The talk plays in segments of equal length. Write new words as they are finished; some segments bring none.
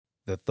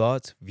The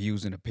thoughts,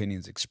 views, and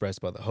opinions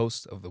expressed by the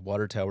hosts of the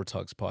Water Tower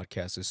Talks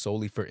podcast is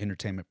solely for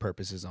entertainment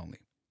purposes only.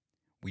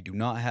 We do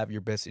not have your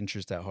best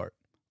interest at heart,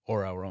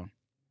 or our own.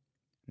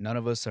 None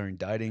of us are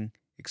indicting,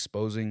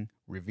 exposing,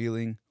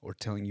 revealing, or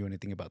telling you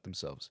anything about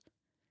themselves.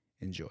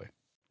 Enjoy.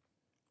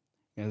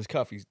 Yeah, this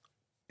coffee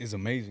is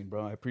amazing,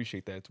 bro. I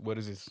appreciate that. What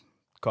is this?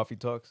 Coffee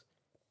Talks?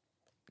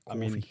 I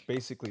mean, Coffee.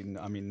 basically,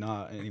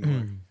 not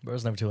anymore. Bro,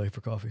 it's never too late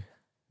for coffee.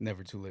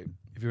 Never too late.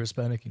 If you're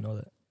Hispanic, you know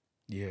that.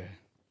 Yeah.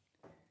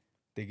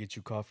 They get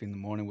you coffee in the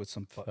morning with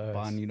some Facts.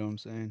 pan, you know what I'm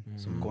saying?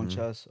 Some Mhm.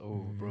 conchas.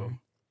 Oh, bro.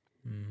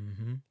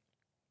 Mm-hmm.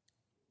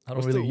 I don't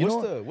What's, really. the, You know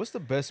what's, what? the, what's the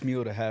best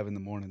meal to have in the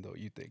morning, though,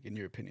 you think, in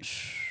your opinion?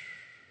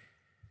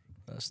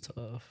 That's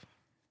tough.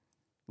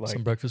 Like,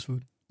 Some breakfast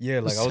food. yeah,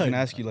 like I was Side- going to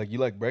ask you, like, you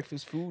like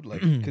breakfast food? Like,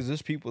 because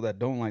there's people that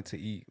don't like to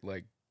eat,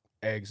 like,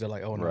 eggs. They're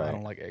like, oh, no, I Right.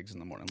 don't like eggs in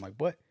the morning. I'm like,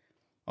 what?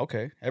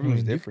 Okay,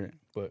 everyone's you- different,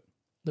 but...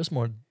 There's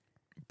more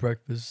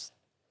breakfast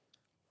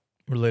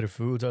related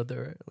foods out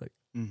there, right? Like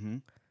Mm-hmm.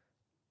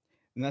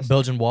 And that's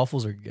Belgian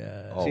waffles are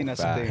gas. Oh, See,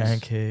 that's the facts. thing.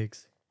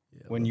 Pancakes.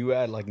 Yeah, when bro. you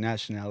add, like,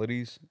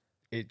 nationalities,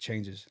 it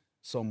changes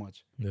so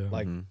much. Yeah.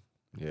 like- Mhm.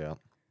 Yeah.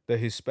 The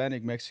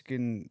Hispanic,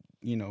 Mexican,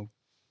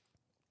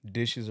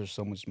 dishes are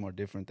so much more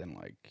different than,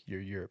 like,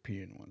 your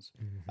European ones.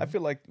 I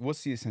feel like,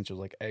 what's the essentials?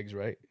 Like, eggs,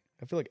 right?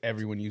 I feel like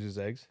everyone uses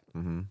eggs.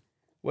 Mm-hmm.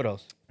 What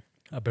else?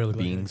 I barely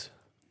like Beans.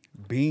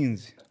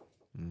 Beans.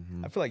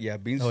 Mm-hmm. I feel like, yeah,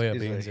 beans Oh, yeah,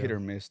 is beans, a hit yeah. or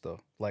miss,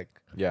 though. Like,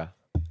 Yeah.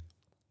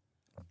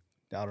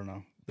 I don't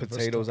know. The first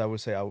Potatoes, I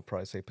would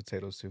probably say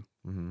potatoes, too.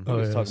 Mm-hmm. Oh,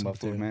 We're yeah, talking some about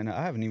food, potato. man.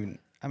 I haven't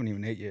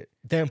even ate yet.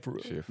 Damn, for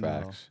real. Shit, No.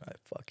 facts. I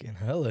fucking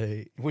hell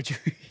ate What you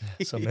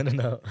some In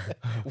and Out.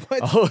 What?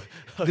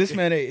 Oh, This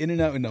man ate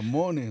In-N-Out in the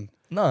morning.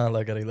 Nah,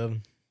 like at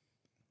 11.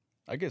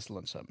 I guess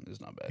lunchtime is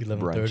not bad. 11:30.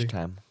 brunch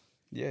time.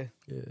 Yeah,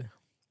 Yeah.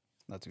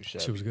 not too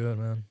shabby. She was good,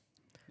 man.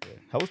 Yeah.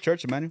 How was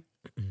church, Emmanuel?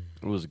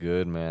 It was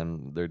good,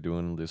 man. They're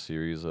doing this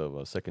series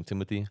of Second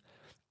Timothy,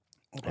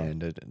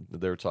 and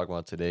they were talking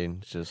about today,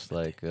 just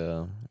like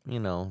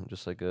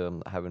just like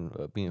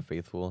having being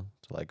faithful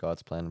to like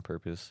God's plan and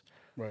purpose,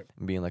 Right.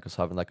 and being like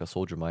having like a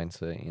soldier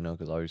mindset,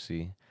 because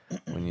obviously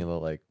when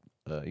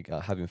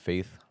having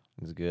faith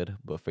is good,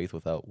 but faith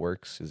without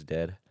works is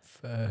dead.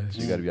 Fast.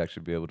 So you got to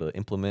actually be able to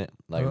implement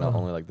like not Uh.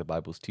 only like the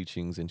Bible's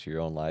teachings into your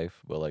own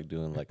life, but like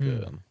doing like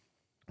Mhm.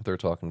 they're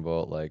talking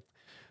about like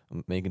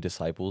making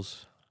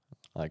disciples,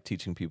 like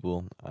teaching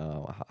people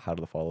how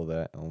to follow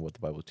that and what the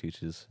Bible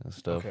teaches and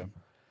stuff. Okay.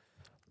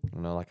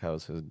 Like how it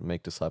says,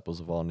 make disciples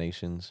of all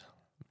nations.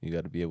 You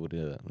got to be able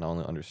to not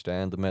only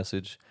understand the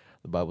message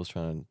the Bible's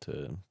trying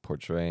to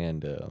portray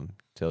and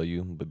tell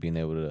you, but being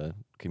able to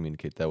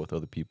communicate that with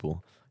other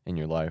people in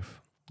your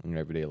life, in your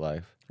everyday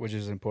life. Which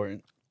is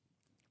important.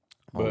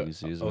 But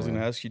Always is, I was going to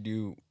man. ask you,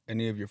 do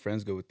any of your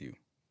friends go with you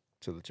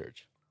to the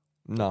church?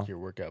 No, Like your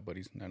workout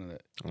buddies? None of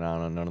that.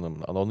 no, none of them.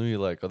 The only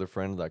like other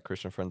friend, that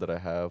Christian friend that I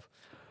have,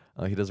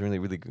 he doesn't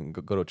really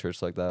go to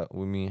church like that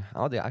with me.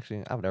 I've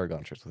never gone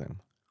to church with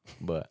him,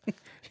 but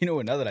You know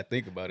what? Now that I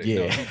think about it,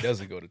 no, Yeah. he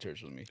doesn't go to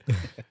church with me.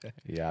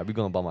 yeah, I be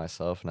going by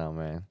myself now,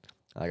 man.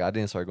 Like I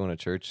didn't start going to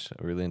church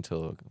really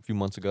until a few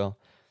months ago.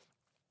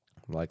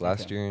 Like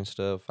last Okay. year and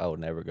stuff, I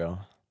would never go,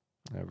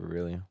 never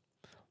really.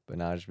 But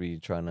now I just be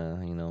trying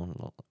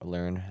to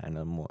learn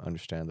and more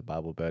understand the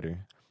Bible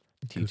better,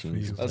 Good for teachings.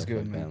 you. and That's stuff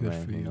good, like man. that,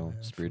 Good for you, man, for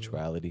real.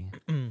 spirituality.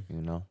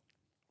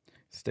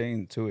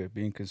 Staying to it,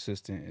 being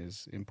consistent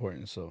is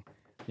important. So,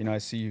 I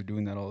see you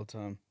doing that all the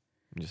time.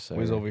 Just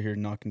We're saying. over here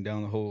knocking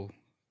down the whole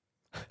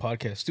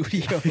podcast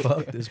studio.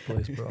 Fuck this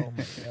place, bro. Oh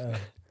my god.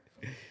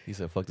 He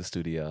said, "Fuck the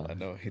studio." I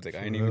know. He's like, I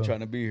For ain't even real. trying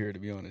to be here, to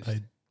be honest.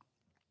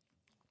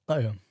 I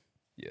am.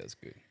 Yeah, it's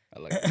good. I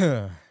like it.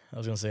 I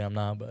was gonna say I'm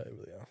not, but I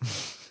really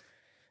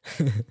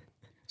am.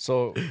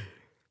 So,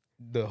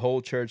 the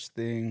whole church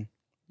thing,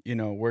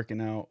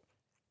 working out.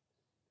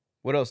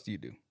 What else do you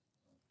do?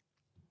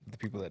 The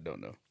people that don't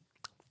know.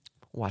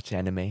 Watch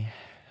anime,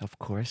 of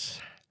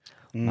course.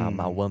 My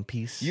Mm. One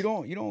Piece. You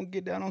don't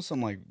get down on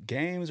some like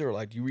games or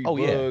like you read Oh,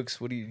 yeah. books.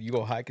 What do you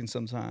go hiking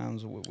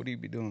sometimes? What do you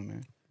be doing,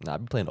 man? Nah, I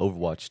be playing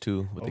Overwatch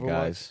too with the Overwatch?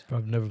 guys.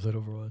 I've never played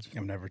Overwatch.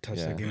 I've never touched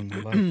Yeah. that game in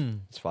my life.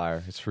 It's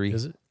fire. It's free.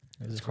 Is it?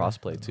 It's free?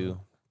 crossplay too.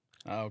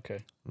 Ah,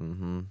 okay.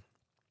 Mm-hmm.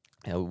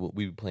 Yeah,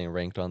 we be playing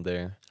ranked on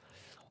there.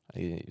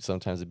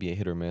 Sometimes it'd be a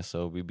hit or miss,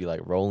 so we'd be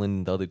like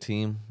rolling the other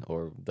team,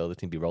 or the other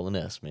team be rolling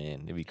us.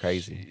 Man, it'd be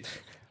crazy. Jeez.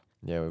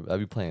 Yeah, I'd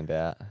be playing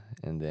that,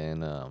 and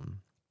then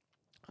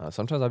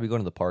sometimes I'd be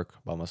going to the park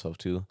by myself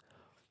too,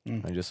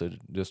 Mm. and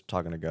just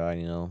talking to God,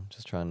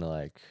 just trying to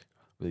like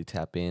really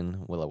tap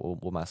in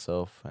with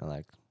myself and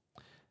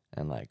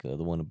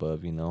the one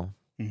above,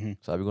 Mhm.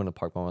 So I'd be going to the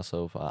park by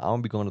myself. I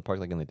won't be going to the park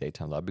like in the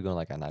daytime, though. I'd be going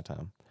like at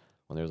nighttime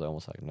when there's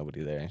almost like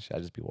nobody there. And shit.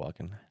 I'd just be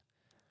walking.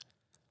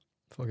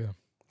 Fuck yeah.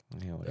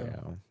 Yeah. Yeah.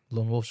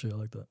 Lone wolf shit. I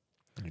like that.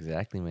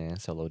 Exactly, man.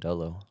 Solo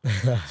dolo.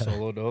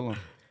 Solo dolo.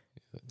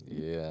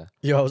 Yeah.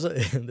 Yo, I was at,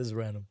 this is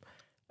random.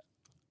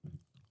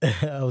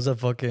 I was at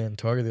fucking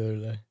Target the other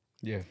day,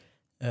 Yeah.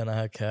 and I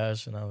had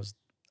cash, and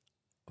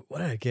what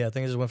did I get? I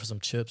think I just went for some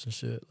chips and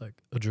shit, like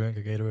a drink,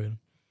 a Gatorade.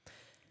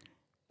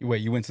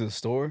 Wait, you went to the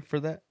store for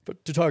that?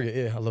 To Target,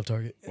 yeah. I love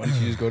Target. Why don't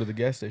you just go to the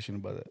gas station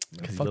and buy that?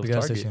 He Fuck the loves gas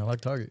Target. station. I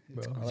like Target,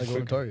 bro. I like going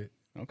to Target.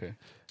 Okay.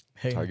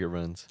 Hey, Target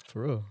runs.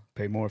 for real.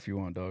 Pay more if you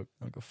want, dog.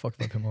 I don't go fuck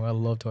if I pay more. I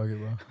love Target,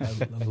 bro.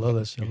 I love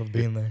that shit. I love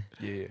being there.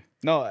 Yeah.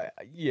 No,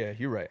 yeah,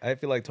 you're right. I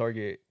feel like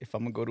Target, if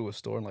I'm going to go to a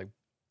store and like,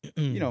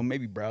 you know,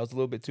 maybe browse a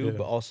little bit too, Yeah.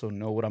 but also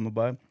know what I'm going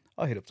to buy,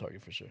 I'll hit up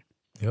Target for sure.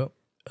 Yep.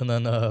 And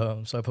then,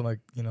 so I put my,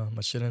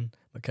 my shit in,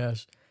 my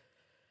cash.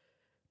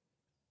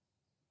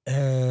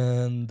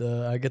 And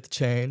I get the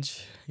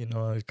change.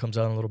 It comes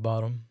out in a little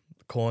bottom.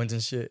 Coins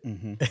and shit.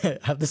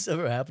 Mm-hmm. Have this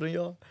ever happened to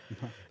y'all?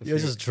 You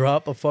guys just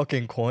drop a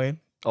fucking coin.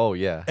 Oh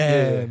yeah.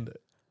 And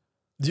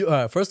all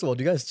right, first of all,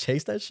 do you guys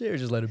chase that shit or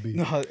just let it be?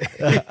 No.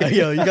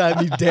 Yo, you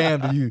gotta be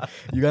damned if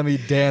you gotta be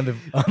damned if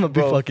I'm gonna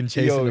be fucking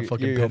chasing a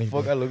fucking penny.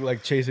 Fuck, Bro. I look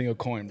like chasing a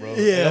coin, bro.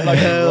 Yeah, I'm not gonna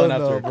hell run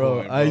after no, a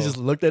bro. coin, I just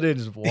looked at it and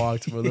just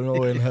walked, bro. There's no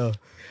way in hell.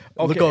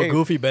 Look Okay, all hey.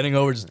 goofy, bending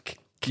over, just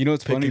You know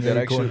what's funny? picking That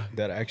every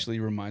coin. actually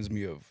reminds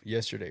me of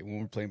yesterday when we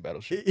were playing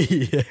Battleship.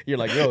 yeah. You're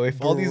like, yo,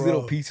 if all these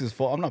little Bro. pieces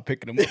fall, I'm not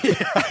picking them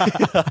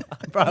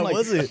up. Bro, I'm like,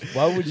 was it?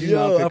 Why would you Yo,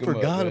 not I pick 'em up,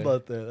 forgot man?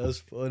 about that. That's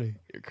funny.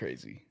 You're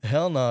crazy.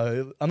 Hell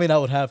no. I mean, I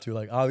would have to.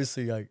 Like,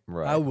 obviously, like,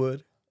 Right. I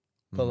would.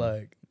 But, Mhm.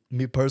 like,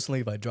 me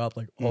personally, if I dropped,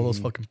 like, all those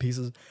Mhm. fucking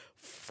pieces,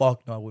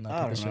 fuck no, I would not I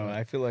pick don't that know. shit up.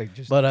 I feel like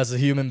just But as a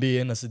human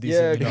being, that's a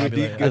yeah, decent, I'd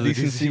be like, good as a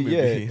decent decency. human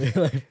Yeah, being.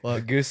 like, a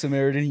fuck. good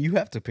Samaritan, you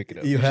have to pick it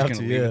up. You You're just have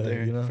gonna to, leave yeah.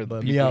 it there for the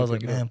But me, people I to was like,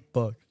 pick it up. man,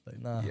 fuck.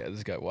 Like, nah. Yeah,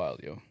 this guy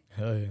wild, yo.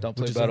 Hell yeah. Don't What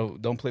play you say?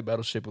 Don't play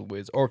Battleship with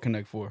Wiz or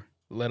Connect Four,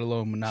 let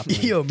alone Monopoly.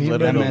 Yo, me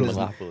Let and that alone man is-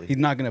 Monopoly. He's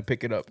not gonna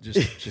pick it up.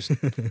 Just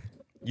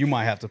you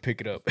might have to pick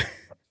it up.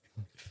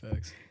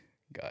 Facts.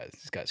 Guys,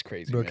 this guy's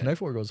crazy, Bro, man. Connect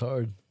 4 goes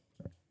hard.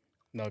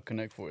 No,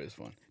 Connect Four is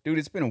fun, dude.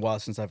 It's been a while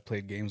since I've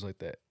played games like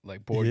that,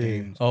 like board Yeah.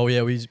 games. Oh,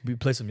 yeah, we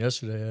played some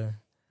yesterday,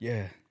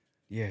 yeah.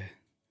 Yeah. It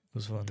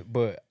was fun.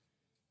 But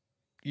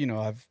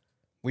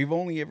we've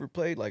only ever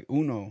played like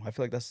Uno. I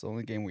feel like that's the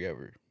only game we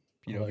ever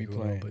I be like Uno,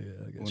 playing. but yeah,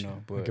 I guess Uno, I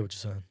but- get what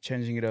you're saying.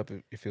 Changing it up,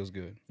 it feels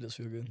good. It does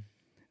feel good.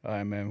 All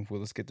right, man. Well,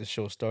 let's get this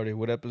show started.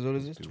 What episode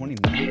is this?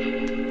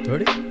 29?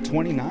 30?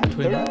 29?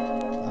 29?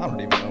 I don't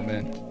even know,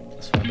 man.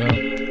 Let's find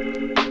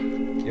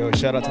out. Yo,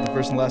 shout out to the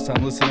first and last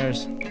time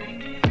listeners.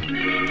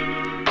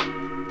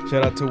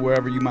 Shout out to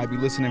wherever you might be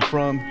listening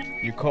from.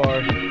 Your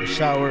car, the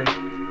shower,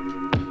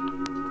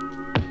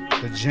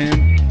 the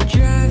gym.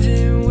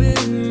 Driving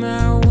with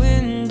my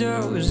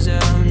windows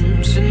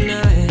down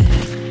tonight.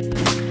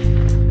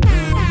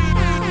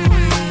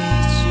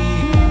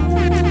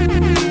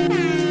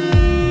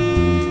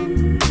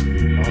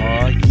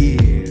 Oh, yeah.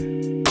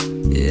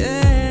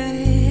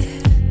 Yeah,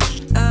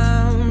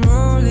 I'm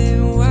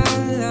rolling while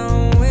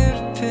I'm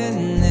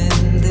whipping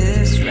in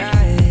this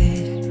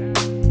ride.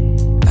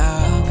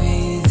 I'll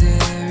be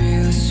there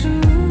real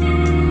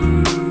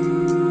soon.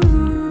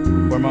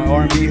 Where my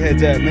R&B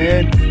heads at,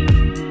 man.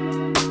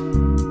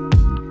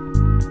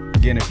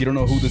 Again, if you don't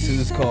know who this is,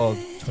 it's called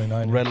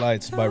 29. Red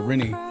Lights by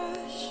Rennie.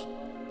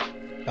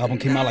 Album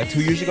came out like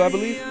 2 years ago, I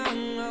believe.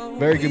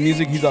 Very good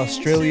music. He's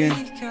Australian.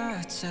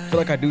 I feel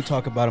like I do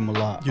talk about him a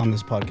lot on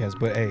this podcast,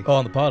 but hey. Oh,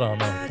 on the pod, I don't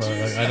know. But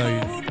like, I know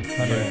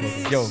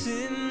you.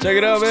 Yo, check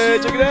it out,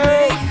 man. Check it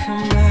out.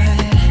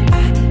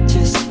 I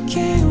just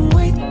can't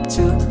wait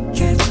to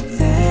get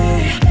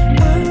there.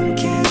 I'm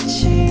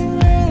catching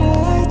red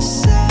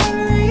lights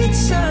every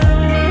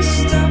time I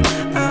stop.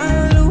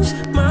 I lose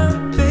my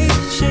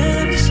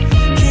patience.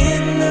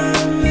 Can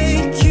I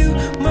make you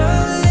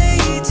my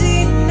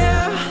lady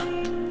now?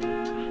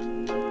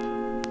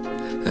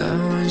 I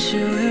want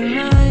you in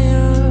my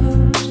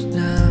arms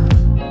now.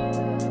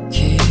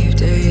 Keep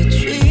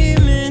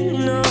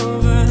daydreaming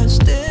of us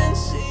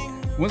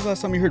dancing. When's the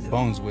last time you heard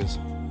Bones, Wiz?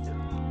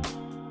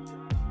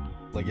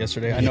 Like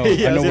yesterday? I know,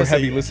 Yeah, I I know was we're gonna say-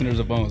 heavy listeners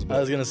of Bones, I but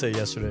was going to say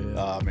yesterday.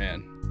 Yeah. oh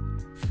man,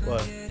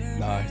 What?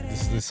 nah,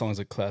 this song's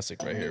a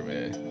classic right here,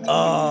 man.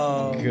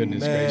 Oh,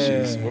 Goodness man.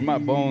 gracious, where my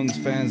Bones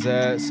fans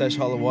at? Sesh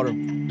Hollow Water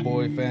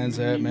Boy fans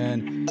at,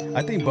 man?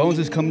 I think Bones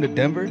is coming to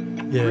Denver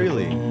Yeah,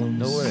 Really? Bones.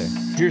 No way.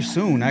 here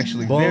soon,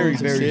 actually, Bones very and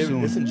very Save-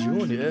 soon. It's in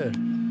June, yeah.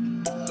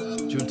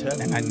 June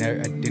 10th. And I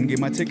didn't get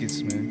my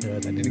tickets, man. Yeah, I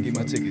didn't get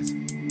my tickets.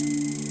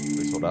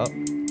 They sold out.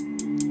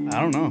 I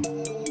don't know.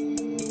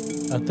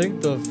 I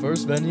think the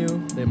first venue,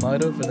 they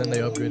might have, and then they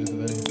upgraded the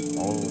venue.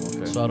 Oh,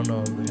 okay. So I don't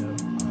know if they have.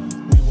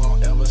 We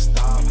won't ever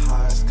stop,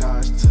 high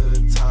skies to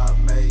the top,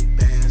 made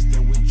bands,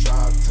 then we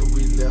drop till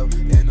we left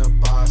in a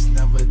box,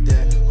 never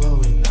dead, well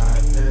we not,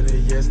 better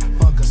yes,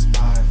 fuck a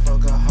spy,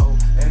 fuck a hoe,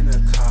 and a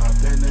cop,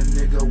 and a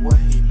nigga, what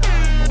he not,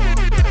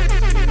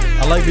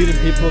 I like meeting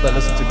people that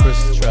listen to Chris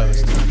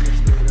Travis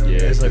too.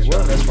 Yeah, It's like,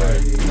 what? That's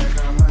right.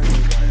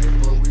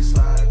 but we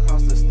slide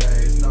across the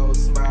stage, no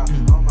smile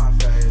on my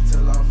face,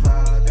 till I'm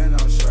fouled, then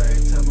I'm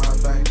straight to my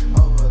bank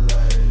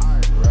overlay,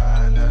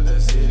 riding out the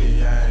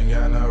city, I ain't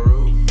got no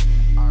roof.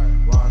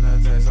 Wanna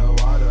taste some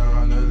water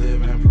on the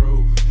living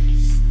proof.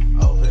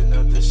 Open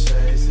up the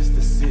shades, it's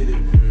the city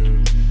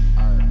view.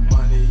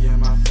 Money in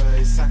my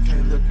face, I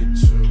can't look at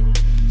you.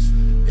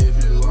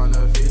 If you want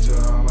a feature,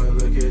 I'ma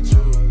look at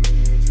you.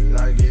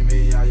 Like, give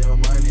me all your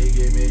money,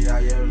 give me all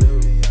your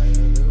loot.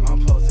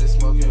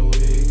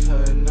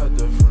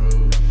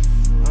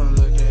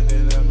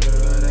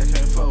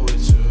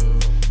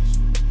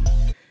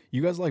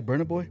 guys like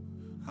Burna Boy?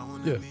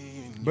 Yeah.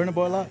 Burna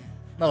Boy a lot?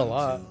 Not a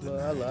lot, but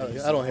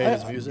I don't hate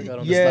his music. I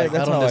don't yeah, dislike,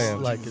 that's I don't how I am.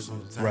 dislike his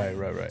music.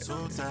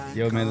 Right.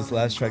 Yo, man, this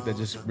last track that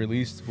just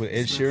released with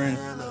Ed Sheeran,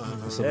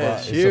 it's a Yeah, bop.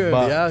 It's a Sheeran be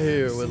bop. out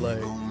here with like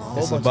a whole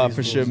It's a bunch bop of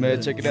for these sure, fools, man.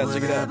 yeah. Check it out.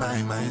 Check it out.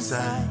 By my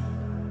side.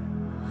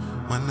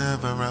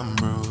 Whenever I'm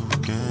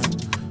broken,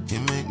 you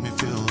make me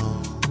feel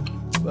whole.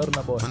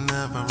 Burna Boy.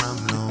 Whenever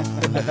I'm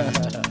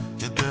lonely,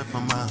 you're there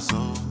for my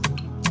soul.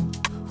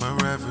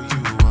 Wherever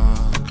you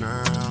are,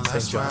 girl,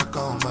 that's where I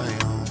call my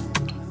own.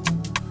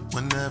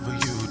 Whenever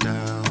you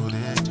doubt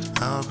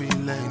it, I'll be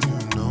letting you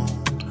know.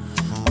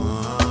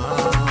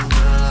 Oh,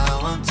 girl, I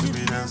want to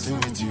be dancing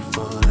with you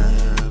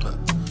forever.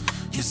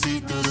 You see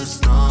through the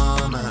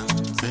storm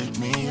and take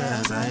me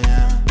as I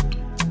am.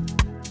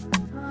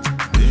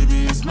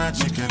 Baby, it's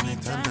magic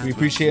anytime that We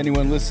appreciate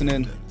anyone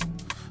listening,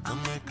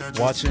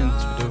 watching,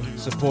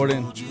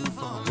 supporting.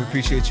 We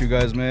appreciate you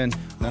guys, man.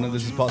 None of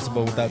this is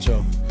possible without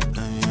y'all.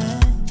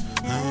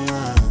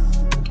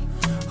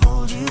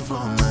 hold you for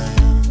my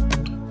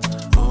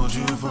hand, hold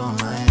you for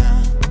my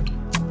hand.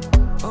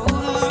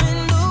 Over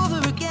and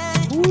over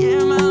again,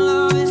 yeah, my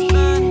love is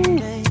burning,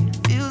 babe.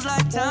 Feels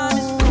like time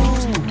is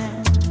frozen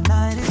and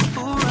night is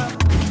full up.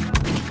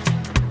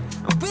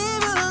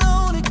 We're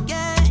alone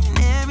again,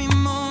 every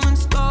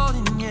moment's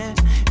golden, yeah.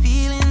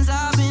 Feelings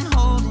I've been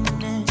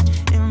holding in,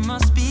 it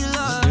must be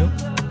love.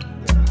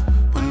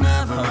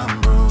 Whenever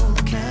I'm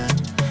broken,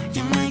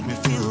 you make me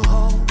feel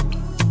whole.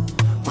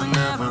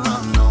 Whenever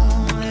I'm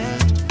lonely,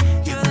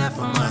 you're there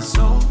for my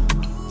soul.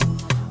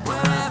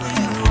 Wherever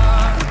you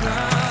are,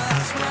 girl,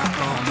 that's where I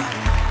call my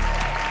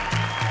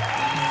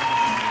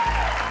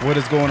home. What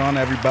is going on,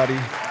 everybody?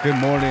 Good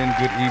morning,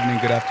 good evening,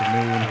 good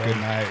afternoon, good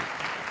night.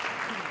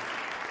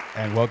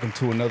 And welcome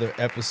to another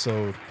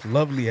episode,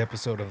 lovely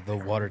episode of the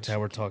Water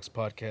Tower Talks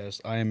podcast.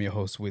 I am your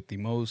host with the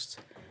most,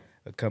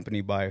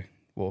 accompanied by,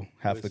 well,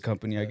 half the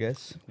company, I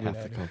guess. Half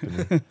the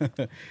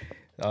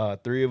company.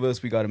 Three of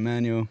us. We got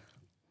Emmanuel,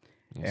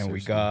 Yes, and sir, we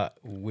sir. got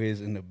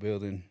Wiz in the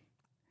building.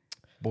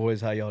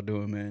 Boys, how y'all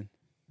doing, man?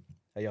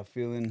 How y'all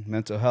feeling?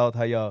 Mental health?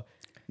 How y'all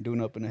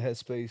doing up in the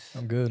headspace?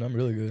 I'm good. I'm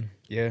really good.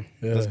 Yeah,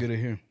 Yeah. that's good to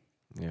hear.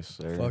 Yes,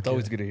 sir. Fuck It's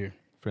always yeah. good to hear.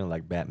 Feeling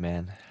like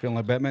Batman. Feeling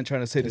like Batman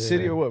trying to save the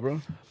city Yeah. or what,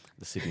 bro?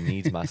 The city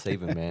needs my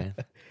saving, man.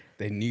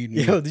 They need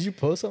me. Yo, did you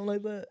post something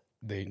like that?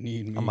 They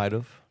need me. I might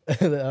have.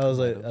 I was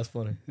like, that's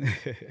funny.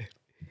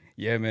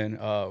 Yeah, man.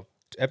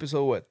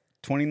 Episode what?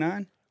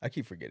 29? I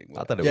keep forgetting. I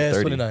What. thought it Yeah, was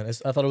it's 30. 29.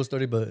 I thought it was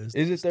 30, but it's,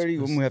 Is it 30? it's-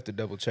 We're gonna have to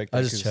double check that.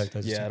 I just 'cause, checked. I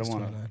just yeah, checked. I It's don't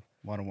want 29.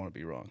 to. I don't want to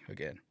be wrong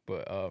again.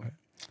 But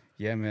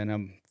yeah, man.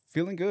 I'm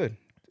feeling good.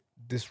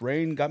 This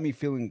rain got me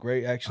feeling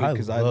great actually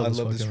because I love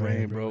this fucking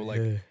rain, bro. Like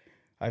yeah.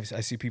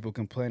 I see people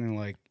complaining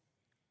like,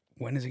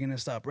 when is it gonna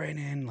stop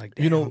raining? Like,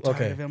 You damn, know, I'm tired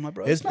okay. of it. I'm like,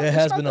 bro, It not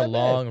has not been a that bad.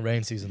 long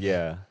rain season. though.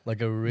 Yeah. Like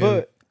a real.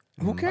 But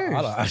who Mm, cares?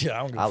 I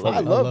don't give a I fuck. love it. I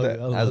love that.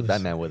 I I love was this.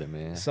 Batman with it,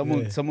 man.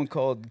 Someone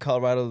called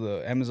Colorado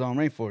the Amazon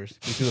rainforest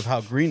because of how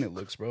green it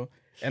looks, bro.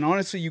 And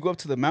honestly, you go up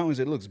to the mountains,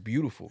 it looks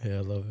beautiful. Yeah,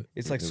 I love it.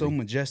 It's like so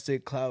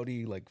majestic,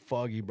 cloudy, like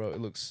foggy, bro. It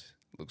looks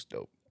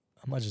dope.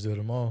 I might just do it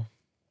tomorrow.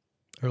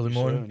 Early You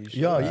morning. should, you should.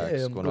 Yeah, Relax,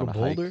 yeah. I'm going going on to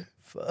a hike. Boulder.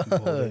 Fuck.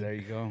 Boulder, there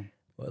you go.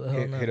 What the hell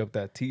Hit not? up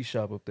that tea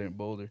shop up there in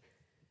Boulder.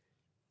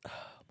 I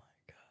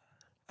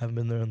haven't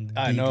been there in the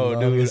I know, dude.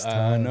 longest I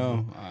time.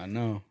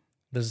 know.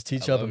 There's a tea I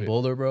shop love in it.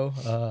 Boulder, bro.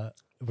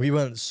 We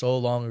went so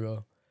long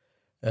ago,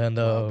 and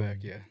While back,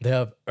 yeah. they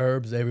have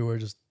herbs everywhere,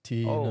 just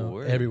tea, Oh,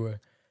 word. everywhere.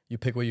 You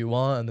pick what you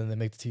want, and then they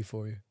make the tea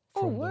for you.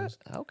 from those.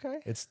 Okay.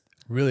 It's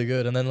really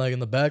good. And then like in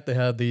the back, they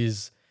have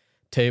these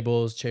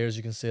tables, chairs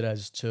you can sit at,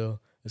 just chill.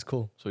 It's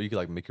cool. So you could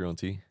like make your own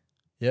tea?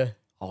 Yeah,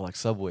 Oh, like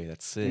Subway.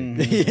 That's sick.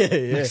 Mhm.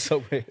 yeah, yeah.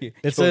 Subway.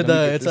 It's Yo, at let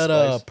me get it's this at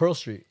spice. Pearl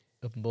Street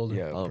up in Boulder.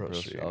 Yeah, Oh, Pearl Pearl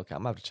Street. Street. Okay, I'm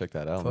gonna have to check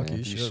that out, Fuck man. you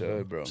You should,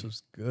 should, bro. It's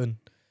just good.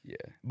 Yeah,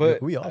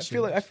 but we all I should.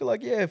 feel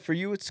like yeah, for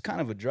you it's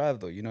kind of a drive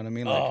though. You know what I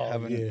mean? Like Oh,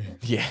 having yeah.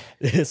 Yeah.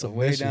 It's a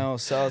way mission. down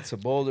south to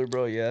Boulder,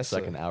 bro. Yeah, It's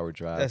like an hour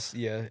drive. That's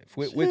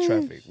with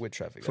traffic. With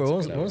traffic. For that's a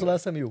when good was the hour.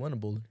 last time you went to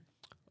Boulder?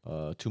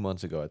 2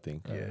 months ago, I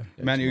think. Yeah,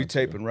 Yeah, man, 2 you months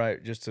ago. taping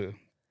right? Just to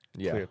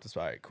Yeah. clear up this.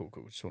 All right, cool.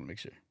 Just want to make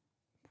sure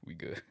we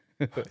good.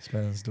 This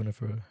man's doing it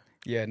for.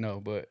 Yeah, no,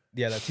 but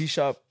yeah, that tea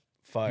shop,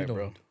 fire, You don't-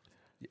 bro.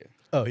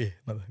 Oh yeah,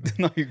 my bad.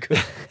 No, you're good.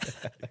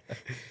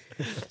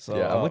 So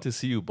Yeah, I went to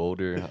see you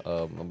Boulder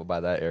by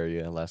that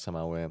area last time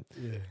I went.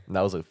 Yeah. And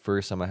that was the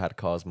first time I had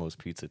Cosmos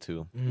Pizza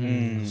too.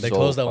 They So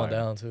closed that one fire.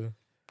 down too.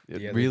 Yeah,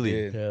 they really?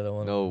 did. Yeah, that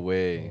one. No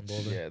way. in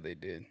Boulder. Yeah, they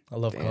did. I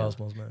love Damn.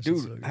 Cosmos, man. It's Dude,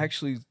 so good.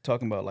 actually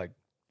talking about like,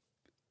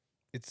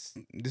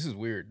 this is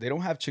weird. They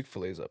don't have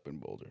Chick-fil-A's up in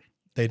Boulder.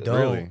 they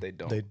Really? don't. They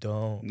don't. They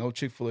don't. No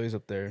Chick-fil-A's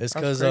up there. It's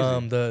That's because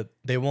crazy.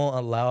 they won't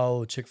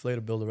allow Chick-fil-A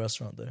to build a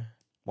restaurant there.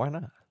 Why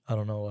not? I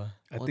don't know why.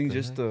 I What think the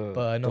just heck? the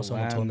But I know the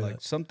someone told land, me like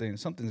that.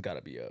 something's got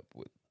to be up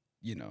with,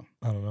 I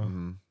don't know.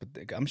 Mhm.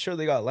 but I'm sure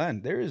they got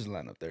land. There is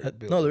land up there. to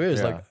build No, there it.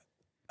 is. Yeah. Like,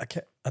 I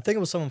can't. I think it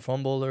was someone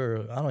from Boulder.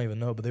 Or, I don't even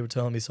know, but they were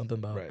telling me something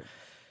about Right.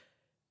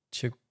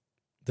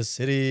 the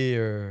city,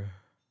 or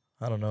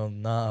I don't know,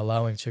 not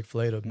allowing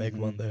Chick-fil-A to make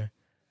one Mhm. there.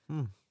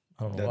 Hmm.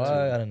 I don't know That why. too.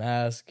 I didn't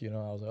ask. You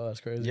know, I was like, oh, that's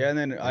crazy. Yeah, and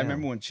then I Damn.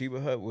 remember when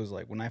Chiba Hut was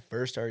like, when I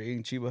first started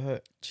eating Chiba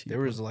Hut, there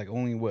Chiba. was like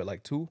only what,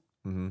 like 2?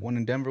 Mm-hmm. One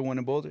in Denver, one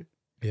in Boulder.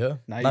 Yeah.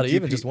 Now Not you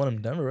even keep just one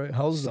in Denver, right?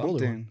 How was the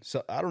Boulder one? Something.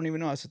 So I don't even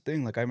know. That's the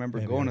thing. Like I remember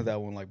Maybe going I- to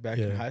that one like back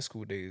in yeah. high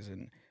school days,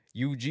 and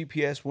you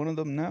GPS one of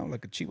them now,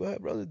 like a Chiba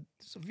Hut, brother.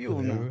 It's a view of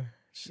them now. Whatever.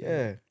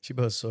 Yeah.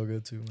 Chiba is so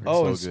good too. Man.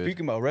 Oh, so and good.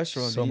 speaking about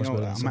restaurants, So you much know,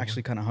 better than I'm Subway.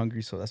 actually kind of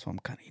hungry, so that's why I'm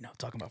kind of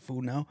talking about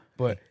food now.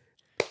 But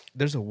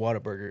there's a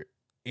Whataburger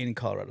in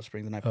Colorado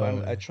Springs, and I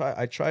finally yeah.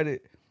 I tried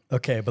it.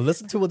 Okay, but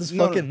listen to what this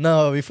No, fucking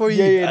before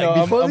you Yeah, yeah,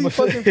 no, before I'm you a-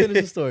 fucking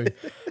finish the story.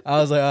 I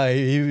was like, all right,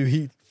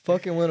 he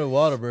fucking went to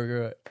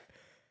Whataburger.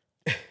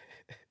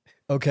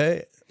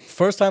 Okay,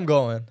 first time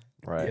going.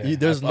 Right. Yeah.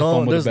 There's I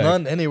fumbled the there's bag.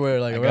 none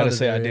anywhere like I around gotta this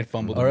say, I area. did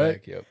fumble the All right?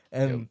 bag. Yep.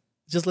 And Yep.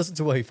 just listen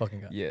to what he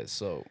fucking got. Yeah.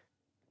 So,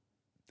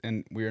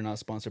 and we are not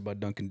sponsored by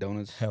Dunkin'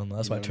 Donuts. Hell no,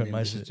 that's You why I know what turned my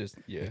This is shit. just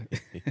yeah.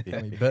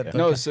 I mean, bet No,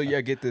 Dunkin'. so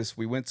yeah, get this.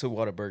 We went to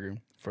Whataburger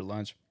for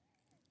lunch,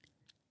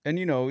 and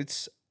you know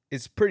it's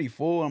pretty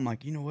full. I'm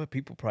like, you know what?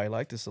 People probably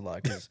like this a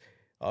lot because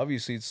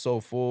obviously it's so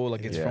full.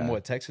 Like it's from Yeah.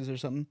 what, Texas or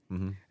something.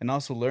 Mm-hmm. And I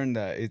also learned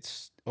that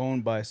it's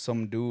owned by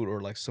some dude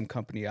or like some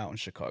company out in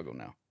Chicago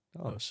now.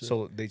 Oh shit.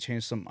 So they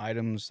changed some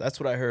items. That's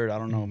what I heard. I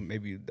don't know.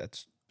 Maybe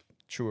that's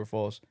true or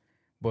false.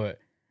 But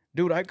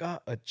dude, I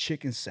got a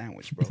chicken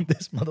sandwich, bro.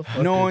 this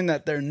motherfucker. Knowing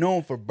that they're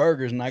known for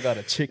burgers, and I got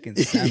a chicken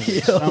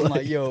sandwich. Yo, I'm like-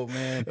 like, yo,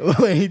 man.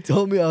 when he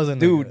told me, I was in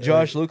Dude,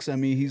 Josh looks at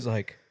me. He's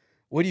like,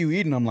 "What are you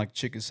eating?" I'm like,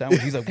 "Chicken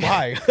sandwich." He's like,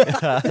 "Why?"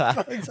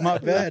 My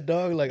bad,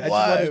 dog. Like, I just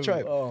wanted to try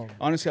it. Oh,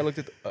 Honestly,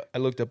 I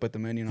looked up at the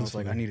menu and I was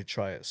like, I need to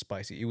try it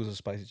spicy. It was a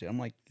spicy chicken. I'm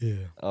like, yeah.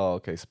 Oh,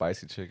 okay.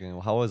 Spicy chicken.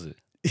 Well, how was it?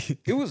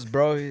 it was,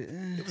 bro. It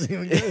wasn't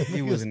even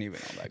good. wasn't even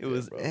all that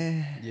good, bro.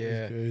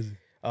 Yeah. Crazy.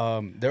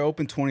 They're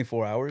open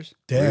 24 hours.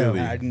 Damn. Really?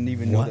 And I didn't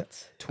even know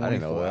that. What? I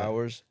didn't know 24 that.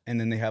 hours, and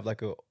then they have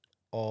like a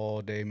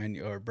all day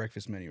menu or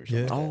breakfast menu or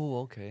something. Yeah. Like that. Oh,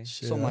 okay.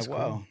 Shit, So I'm like, that's cool.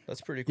 wow,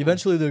 that's pretty cool.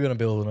 Eventually, they're gonna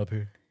build one up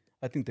here.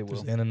 I think they will.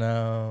 There's In and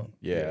Out.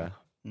 Yeah.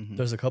 Mhm.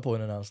 There's a couple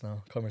In and Outs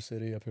now. Commerce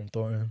City up here in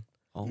Thornton.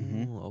 Oh,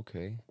 Mhm.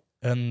 okay.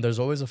 And there's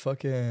always a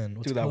fucking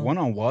what's Dude, it that called? one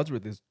on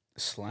Wadsworth is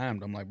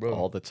slammed. I'm like, bro,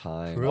 All the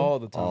time. For real? all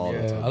the time. All the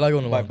yeah. time. I like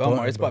going to By one in Belmont.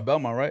 Thornton, It's by bro.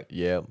 Belmont, right?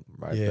 Yeah,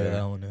 right Yeah, there.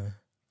 that one. Yeah.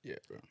 Yeah,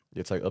 bro.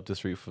 It's like up the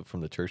street from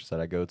the church that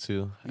I go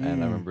to, and I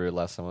Mm. remember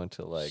last time I went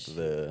to like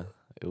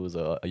it was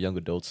a young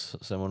adults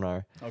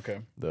seminar. Okay.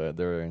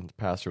 The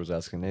pastor was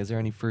asking, "Is there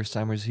any first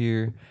timers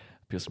here?"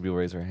 Some people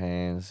raise their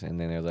hands, and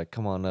then they was like,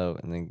 "Come on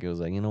up," and then it was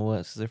like, "You know what?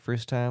 This is their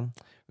first time.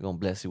 We're gonna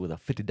bless you with a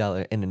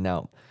 $50 In and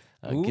Out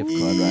gift card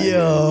right here."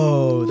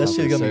 Yo, that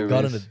After shit got me gone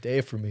in a service.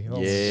 day for me. Oh,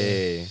 my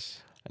Yeah. gosh.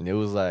 And it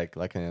was like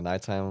in the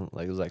nighttime,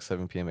 like it was like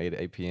 7 p.m.,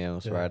 8 p.m.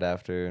 So Yeah. right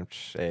after, and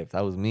hey, if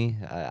that was me,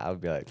 I would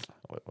be like,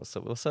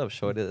 "What's up,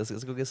 shorty? Let's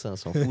go get some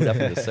food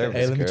after the service,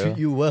 Hey, let me girl." treat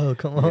you well.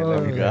 Come Yeah, let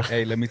on. me go.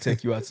 Hey, let me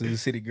take you out to the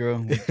city,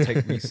 girl.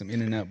 Take me some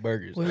In-N-Out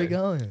burgers. Where we right?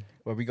 going?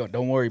 Where we going?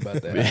 Don't worry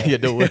about that. Yeah,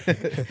 don't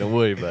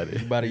worry about You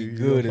it. about to You eat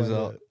gonna good as find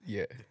all. out.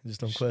 Yeah.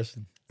 Just don't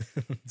question.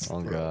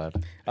 Oh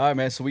God, All right,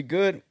 man. So we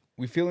good?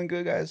 We feeling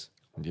good, guys?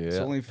 It's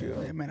yeah. only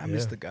feel. Yeah, man, I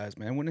miss Yeah. the guys,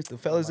 man. When it's the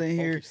fellas in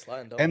here,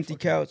 empty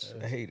couch,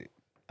 I hate it.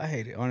 I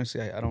hate it.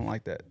 Honestly, I don't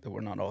like that we're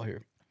not all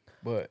here.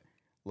 But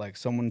like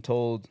someone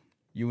told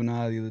you and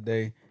I the other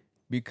day,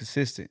 be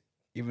consistent.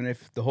 Even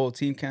if the whole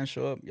team can't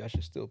show up, y'all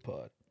should still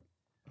pod.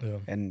 Yeah.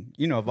 And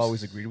you know, I've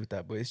always agreed with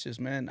that. But it's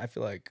just, man, I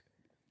feel like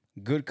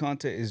good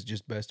content is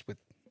just best with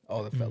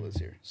all the fellas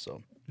here.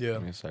 So Yeah.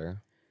 Yes, sir.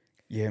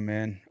 yeah,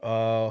 man.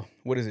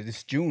 What is it?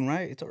 It's June,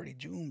 right? It's already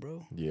June,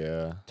 bro.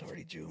 Yeah, It's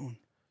already June.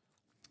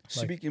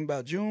 Like Speaking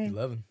about June,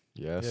 11.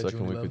 yeah. Yeah, Second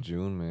June week 11. of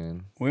June,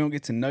 man. we don't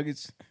get to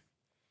Nuggets.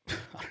 I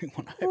don't even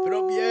want to hype it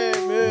up.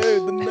 Yeah,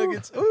 man, the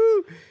Nuggets.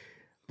 Ooh.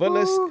 But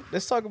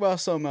let's talk about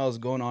something else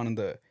going on in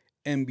the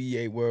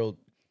NBA world.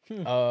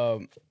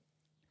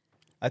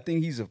 I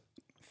think he's a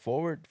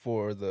forward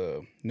for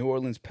the New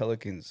Orleans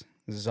Pelicans,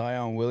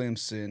 Zion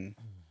Williamson.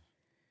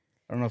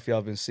 I don't know if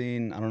y'all been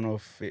seeing. I don't know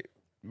if it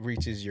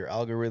reaches your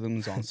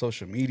algorithms on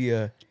social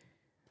media.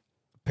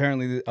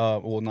 Apparently,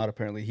 well, not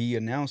apparently. He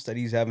announced that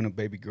he's having a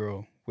baby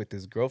girl with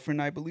his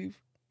girlfriend, I believe,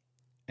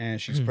 and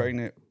she's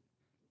pregnant.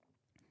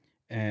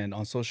 And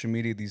on social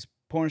media, these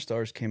porn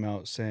stars came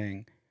out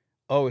saying,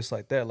 "Oh, it's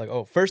like that." Like,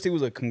 oh, first it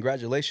was like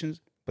congratulations,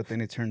 but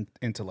then it turned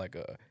into like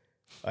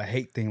a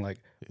hate thing. Like,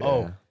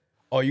 Yeah.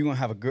 oh, you gonna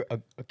have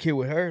a kid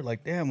with her?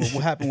 Like, damn, what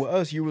happened with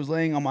us? You was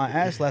laying on my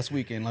ass last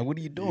weekend. Like, what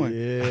are you doing?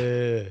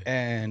 Yeah. I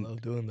And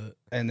love doing that.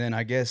 and then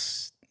I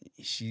guess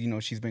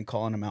she's been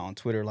calling him out on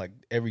Twitter. Like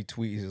every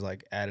tweet is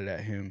like added at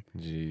him,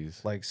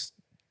 Jeez. like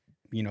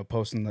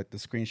posting like the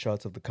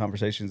screenshots of the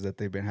conversations that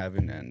they've been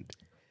having. And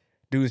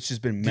dude, it's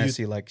just been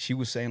messy. Like she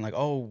was saying, like,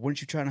 "Oh,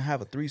 weren't you trying to have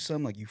a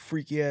threesome? Like, you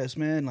freaky ass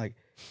man." Like,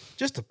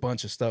 just a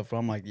bunch of stuff.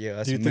 I'm like, yeah,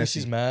 that's Do you messy. think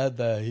she's mad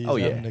that he's Oh,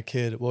 yeah. having a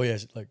kid? Well, yeah,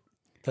 like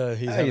that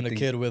he's I having a think-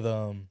 kid with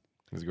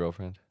His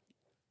girlfriend.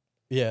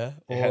 yeah,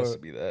 It has or to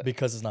be that.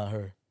 because it's not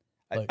her.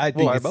 I Like,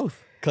 think Or it's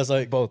both. Because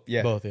like both.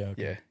 Yeah, both, yeah,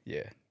 okay.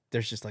 yeah.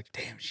 there's just like,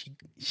 damn,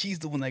 she's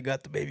the one that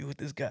got the baby with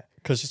this guy.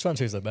 Because she's trying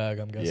to chase the bag,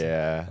 I'm guessing.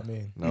 Yeah. I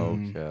mean, No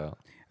Mhm. cap.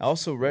 I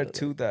also read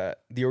too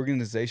that the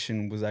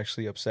organization was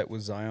actually upset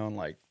with Zion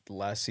like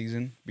last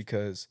season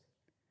because,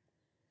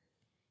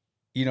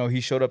 you know,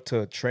 he showed up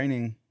to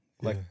training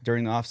like Yeah.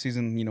 during the off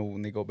season, you know,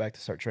 when they go back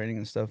to start training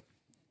and stuff.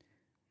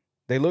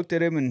 They looked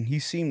at him and he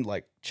seemed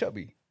like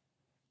chubby.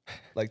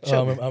 Like oh,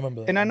 chubby. I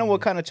remember that. And I know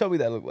what kind of chubby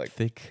that looked like.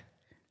 Thick.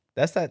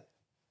 That's that,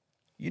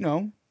 you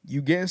know,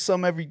 you getting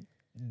some every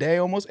day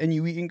almost and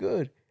you eating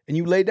good and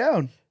you lay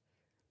down.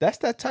 That's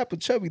that type of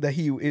chubby that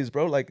he is,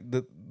 bro. Like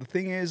the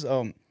thing is,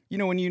 you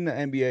know, when you're in the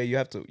NBA, you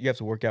have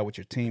to work out with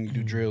your team, you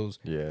do drills.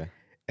 Yeah.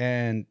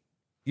 And,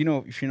 you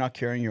know, if you're not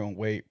carrying your own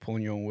weight,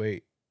 pulling your own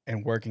weight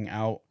and working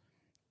out,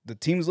 the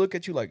teams look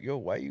at you like, yo,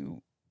 why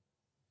you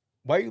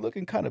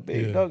looking kind of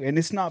big, Yeah. dog? And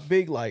it's not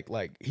big like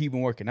he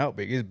been working out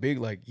big. It's big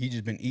like he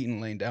just been eating,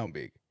 laying down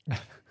big.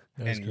 That's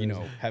And, you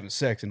know, having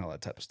sex and all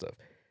that type of stuff.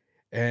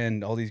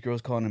 And all these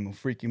girls calling him a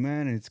freaky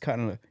man. And it's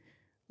kind of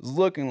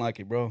looking like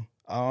it, bro.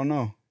 I don't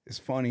know. It's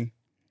funny.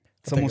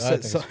 Someone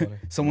said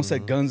someone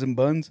said guns and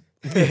buns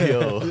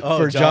Yo.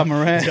 for John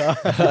Morant. Ja.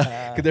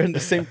 Because they're in the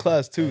same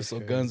class too. That's So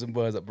crazy. guns and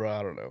buns, bro,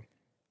 I don't know.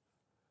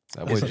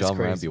 That boy It's John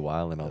Moran crazy. be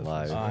wilding on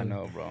live. I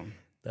know, bro.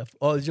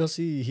 Oh, did you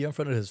see he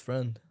unfriended his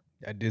friend?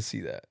 I did see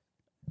that.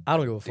 I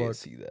don't give a Did fuck.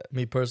 see that.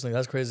 Me personally,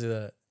 that's crazy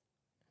that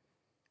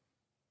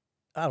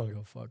I don't give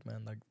a fuck,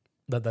 man. Like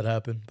that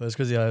happened. But it's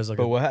crazy how it's like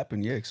But what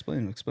happened? Yeah,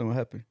 explain what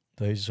happened.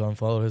 that he just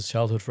unfollowed his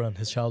childhood friend.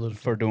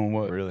 For doing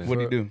what? Really? What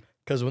did he do?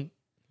 Because when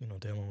you know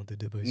damn well what they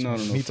did, but he's No.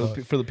 me For,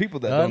 talk. for the people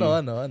that I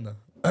don't know.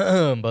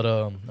 But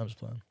I'm just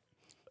playing.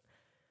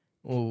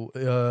 Well,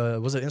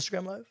 was it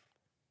Instagram Live?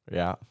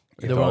 Yeah.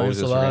 They It's were on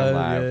always Insta Instagram Live,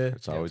 Live. yeah.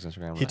 It's always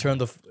Instagram Live. He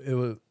turned it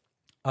was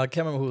I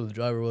can't remember who the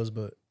driver was,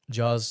 but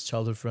Ja's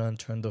childhood friend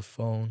turned the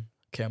phone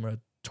camera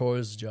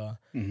towards Ja,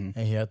 Mhm.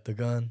 and he had the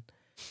gun,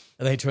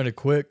 and then he turned it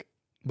quick,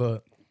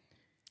 but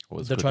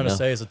Was they're quick trying enough. to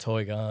say it's a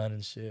toy gun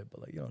and shit,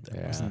 but like you know that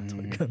it's not a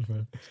toy Yeah. gun,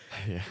 bro.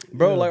 Yeah.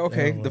 Bro, Yeah, like,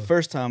 okay, damn the well.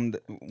 first time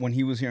when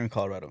he was here in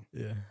Colorado,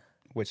 Yeah,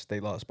 which they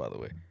lost, by the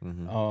way,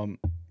 Mhm.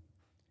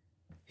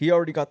 he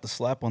already got the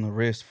slap on the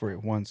wrist for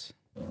it once.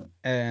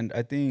 And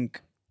I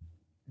think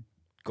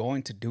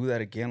going to do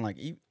that again, like,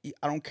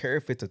 I don't care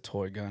if it's a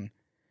toy gun.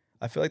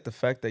 I feel like the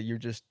fact that you're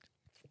just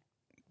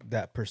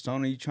that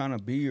persona you trying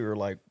to be, or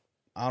like,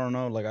 I don't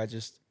know, like,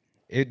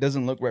 it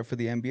doesn't look right for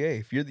the NBA.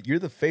 If you're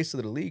the face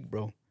of the league,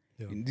 bro.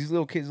 Yeah. These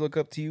little kids look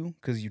up to you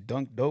because you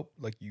dunk dope,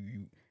 like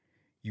you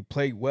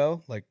play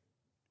well, like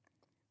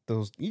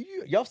those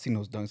y'all seen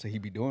those dunks that he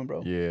be doing,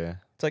 bro. Yeah.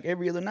 It's like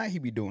every other night he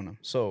be doing them.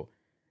 So,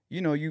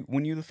 you know,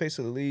 when you're the face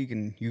of the league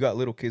and you got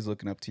little kids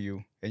looking up to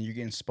you and you're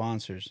getting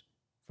sponsors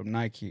from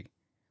Nike,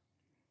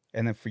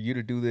 and then for you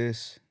to do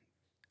this,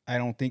 I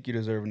don't think you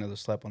deserve another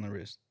slap on the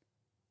wrist.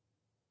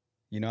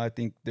 You know, I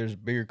think there's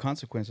bigger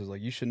consequences.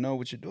 Like, you should know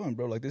what you're doing,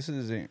 bro. Like, this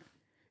isn't,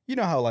 you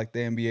know how like the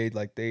NBA,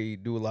 like they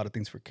do a lot of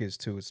things for kids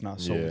too. It's not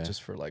solely Yeah.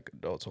 just for like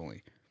adults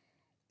only.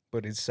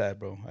 But it's sad,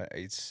 bro.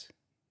 I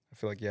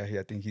feel like,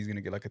 I think he's gonna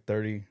get like a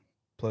 30+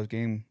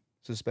 game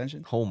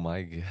suspension. Oh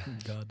my god.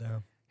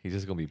 goddamn. He's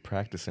just gonna be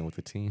practicing with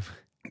the team.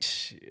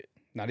 Shit,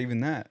 not even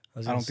that. I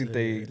was I don't gonna think say,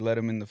 they yeah. let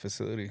him in the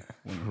facility.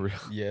 For real.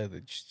 Yeah,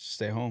 they just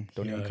stay home.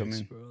 Don't even come Yikes,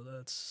 in. bro.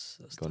 That's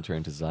Gonna turn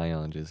into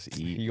Zion, just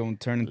He eat. gonna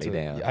turn lay into.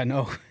 down. Yeah, I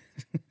know.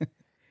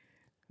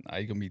 Nah,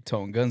 he gonna be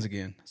towing guns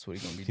again. That's what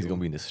he gonna be. He's doing.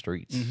 gonna be in the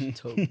streets. Mhm.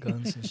 tote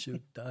guns and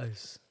shoot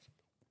dice.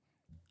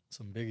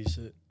 Some biggie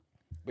shit.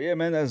 But yeah,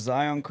 man, that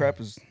Zion crap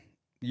is.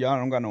 Y'all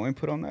don't got no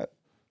input on that.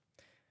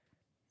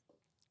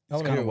 I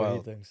want to kinda hear what he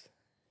wild. thinks.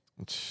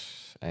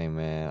 Hey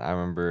man, I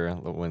remember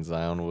when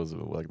Zion was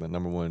like the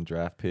 #1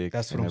 draft pick.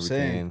 That's what and I'm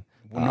saying. everything.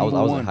 Well, I was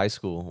number in one. high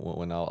school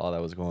when all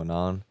that was going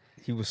on.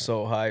 He was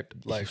so hyped,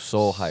 Like like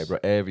so hype,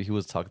 bro. He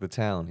was talk of the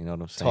town. You know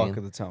what I'm saying? talk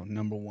of the town,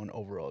 #1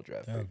 overall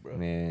draft Damn. pick, bro.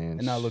 Man.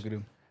 And now look at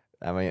him.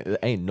 I mean,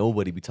 ain't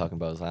nobody be talking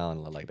about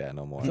Zion like that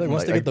no more. I feel like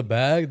once they get the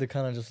bag, they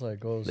kind of just like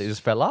goes. they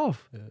just fell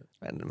off.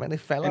 Yeah. Man, they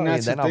fell And off.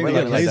 that's They're the not thing,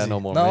 really like, like that lazy. no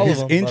more. Not man. all of His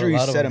them, but a injuries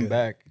lot of set them him get-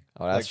 back.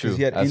 Oh, that's 'cause true.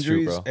 He had That's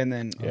injuries, true, bro. and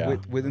then Yeah.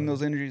 within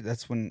those injuries,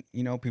 that's when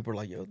working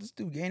like, yo, this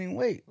dude gaining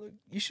weight. Like,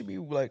 you should be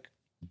like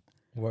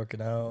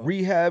working out.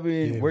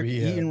 rehabbing, Yeah, working,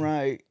 eating rehab.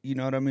 right. You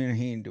know what I mean?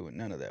 He ain't doing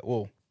none of that.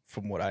 Well,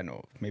 from what I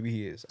know, maybe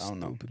he is. I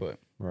don't know, but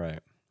Right.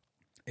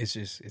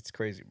 it's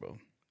crazy, bro.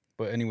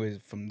 But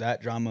anyways, from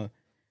that drama,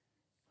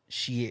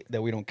 shit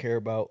that we don't care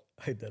about,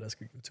 I hate that. That's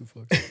gonna give 2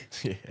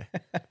 fucks. Yeah.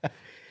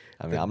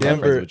 I mean, The I'm not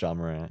Denver- friends with John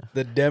Morant.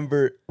 the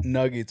Denver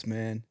Nuggets,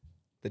 man,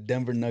 the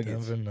Denver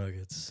Nuggets. Denver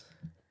Nuggets.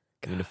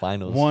 In the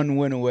finals. One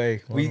win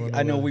away. One win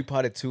I know away. we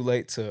potted too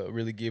late to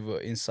really give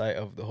an insight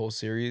of the whole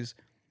series.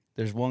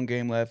 There's one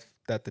game left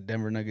that the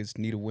Denver Nuggets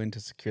need to win to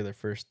secure their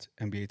first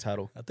NBA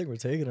title I think we're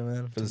taking it,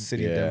 man. for the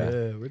city Yeah. of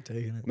Denver. Yeah, we're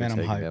taking it. Man, I'm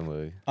Taking hyped. that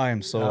way. I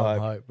am so I'm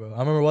hyped. hyped, bro. I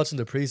remember watching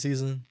the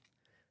preseason.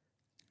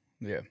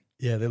 Yeah.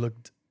 Yeah, they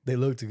looked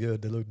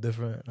good. They looked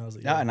different. And I was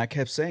like, Yeah, and I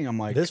kept saying, I'm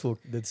like, this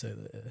did say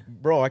that. Yeah.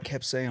 bro, I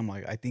kept saying, I'm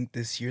like, I think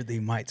this year they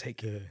might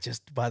take it. Yeah.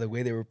 Just by the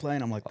way they were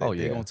playing, I'm like, Oh,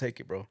 they're yeah. going to take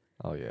it, bro.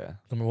 Oh yeah.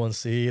 Number 1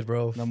 seed,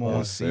 bro. Number Fuck. one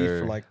Yes, seed sir.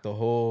 for like the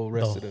whole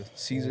rest of The the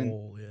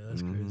season. Yeah,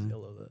 that's crazy. Mhm. I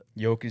love that.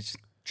 Jokic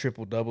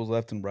triple doubles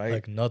left and right.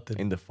 Like nothing.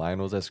 In the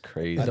finals, that's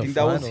crazy. I in the think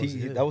that was finals, he.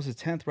 yeah. That was his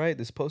 10th, right?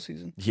 This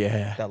postseason.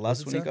 Yeah. That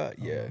last Was one it he 10? got.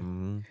 Yeah.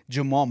 Mm-hmm.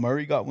 Jamal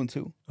Murray got one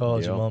too. Oh,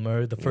 Yep. Jamal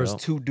Murray, the first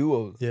Yep. Two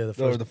duos. Yeah, the Or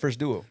first the first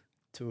duo.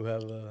 to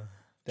have a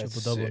That's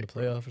triple double in the sick,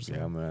 bro. playoff or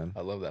something. Yeah, man.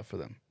 I love that for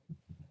them.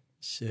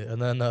 Shit,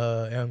 and then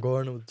Aaron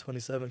Gordon with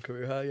 27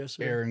 career high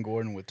yesterday. Aaron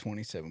Gordon with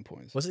 27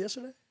 points. Was it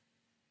yesterday?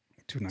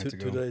 2 nights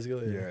ago. 2 days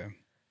ago.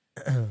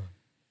 Yeah.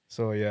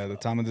 So yeah, the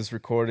time of this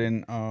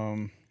recording,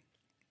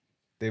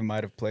 they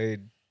might have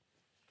played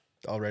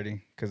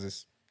already because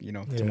it's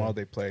Yeah. tomorrow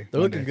they play. They're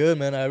looking Monday. good,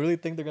 man. I really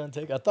think they're gonna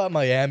take. I thought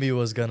Miami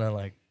was gonna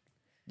like.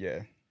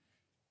 Yeah.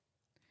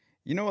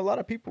 A lot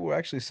of people were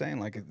actually saying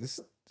like this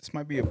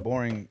might be a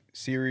boring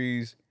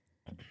series.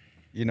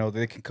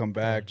 They can come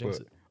back, jinx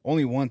but it.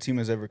 only one team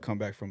has ever come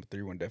back from a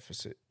 3-1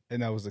 deficit,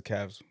 and that was the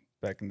Cavs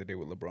back in the day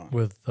with LeBron.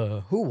 With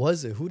who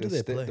was it? Who did they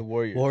The play? The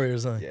Warriors.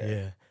 Warriors, huh? Yeah.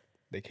 Yeah,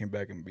 They came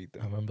back and beat I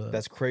them. remember that.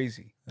 That's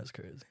crazy. That's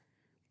crazy.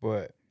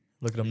 But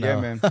Look at him Yeah,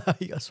 now. man.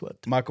 He got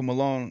swept. Michael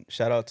Malone,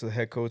 shout out to the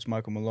head coach,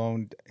 Michael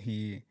Malone.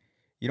 You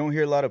don't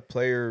hear a lot of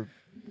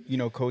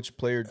coach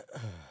player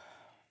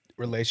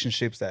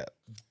relationships that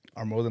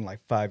are more than like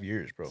 5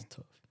 years, bro. It's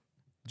tough.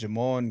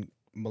 Jamal and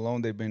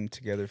Malone, they've been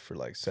together for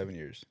like 7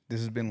 years. This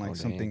has been like Oh,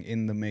 something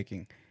in the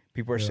making.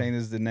 People are Yeah. saying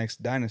this is the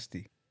next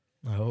dynasty.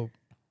 I hope.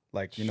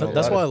 Like,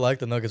 That's why I like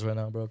the Nuggets right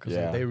now, bro. Because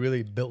Yeah. they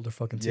really built their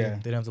fucking team. Yeah. They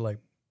didn't have to like.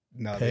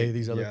 no, pay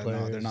these other No,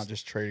 they're players. not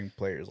just trading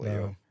players. Like, No.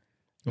 yo, And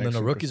then next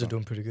the rookies are superstar.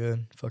 doing pretty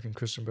good. Fucking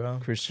Christian Brown.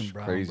 Christian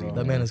Brown, crazy, bro.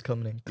 That man is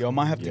coming in. Yo, I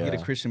might have to get a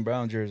Yeah. Christian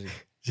Brown jersey.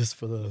 Just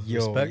for the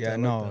Yo, respect. yeah, I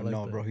no, like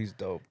that. bro, he's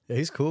dope. Yeah,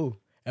 he's cool.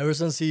 Ever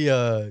since he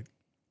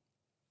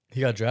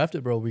got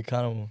drafted, bro, we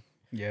kind of.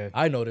 Yeah.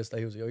 I noticed that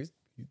he's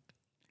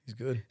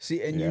good.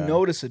 See, and you Yeah.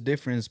 notice a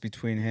difference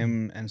between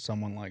him and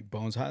someone like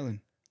Bones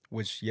Highland,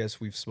 which, yes,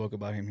 we've spoke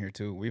about him here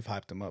too. We've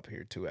hyped him up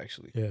here too,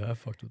 actually. Yeah, I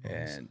fucked with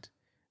Bones. And,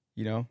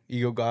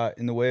 ego got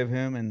in the way of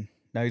him, and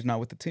now he's not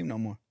with the team no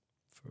more,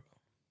 For real.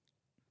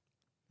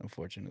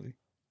 unfortunately.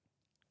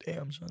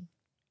 Damn, son.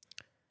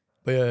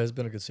 But yeah, it's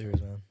been a good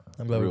series, man.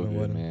 I'm glad Real we've been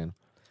good, winning. man.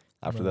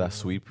 After No, that no.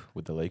 sweep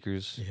with the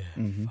Lakers. Yeah.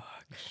 Mm-hmm.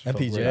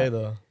 MPJ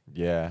though.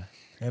 Yeah.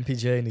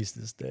 MPJ needs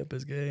to step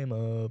his game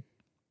up.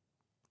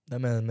 That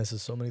man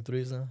misses so many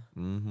threes now.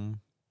 Mm-hmm.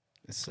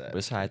 It's sad. But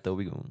it's alright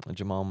though.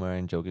 Jamal Murray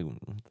and Jokic,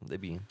 they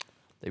be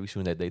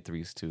shooting that day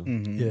threes too.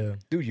 Mhm. Yeah.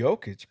 Dude,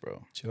 Jokic,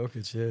 bro.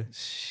 Jokic, yeah.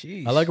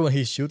 Sheesh. I like it when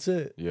he shoots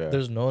it. Yeah.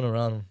 There's no one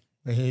around him.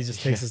 And he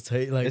just takes his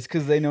take. Like It's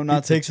because they know he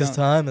not to. takes his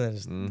time and then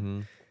just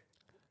Mm-hmm.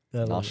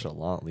 that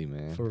Nonchalantly,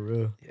 man. for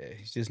real. Yeah,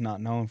 he's just not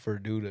known for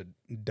a dude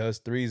that does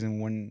threes, and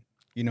when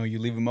you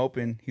leave him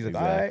open, he's like,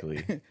 all right,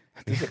 Exactly.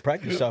 this is a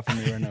practice shot for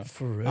me right now.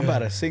 For real. I'm about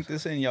to sink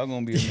this in. Y'all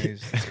gonna be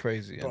amazed. It's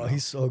crazy. I Bro, know.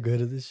 he's so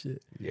good at this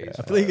shit. yeah, he's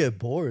I feel like he fire. get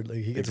bored. Like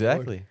he gets bored.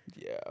 Exactly.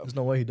 Yeah, There's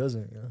no way he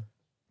doesn't. Yeah.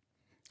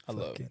 I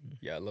love. Fucking-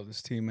 Yeah, I love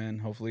this team, man.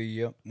 Hopefully,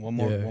 yep, one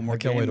more I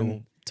can't game. wait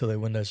and till they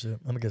win that shit.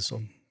 I'm gonna get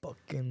so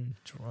fucking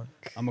drunk.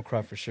 I'm gonna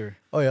cry for sure.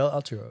 Oh yeah,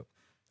 I'll cheer up.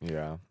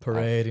 Yeah.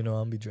 Parade, I'm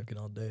gonna be drinking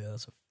all day.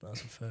 That's a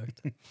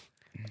fact.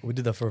 We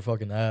did that for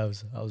fucking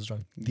abs. I was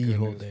drunk the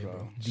whole Goodness, day, bro.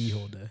 bro. The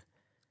whole day.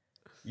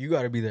 You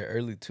got to be there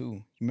early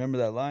too. Remember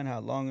that line? How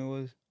long it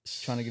was?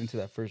 Trying to get into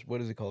that first.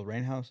 What is it called?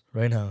 Rain House.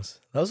 Rain House.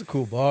 That was a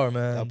cool bar,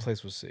 man. That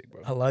place was sick,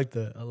 bro. I like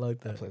that.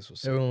 That place was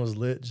sick. Everyone was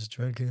lit, just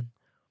drinking.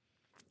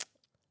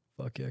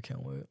 Fuck yeah, I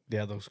can't wait. They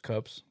had those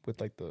cups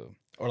with like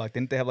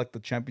didn't they have like the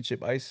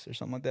championship ice or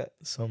something like that?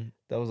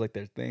 That was like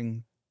their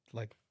thing.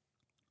 Like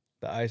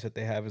the ice that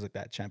they have is like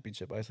that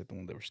championship ice, like the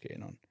one they were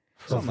skating on.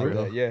 Something for like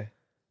real? that. Yeah.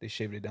 They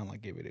shaved it down,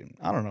 like gave it in.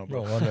 I don't know,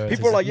 bro. No wonder it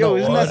People are like, tasted- yo, no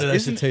isn't that- wonder that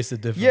isn't- shit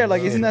tasted different? Yeah,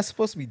 like bro. isn't that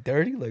supposed to be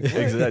dirty? Like what?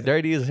 Exactly.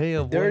 Dirty as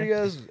hell, boy. Dirty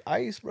as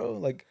ice, bro.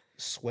 Like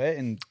sweat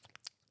and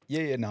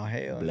no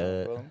hell, no,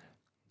 Blood. bro.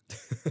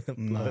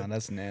 Nah,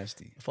 that's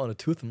nasty. I found a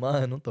tooth of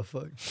mine. What the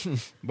fuck?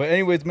 But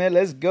anyways, man,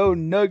 let's go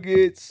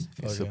Nuggets.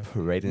 It's Fuck a yeah.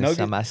 parade Nugget-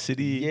 inside my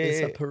city. Yeah.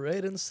 It's a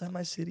parade inside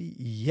my city.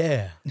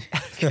 Yeah.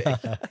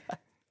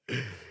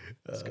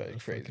 This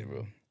guy's crazy,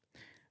 bro.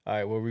 All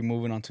right, what we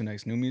moving on to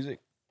next? New music.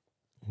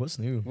 What's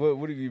new?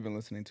 What have you been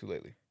listening to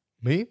lately?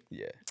 Me?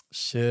 Yeah,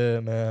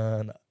 Shit,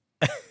 man.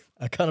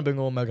 I kind of been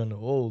going back on the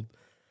old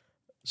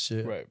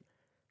shit. right.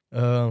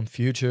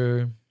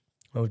 Future,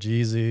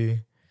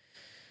 Jeezy,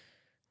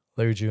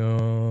 Larry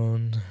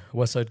June,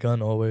 West Side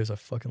Gun always. I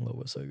fucking love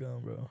West Side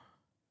Gun, bro.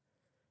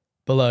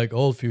 But like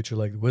old Future,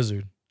 like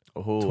Wizard.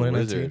 Oh, 2019.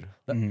 Wizard.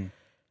 That- Mhm.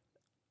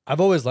 I've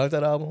always liked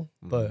that album,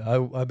 but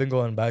Mhm. I've been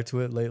going back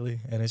to it lately,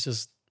 and it's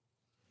just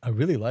I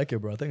really like it,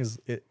 bro. I think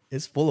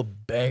it's full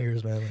of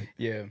bangers, man. Like,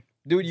 Yeah,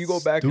 dude, you go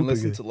back and Stupid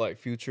listen good. to like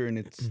Future, and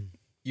it's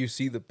you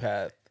see the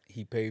path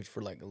he paved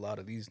for like a lot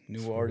of these new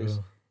for artists.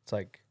 real. It's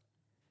like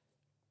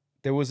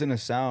there wasn't a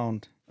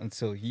sound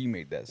until he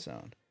made that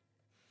sound.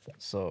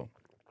 So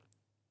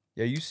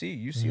yeah, you see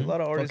a Mhm. lot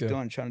of artists Fuck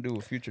yeah. trying to do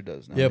what Future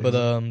does now. Yeah, but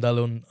that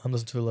little I'm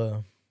listening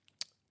to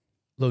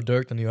Lil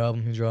Durk, the new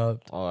album he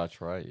dropped. Oh, that's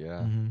right.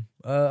 Yeah.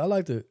 I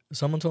liked it.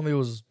 Someone told me it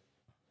was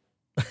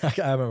I can't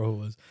remember who it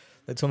was.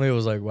 They told me it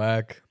was like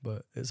whack,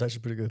 but it's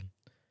actually pretty good.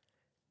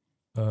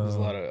 There's a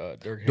lot of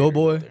Dirk haters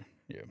Doughboy. out there.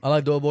 Yeah. I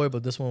like Doughboy,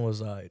 but this one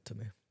was alright to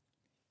me.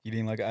 You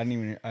didn't like it? I haven't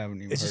even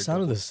It just heard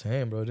sounded Doughboy. the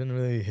same, bro. It didn't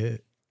really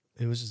hit.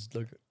 It was just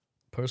like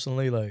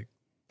personally like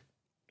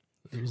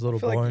it was a I little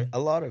feel boring. like a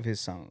lot of his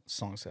songs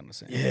sound the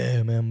same.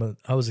 Yeah, man, but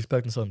I was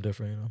expecting something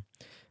different, you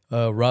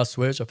know. Raw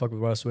Switch, I fuck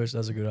with Raw Switch.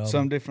 That's a good album.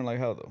 Something different like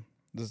how though?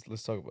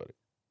 Let's talk about it.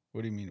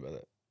 What do you mean by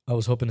that? I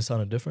was hoping it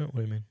sounded different. What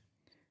do you mean?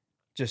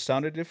 Just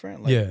sounded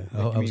different? Like, Yeah, I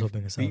you was mean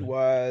hoping it sounded. beat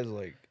wise,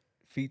 like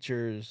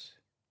features.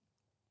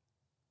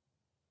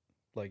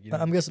 Like you know.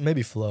 I'm guessing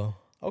maybe flow.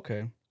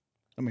 Okay.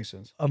 That makes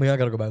sense. I mean, I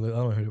gotta go back. I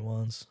only heard it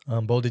once.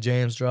 Boldy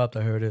James dropped.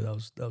 I heard it. That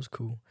was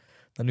cool.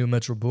 The new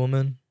Metro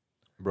Boomin.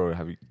 Bro,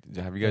 have you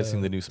guys seen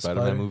the new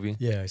Spider-Man Spider? movie?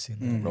 Yeah, I seen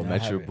that. Mm. Bro, I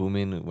Metro haven't.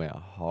 Boomin went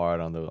hard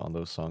on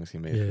those songs he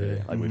made for Yeah,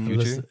 it. Like with I Future.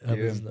 listened Yeah.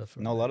 to that for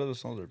No, a lot of those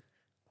songs are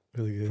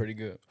really good. pretty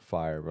good.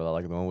 Fire, bro.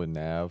 Like the one with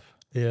Nav.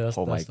 Yeah, that's,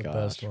 Oh my that's the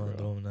best gosh, one. bro.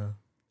 The one now.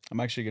 I'm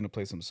actually gonna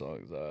play some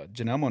songs.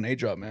 Janelle Monáe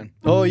drop, man.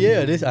 Oh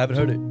yeah, it is. I haven't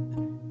heard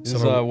it. This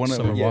is, Summer, one of-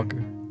 Summer yeah.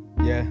 Walker.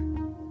 Yeah.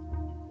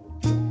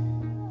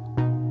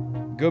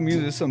 Good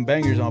music. There's some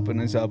bangers up in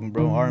this album,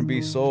 bro.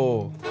 R&B,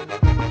 soul.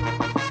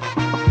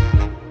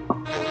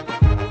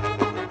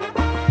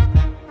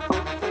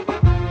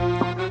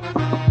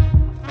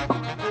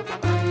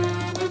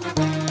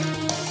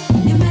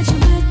 You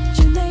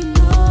they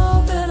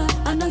know better.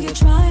 I know you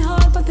try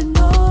hard, but they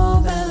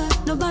know better.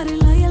 Nobody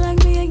love you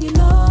like me, and you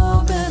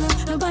know better.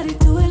 Nobody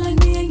do it like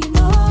me, and you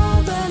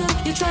know better.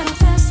 You try to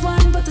fast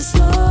wine, but the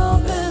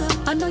slow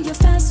better. I know you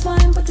fast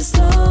wine, but the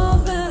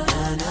slow better.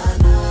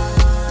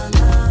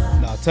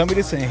 Nah, tell me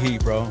this ain't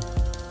heat, bro.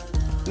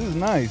 This is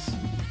nice.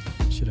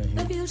 Shit ain't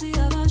The here. beauty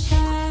of our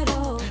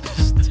shadow.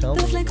 Just tell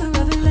The me. flicker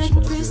of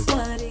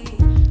electricity.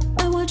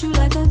 I want you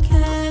like a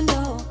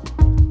candle.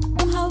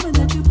 I'm hoping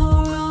that you pour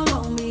all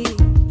on me.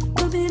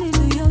 Forbid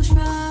into your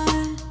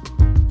shrine.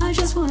 I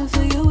just wanna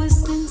feel your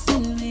essence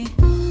in me.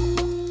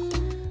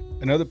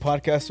 Another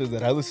podcaster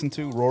that I listen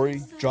to,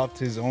 Rory, dropped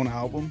his own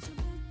album.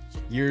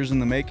 Years in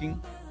the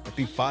making. I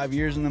think 5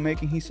 years in the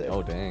making, he said.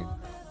 Oh dang.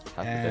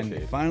 Half a And it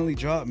decade. finally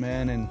dropped,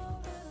 man, and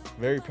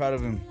very proud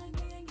of him.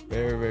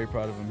 Very, very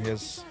proud of him. He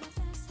has,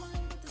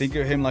 think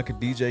of him like a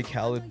DJ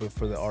Khaled, but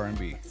for the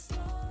R&B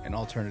and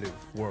alternative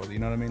world. You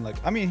know what I mean? Like,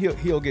 I mean,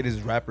 he'll get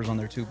his rappers on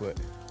there too, but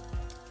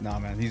nah,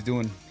 man, he's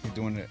doing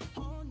it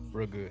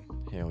real good.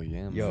 Hell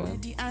yeah, Yo. man.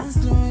 Steady and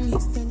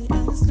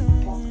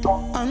slowly,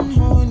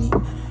 unholy,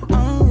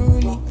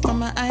 unruly, from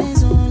my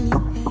eyes only.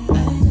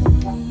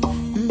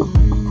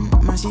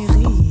 Ma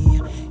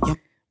chérie,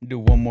 Do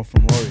one more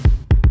from Rory.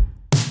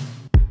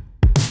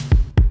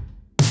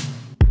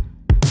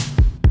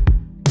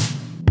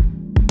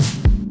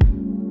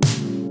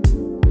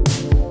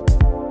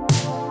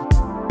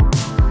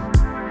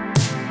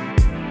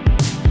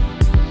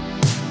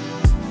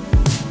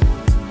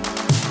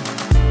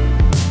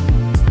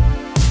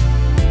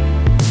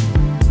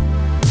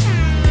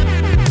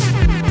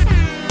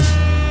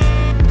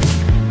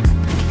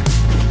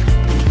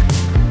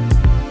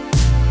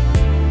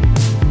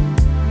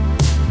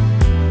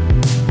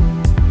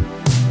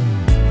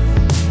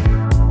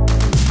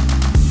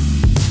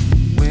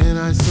 When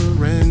I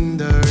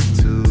surrendered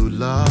to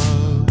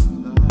love,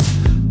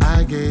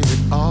 I gave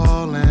it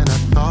all and I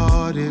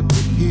thought it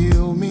would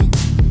heal me.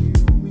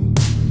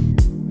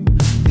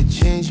 It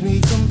changed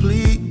me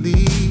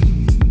completely.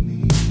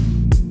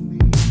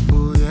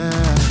 Oh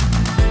yeah.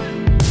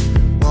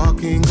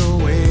 Walking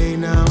away,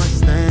 now I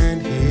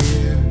stand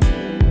here,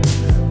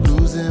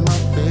 losing my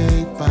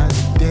faith by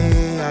the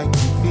day I can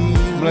I'm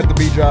feel. gonna let the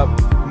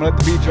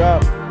beat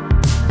drop.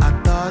 I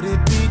thought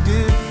it'd be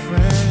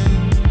different.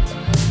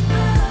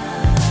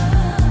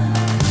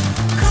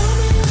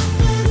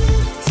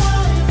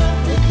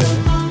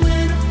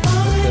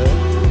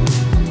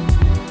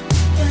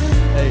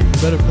 Hey, you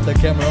better put that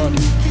camera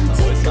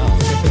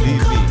on.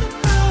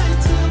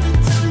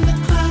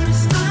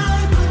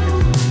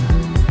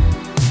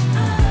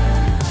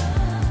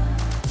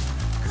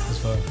 That's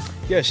fire.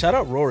 Yeah, shout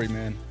out Rory,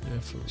 man. Yeah,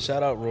 for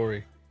Shout out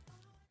Rory.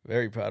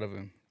 Very proud of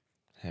him.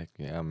 Heck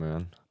yeah,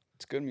 man.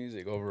 It's good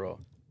music overall.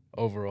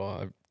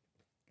 I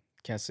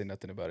can't say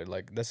nothing about it.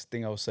 Like, that's the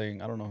thing I was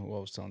saying. I don't know who I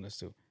was telling this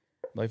to.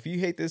 Like, if you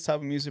hate this type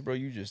of music, bro,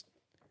 you just,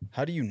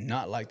 how do you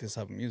not like this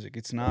type of music?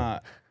 It's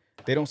not,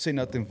 they don't say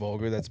nothing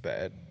vulgar that's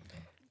bad.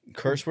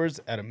 Curse words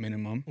at a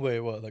minimum. Wait,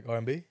 what? Like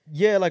R&B?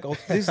 Yeah, like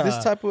this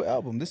type of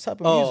album, this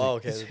type of music. Oh,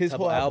 okay. It's the his type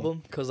whole of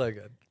album. Cause like,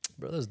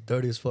 bro, that's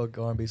dirty as fuck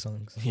R&B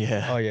songs.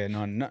 Yeah. Oh yeah,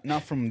 no,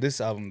 not from this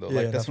album though. Yeah,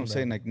 Like not that's what from I'm that.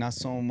 saying. Like not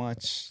so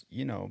much,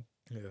 Yeah,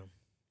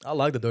 I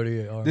like the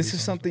dirty R&B. This is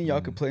songs, something y'all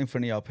could play in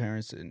front of y'all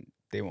parents and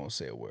they won't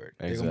say a word.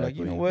 They're gonna be like,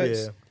 you know what?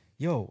 Yeah,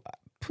 Yo,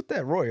 put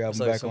that Roy it's album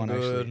like back some on.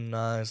 good, Actually,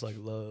 nice, like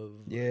love.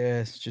 yeah,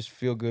 it's just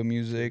feel good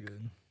music.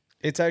 Good.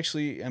 It's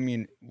actually, I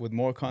mean, with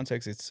more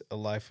context, it's a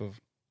life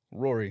of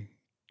Rory.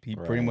 He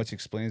pretty Right. much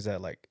explains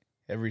that like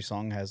every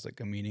song has like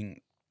a meaning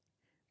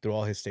through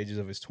all his stages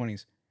of his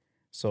 20s.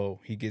 So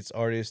he gets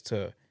artists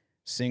to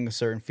sing a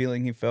certain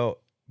feeling he felt,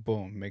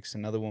 boom, makes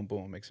another one,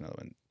 boom, makes another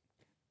one,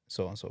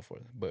 so on and so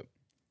forth. But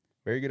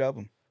Very good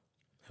album.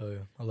 Hell yeah,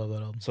 I love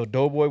that album. So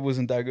Doughboy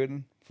wasn't that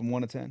good from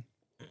 1 to 10.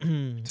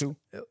 2.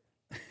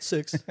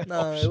 6.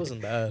 Nah, it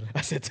wasn't bad.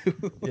 I said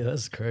 2. Yeah,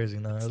 that's crazy.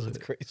 Nah, it was That's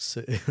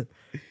crazy.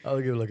 I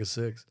would give it like a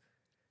 6.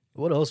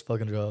 What else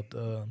fucking dropped?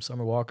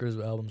 Summer Walker's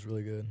album's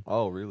really good.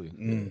 Oh, really?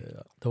 Mm.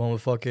 Yeah, the one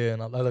with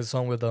fucking I like the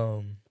song with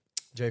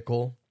J.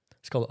 Cole.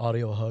 It's called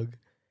Audio Hug.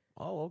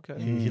 Oh,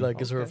 okay. He like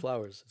gives her Okay.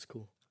 flowers. It's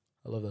cool.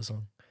 I love that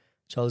song.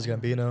 Childish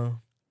Gambino.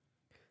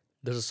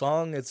 There's a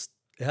song. It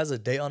has a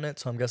date on it,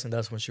 so I'm guessing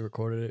that's when she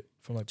recorded it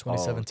from like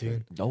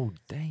 2017. Oh,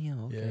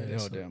 damn. Okay. Yeah. Oh,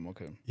 so- damn.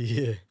 Okay.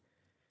 Yeah.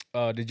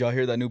 Did y'all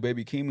hear that new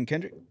Baby Keem and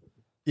Kendrick?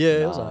 Yeah,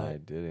 it was Nah, alright. I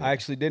didn't. I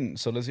actually didn't,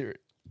 so let's hear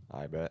it.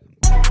 I bet.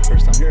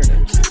 First time hearing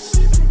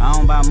it. I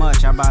don't buy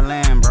much, I buy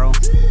land, bro.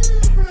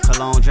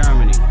 Cologne,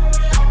 Germany.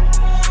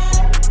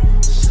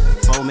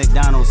 4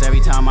 McDonald's every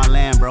time I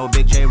land, bro.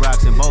 Big J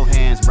Rocks in both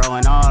hands, bro,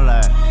 and all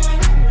that.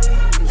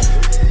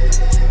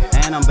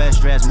 And I'm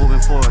best dressed moving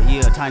forward,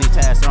 yeah. Tiny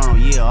Task on,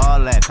 yeah, all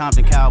that.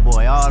 Compton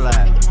Cowboy, all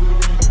that.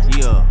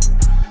 Yeah.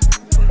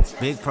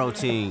 Big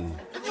protein.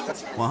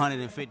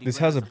 150. This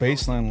has a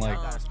bass line like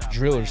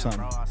drill or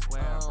something.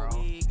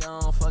 He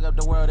gon' fuck up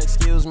the world,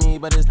 excuse me,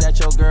 but is that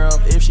your girl?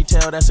 If she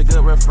tell, that's a good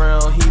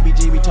referral. He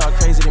BGB talk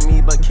crazy to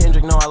me, but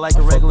Kendrick know I like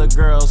the regular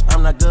girls.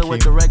 I'm not good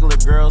with the regular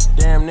girls.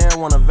 Damn near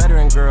want a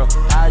veteran girl.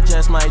 I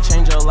just might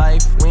change your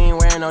life. We ain't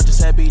wearing no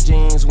Giuseppe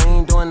jeans. We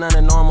ain't doing none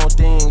of normal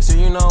things. So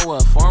you know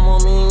what formal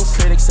means?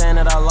 Critics saying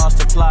that I lost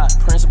the plot.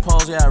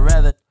 Principles, yeah, I'd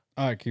rather.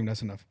 All right, Keem,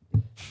 that's enough.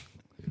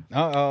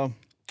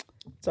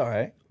 It's all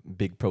right.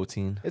 Big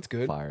protein. It's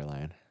good.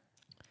 Fireline.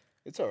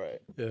 It's all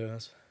right. Yeah.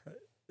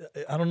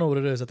 I don't know what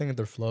it is. I think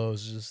their flow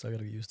is just I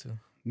gotta get used to.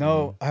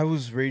 No, I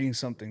was reading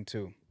something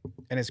too,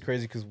 and it's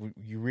crazy because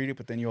you read it,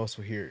 but then you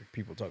also hear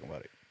people talking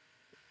about it.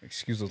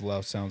 Excuse those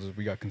loud sounds as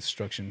we got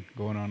construction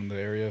going on in the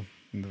area,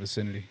 in the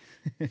vicinity.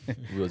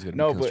 We was gonna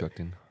No, be but-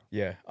 constructing.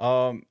 Yeah.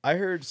 I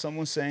heard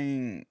someone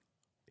saying,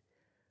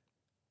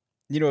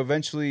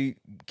 eventually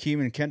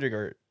Keem and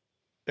Kendrick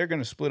they're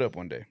gonna split up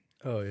one day.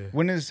 Oh yeah.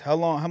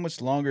 How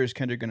much longer is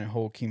Kendrick gonna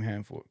hold Keem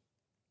hand for?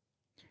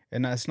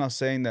 And that's not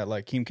saying that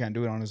like Keem can't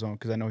do it on his own,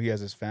 because I know he has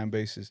his fan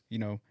bases,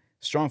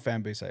 strong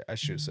fan base, I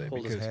should say.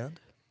 Hold his because hand.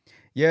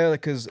 yeah,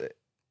 because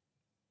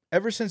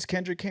ever since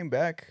Kendrick came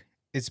back,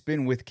 it's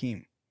been with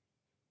Keem.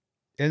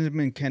 It hasn't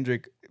been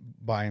Kendrick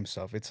by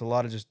himself. It's a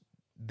lot of just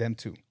them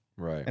two.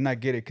 Right. And I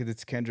get it because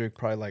it's Kendrick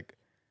probably like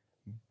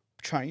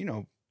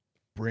trying,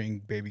 bring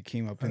Baby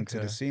Keem up into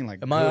Okay. the scene.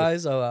 Like In my good.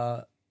 eyes,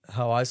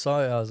 how I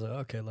saw it, I was like,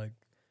 okay, like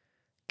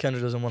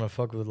Kendrick doesn't want to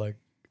fuck with like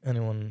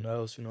anyone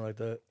else, like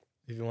that.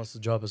 If he wants to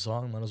drop a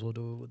song, might as well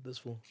do it with this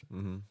fool.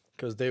 Mm-hmm.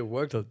 Because they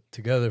worked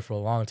together for a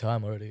long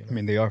time already. I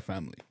mean, they are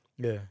family.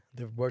 Yeah,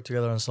 they've worked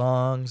together on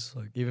songs,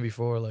 like even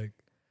before, like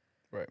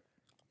Right.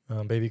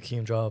 Baby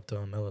Keem dropped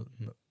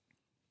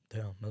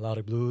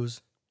Melodic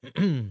Blues.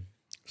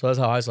 So that's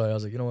how I saw it. I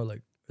was like, you know what,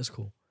 like it's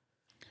cool.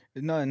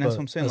 No, and that's But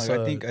what I'm saying. that's,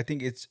 Like I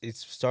think it's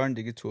starting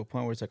to get to a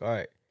point where it's like, all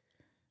right,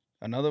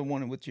 another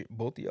one with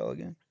both of y'all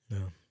again. Yeah,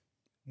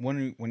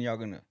 When y'all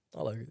gonna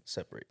I like it.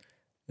 separate?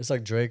 It's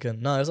like Drake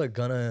and it's like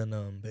Gunna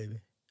and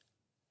Baby,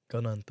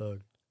 Gunna and Thug.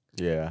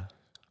 Yeah.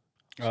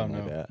 I don't Something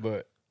know, like that.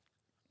 but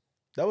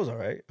that was all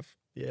right.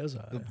 Yeah, it was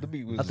alright. The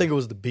beat was. I think it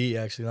was the beat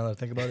actually. Now that I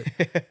think about it,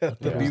 the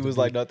it was beat the was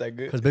like beat. not that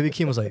good. because Baby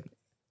Keem was like,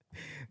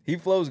 He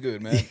flows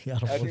good, man. I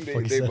don't know I what think the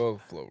fuck he they said.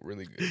 both flow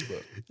really good.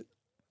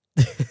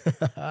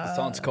 But the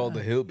song's called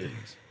The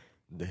Hillbillies,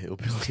 The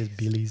Hillbillies. His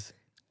Billies.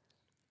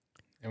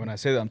 and when I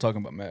say that, I'm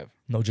talking about Mav.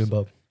 No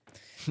Jimbo.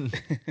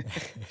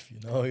 If you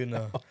know, you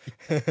know.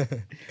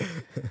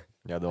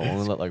 Yeah, the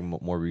only like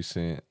more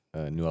recent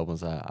new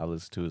albums I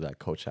listen to is like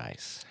Coach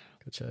Ice.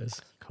 Good choice.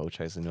 Coach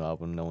Ice, the new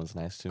album. No one's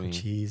nice to Good me.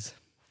 cheese.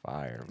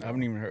 Fire. I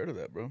haven't even heard of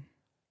that, bro.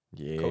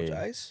 Yeah. Coach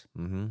Ice?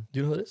 Mm-hmm. Do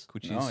you know who it is?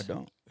 Coochies. No, I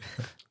don't.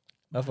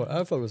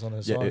 I focus on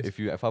his Yeah, songs.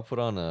 if I put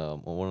on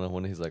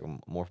one of his like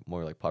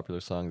more like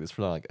popular songs, it's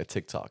for like a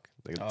TikTok.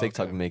 Like Oh,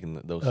 TikTok okay.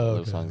 making those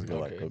Oh, songs okay.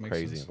 go Okay, go makes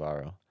crazy sense. and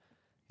viral.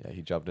 Yeah,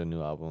 he dropped a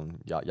new album.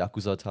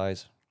 Yakuza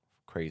Ties,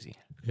 crazy.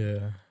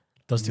 Yeah.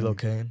 Dusty Mm.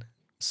 Locane.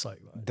 Psych.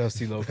 Man.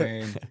 Dusty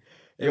Locane.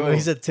 Yo, when he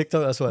said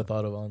TikTok, that's what I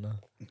thought of on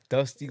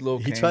Dusty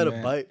Locane. He tried to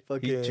man. bite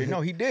fucking.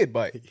 No, he did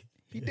bite.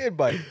 He did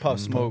bite Pop Mm.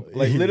 Smoke.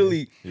 Like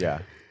literally Yeah,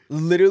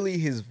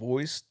 his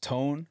voice,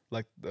 tone,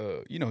 like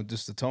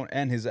just the tone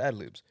and his ad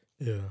libs.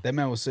 Yeah. That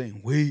man was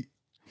saying, "Wait."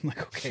 I'm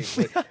like, okay,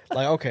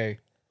 like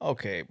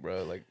okay,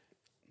 bro. Like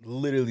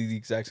literally the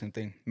exact same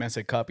thing. Man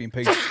said copy and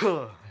paste.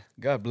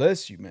 God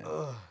bless you, man.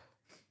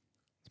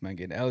 This man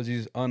getting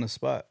allergies on the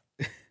spot.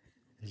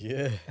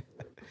 Yeah. Yeah.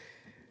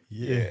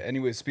 Yeah.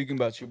 Anyway, speaking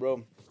about you,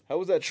 bro. How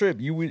was that trip?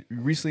 You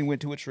recently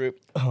went to a trip.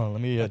 Oh,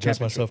 let me adjust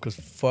camping myself because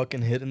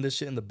fucking hitting this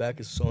shit in the back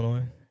is so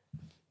annoying.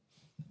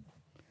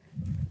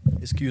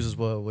 Excuse us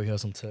while we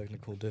have some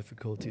technical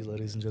difficulties,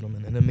 ladies and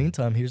gentlemen. In the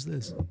meantime, here's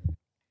this.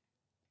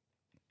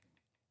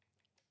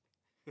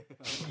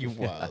 You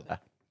wild.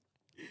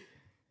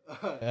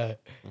 That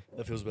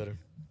feels better.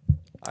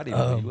 I didn't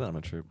even know you went on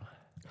a trip.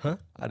 Huh?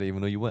 I didn't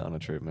even know you went on a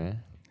trip,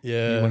 man. You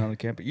Yeah. went on a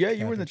camping. Yeah,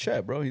 you were in the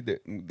chat, bro.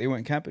 They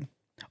went camping.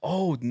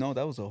 Oh no,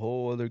 that was a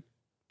whole other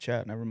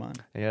chat. Never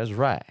mind. Yeah, that's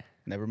right.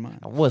 Never mind.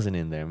 I wasn't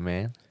in there,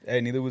 man.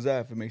 Hey, neither was I.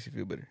 If it makes you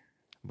feel better.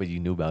 But you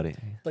knew about it.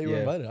 I thought you were Yeah.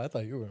 invited. I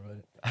thought you were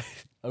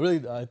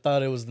invited. I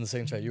thought it was in the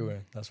same chat you were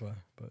in. That's why.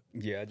 But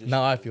Yeah, I just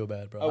now I feel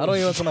bad, bro. I I don't was-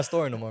 even tell my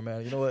story no more,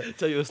 man. You know what?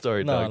 Tell you a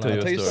story, No, dog. no, Tell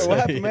you Tell a you story. what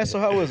happened, man. So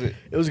how was it?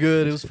 It was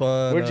good. It was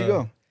fun. Where'd you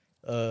go?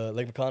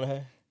 Lake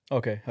McConaughey.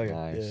 Okay, okay.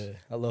 Nice. Yeah,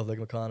 I love Lake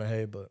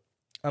McConaughey, but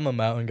I'm a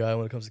mountain guy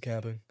when it comes to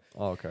camping.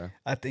 Oh, okay.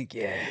 I think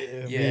Me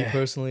yeah.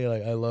 personally,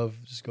 like I love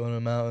just going to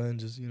a mountain,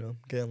 just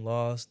getting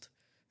lost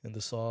in the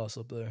sauce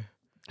up there.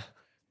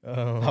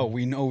 Oh,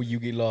 we know you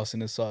get lost in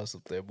the sauce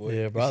up there, boy.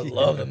 Yeah, bro, I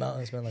love the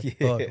mountains, man. Like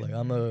Yeah. fuck, like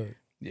I'm a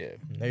Yeah.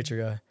 nature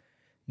guy.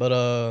 But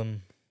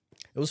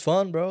it was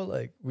fun, bro.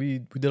 Like we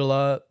did a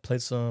lot,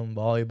 played some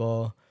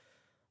volleyball.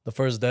 The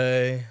first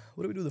day,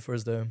 what did we do the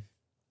first day?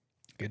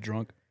 Get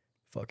drunk.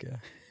 Fuck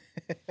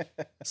yeah.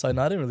 So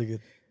no, I didn't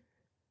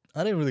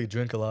really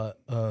drink a lot.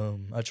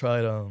 I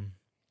tried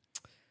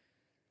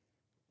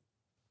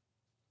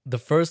the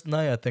first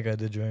night I think I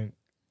did drink.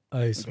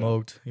 I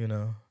smoked,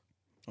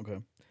 Okay.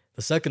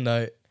 The second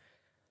night,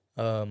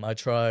 I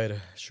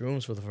tried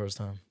shrooms for the first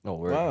time. Oh,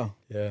 word. Wow.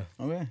 Yeah,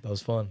 Okay. that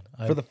was fun.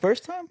 For the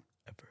first time?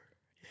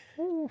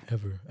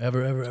 ever.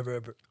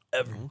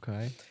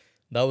 Okay.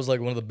 That was like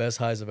one of the best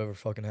highs I've ever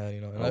fucking had,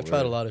 And Oh, I've tried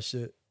a really? lot of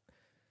shit.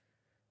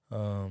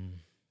 But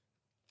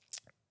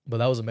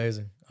that was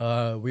amazing.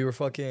 We were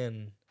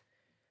fucking.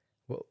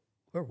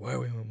 Where were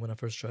we when I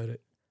first tried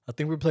it? I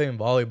think we were playing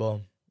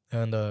volleyball,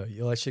 and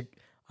like shit.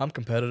 I'm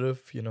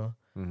competitive,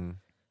 Mm-hmm.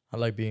 I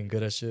like being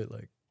good at shit,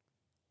 like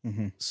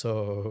Mm-hmm.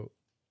 so.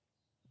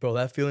 Bro,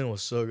 that feeling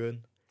was so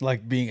good.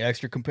 Like being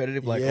extra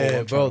competitive. Like, Yeah, oh,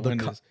 I'm bro, trying to the win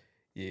co- this.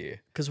 Yeah.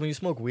 Cause when you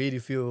smoke weed, you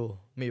feel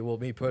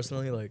me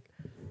personally, like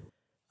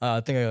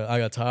I think I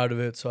got tired of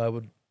it. So I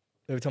would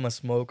every time I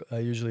smoke, I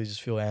usually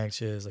just feel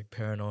anxious, like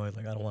paranoid,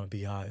 like I don't want to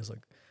be high. It's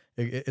like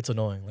it's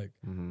annoying. Like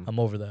Mm-hmm. I'm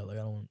over that. Like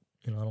I don't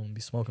want to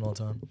be smoking all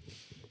the time.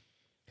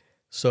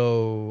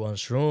 So on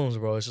shrooms,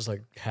 bro, it's just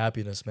like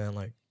happiness, man.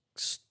 Like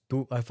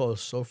I felt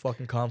so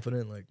fucking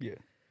confident. Like Yeah.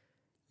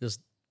 just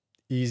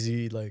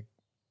easy. Like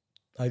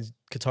I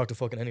could talk to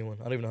fucking anyone.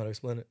 I don't even know how to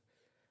explain it.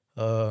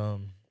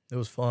 It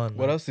was fun.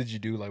 What man. else did you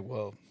do? Like,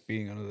 well,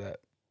 being under that,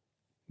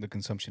 the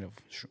consumption of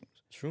shrooms.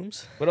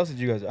 Shrooms? What else did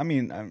you guys? I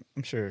mean, I'm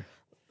sure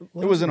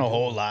What it wasn't a else did we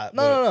whole do? lot.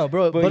 No,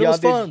 bro. but But it y'all was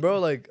did- fun, bro.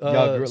 Like,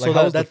 Y'all grew- so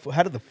like, that,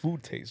 how did the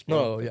food taste,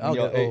 bro? no, yeah, I'll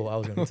Y'all get. ate. Oh, I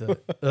was gonna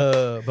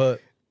tell.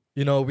 But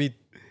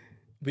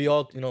we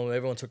all,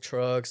 everyone took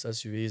trucks,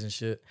 SUVs, and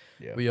shit.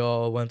 Yeah. We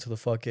all went to the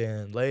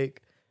fucking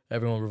lake.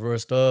 Everyone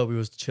reversed up. We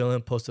was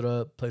chilling, posted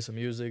up, play some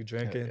music,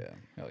 drinking,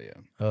 Hell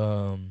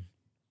yeah.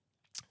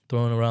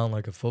 throwing around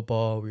like a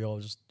football. We all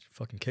just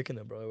fucking kicking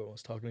it, bro. Everyone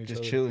was talking to each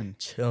Just other,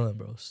 chilling.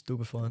 bro.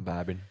 Stupid fun.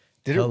 Vibing.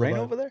 Did it Hella rain vibe.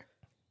 over there?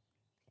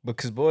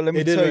 Because boy, let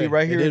me It did tell you, rain.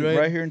 right It here, did rain,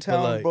 right here in but,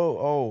 town, like- bro.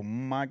 Oh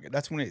my,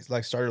 that's when it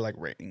like started like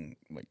raining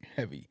like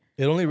heavy.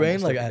 It only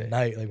rained Almost like every at day.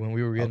 night, like when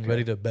we were getting Okay.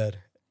 ready to bed,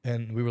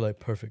 and we were like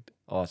perfect.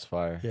 Oh, it's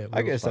fire. Yeah, I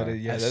we were guess that fire.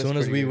 is, yeah. As that's soon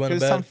as pretty we good. went to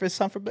 'Cause bed- it's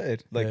time for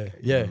bed. Like,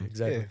 yeah, mhm.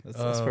 exactly. yeah,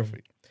 that's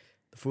perfect.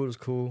 The food was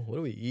cool. What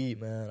do we eat,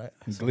 man?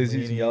 Some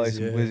Glizzies, y'all like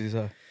some weenies, glizzies,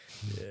 huh?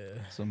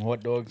 Yeah. Some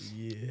hot dogs.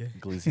 Yeah.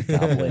 Glizzy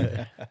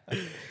goblin.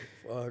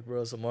 Fuck,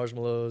 bro. Some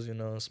marshmallows,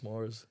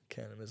 s'mores.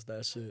 Can't miss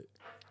that shit.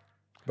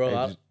 Bro,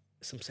 Hey, did-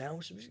 some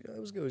sandwiches. It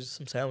was good. Just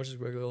some sandwiches,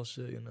 regular old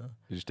shit, Did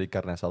you stay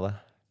carne asada?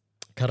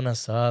 Carne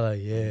asada,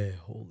 yeah.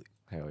 Holy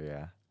Hell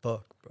yeah.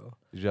 fuck, bro.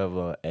 Did you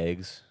have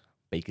eggs,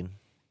 bacon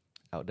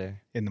out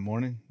there? In the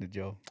morning, did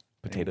y'all?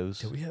 Potatoes?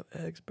 Did we have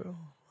eggs, bro?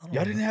 I don't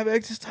Y'all know. dthink have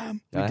eggs this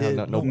time? I did.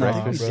 have no No, I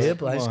think breakfast. we bro. did,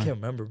 but I Come just on. can't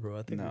remember, bro.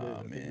 I think we Nah, did. I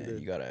think we man, did.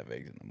 you gotta have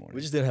eggs in the morning.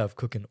 We just didn't have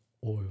cooking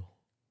oil.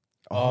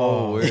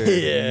 Oh, word.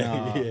 yeah,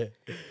 nah. yeah.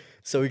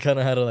 So we kind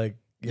of had to like,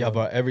 Yeah,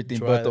 brought everything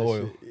dry but the that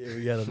oil. shit. Yeah,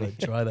 we gotta like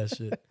dry that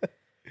shit.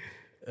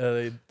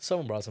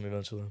 Someone brought some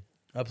eventually.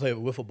 I played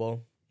wiffle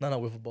ball. Not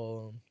wiffle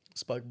ball.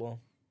 Spike ball.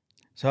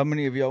 So how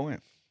many of y'all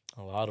went?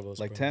 A lot of us.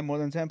 Like bro. 10, more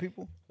than 10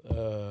 people?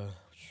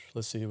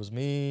 Let's see. It was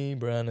me,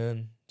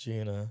 Brandon,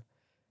 Gina,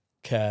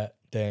 Kat,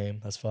 Dame.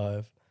 That's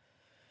 5.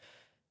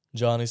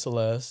 Johnny,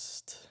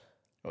 Celeste.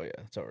 Oh yeah,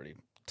 it's already Yeah,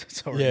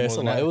 more it's a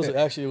than lot. that. It was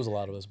actually a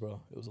lot of us,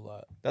 bro. It was a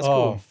lot. That's Oh,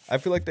 cool. I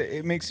feel like that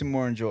it makes it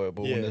more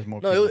enjoyable when there's more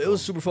No, people. it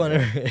was super fun.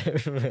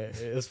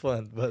 It was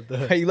fun, but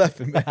How you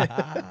laughing,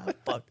 man?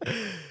 fuck.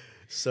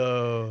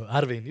 So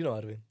Arvin, you know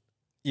Arvin.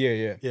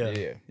 Yeah.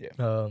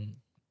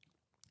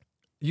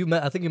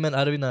 I think you met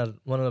Arvin at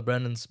one of the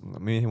Brandon's.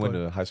 Me and him went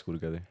to high school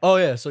together. Oh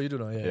yeah, so you do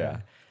know, yeah.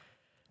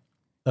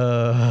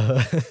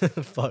 Yeah.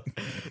 Fuck.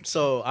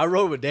 So I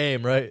rode with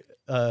Dame, right?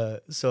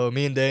 So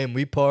me and Dame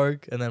we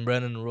park, and then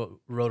Brandon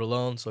rode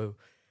alone. So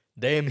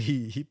Dame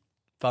he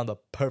found the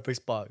perfect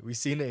spot. We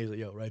seen it. He's like,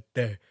 yo, right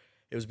there.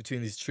 It was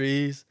between these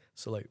trees,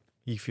 so like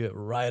he fit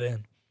right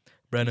in.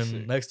 Brandon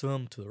Sick. next to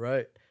him to the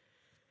right,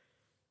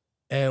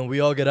 and we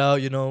all get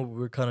out.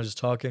 We're kind of just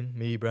talking.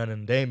 Me, Brandon,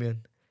 and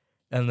Damien,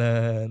 and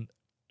then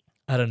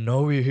out of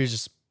nowhere, he's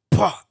just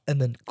pop,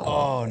 and then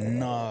Oh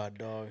nah,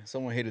 dog.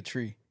 Someone hit a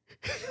tree.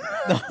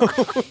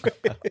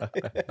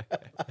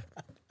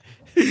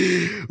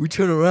 We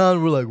turn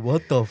around, we're like,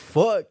 what the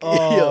fuck?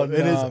 Oh, and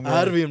it's nah,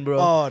 man. Adrian, bro.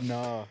 Oh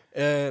no.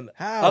 And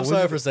How? I'm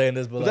sorry for saying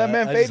this, but was that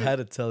man I just faded? had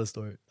to tell the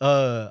story.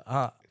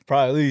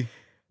 Probably.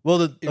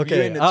 Well, If you're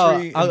okay, in the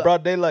tree in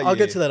broad daylight, I'll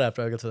yeah. get to that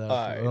after. I'll get to that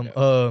after.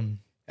 Alright,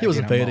 He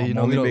wasn't Again, faded, I'm you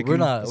know. only We're making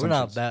not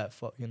assumptions. that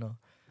you know.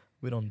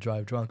 We don't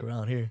drive drunk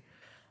around here.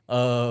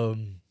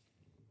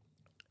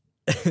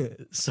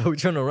 So we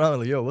turn around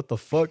like, yo, what the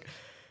fuck?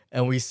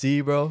 And we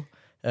see, bro,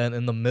 and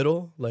in the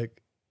middle,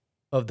 like,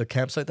 of the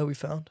campsite that we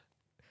found,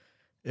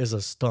 is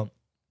a stump,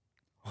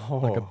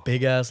 like a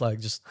big ass, like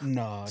just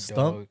Nah,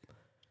 stump. dog.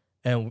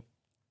 And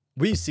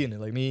we seen it,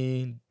 like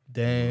me,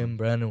 Dame,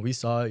 Brandon, we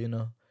saw it, you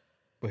know.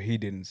 But he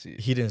didn't see it.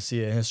 He didn't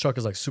see it. And his truck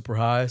is like super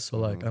high. So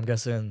like I'm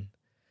guessing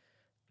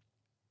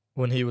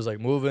when he was like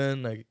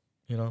moving, like,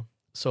 you know,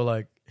 so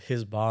like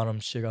his bottom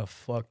shit got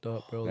fucked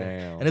up, bro. Like,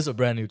 Damn. and it's a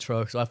brand new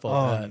truck, so I felt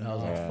bad. I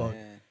was like, no. fuck.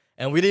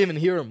 And we didn't even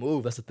hear him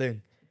move. That's the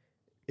thing.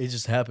 It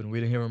just happened. We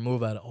didn't hear him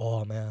move at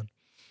all, man.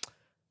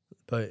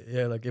 But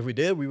yeah, like if we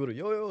did, we would have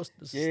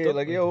Yeah,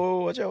 like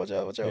yo, watch out, watch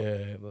out, watch out.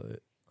 Yeah, but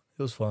it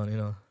was fun, you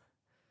know.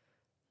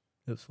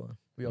 It was fun.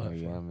 We all Oh, had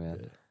yeah, fun. man.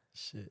 Yeah.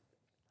 Shit.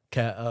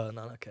 Cat,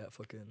 not Cat,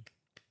 fucking.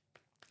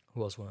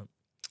 Who else went?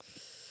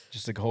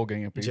 Just like a whole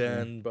gang of people.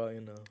 Jen, bro,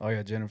 you know. Oh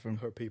yeah, Jennifer.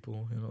 Her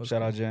people, you know. it was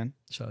Shout out cool. Jen.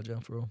 Shout out Jen,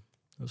 for real.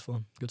 It was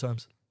fun. Good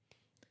times.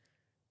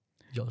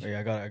 Jealous. Yeah,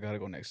 I gotta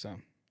go next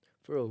time.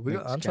 For real.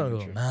 Next I'm trying to go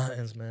to camping the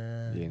mountains,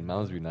 man. Yeah,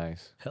 mountains be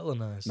nice. Hella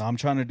nice. No, I'm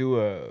trying to do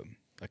a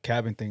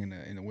cabin thing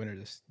in the winter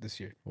this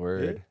year.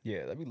 Word.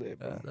 Yeah, that'd be lit,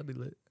 bro. That'd be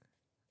lit.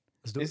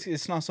 Let's do it.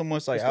 It's not so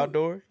much like Let's do it.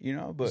 outdoor, you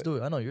know, Let's but do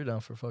it. I know you're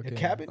down for a fucking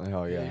cabin.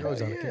 Oh yeah. you're always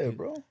down to kick Yeah, it.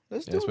 bro.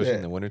 Let's Yeah, do especially that.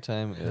 in the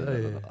wintertime. Yeah,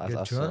 yeah. I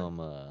Get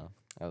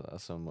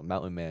some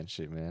mountain man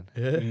shit, man.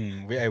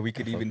 Yeah. We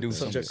could even do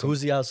Some some.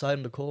 jacuzzi outside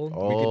in the cold.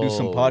 We could do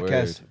some Oh,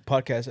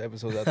 podcast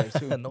episodes out there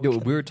too. No Yo,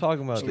 kidding. we were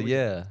talking about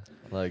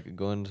like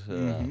going to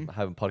Mhm.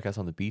 having podcasts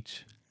on the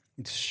beach.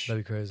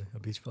 That'd be crazy. A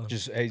beach pod.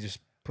 Just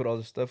put all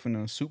the stuff in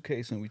a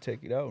suitcase and we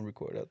take it out and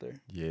record out there.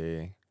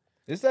 Yeah.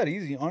 It's that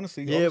easy,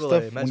 honestly. all yeah, the but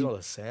stuff like, imagine when- all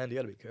the sand. You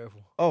gotta be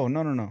careful. Oh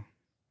no.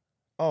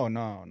 Oh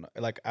no.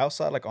 Like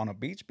outside, like on a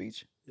beach. Where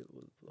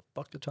the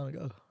fuck they're trying to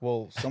go?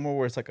 Well, somewhere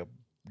where it's like a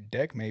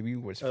deck, maybe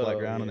where it's flat Oh,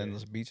 ground and yeah. then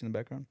there's a beach in the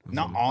background.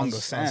 Not Mhm. on the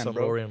sand, some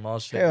bro. Lorian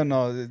Moss shit. Hell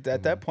no.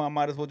 At that point, I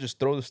might as well just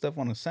throw the stuff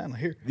on the sand.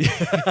 Like, here. You know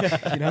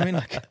what I mean?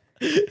 Like,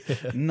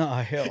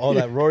 nah, hell. Oh,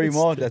 that Rory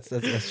Mall. That's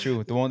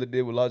true. The one that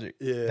did with Logic.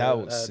 Yeah, That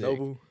was sick.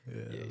 Nobu. Yeah,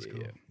 Yeah, that was yeah,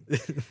 cool. Oh,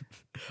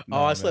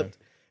 Nah, I man. slept.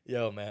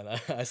 Yo, man,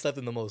 I slept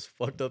in the most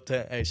fucked up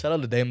tent. Hey, shout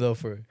out to Dame though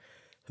for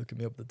hooking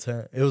me up with the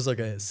tent. It was like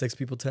a 6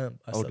 people tent.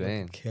 I Oh, slept like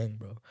dang. a king,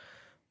 bro.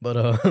 But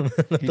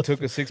He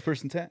took a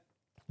 6-person tent.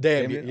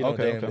 Dame, Dame you did? know,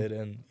 Okay, Dame okay. did,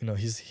 and you know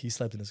he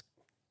slept in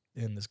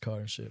his car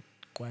and shit.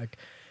 Whack.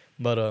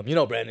 But you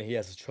know Brandon, he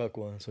has his truck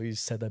one, so he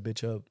set that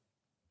bitch up,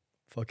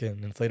 fucking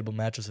inflatable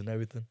mattress and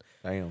everything.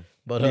 Damn.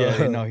 But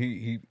Yeah, no,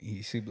 he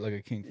sleep like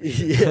a king.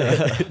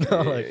 yeah,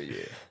 no, Yeah, like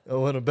yeah. I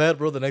went to bed,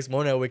 bro. The next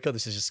morning I wake up,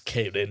 this shit just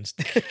caved in.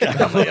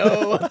 I'm like,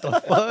 yo, what the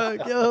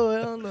fuck, yo,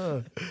 hell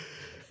no.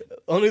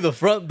 Only the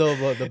front though,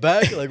 but the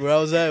back, like where I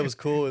was at, it was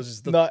cool. It was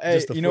just the, No, hey,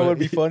 just the you know what'd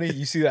be front. funny?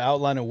 You see the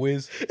outline of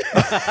Wiz,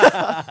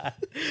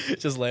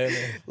 Just laying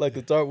there. like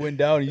the tarp went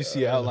down, and you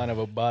see an outline of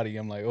a body.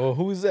 I'm like, oh,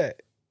 who is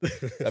that?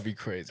 That'd be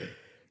crazy.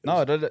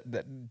 No,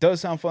 that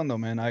does sound fun though,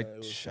 man. I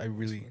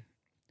really,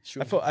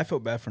 I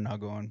felt bad for not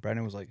going.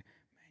 Brandon was like,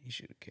 man, you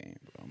should have came,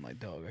 bro. I'm like,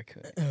 dog, I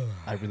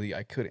couldn't.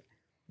 I couldn't.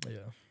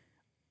 Yeah,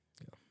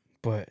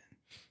 But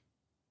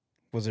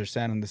was there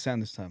sand in the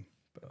sand this time?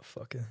 bro,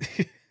 fucking,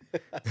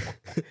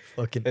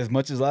 As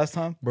much as last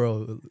time?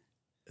 bro.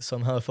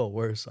 Somehow it felt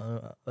worse.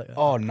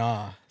 Oh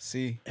nah.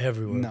 See,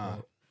 everywhere, nah.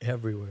 bro.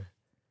 Everywhere.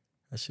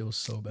 That shit was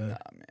so bad. nah,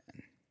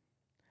 man.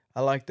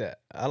 I like that.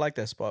 I like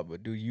that spot,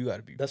 but dude, you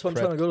gotta be. That's why I'm prepped.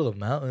 trying to go to the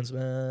mountains,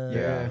 man.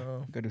 Yeah, You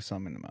know? go do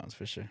something in the mountains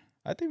for sure.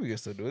 I think we can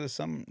still do it. The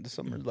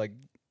summer, like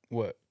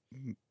what?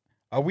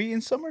 Are we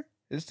in summer?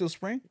 Is it still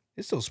spring?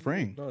 It's still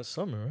spring. No, it's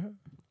summer, right?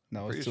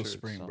 No, Pretty it's still sure it's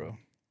spring, bro.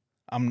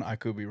 summer. I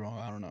could be wrong.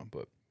 I don't know,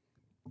 but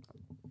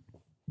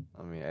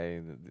I mean,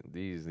 hey,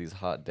 these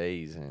hot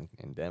days in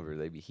Denver,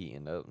 they be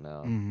heating up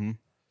now. mm-hmm.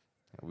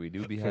 We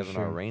do be For having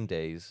our sure. rain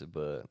days,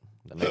 but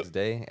the next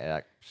day,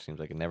 it seems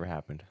like it never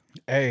happened.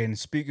 Hey, and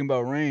speaking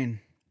about rain,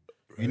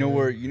 you know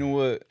where? You know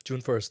what?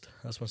 June 1st.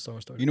 That's when summer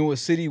started. You know what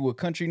city? What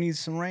country needs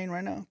some rain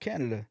right now?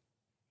 Canada.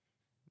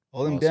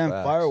 All them Most damn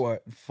facts.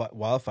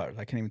 wildfires.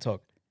 I can't even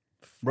talk.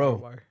 Bro,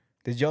 Wire.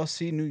 did y'all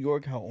see New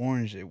York? How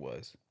orange it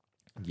was.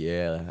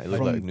 Yeah, it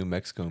looked From- like New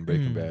Mexico and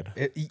Breaking Bad.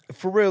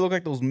 For real, it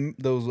looked like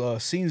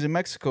those scenes in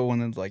Mexico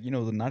when it's like, you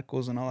know, the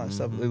narcos and all that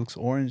stuff. Mhm. It looks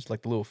orange,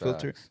 like the little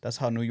filter. Facts. That's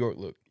how New York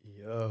looked.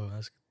 Yo,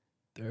 that's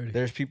dirty.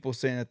 There's people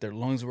saying that their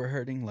lungs were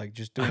hurting, like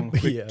just doing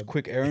Yeah.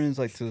 quick errands,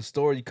 like to the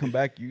store. You come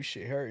back, you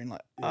shit hurting,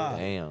 like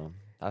Damn,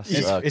 that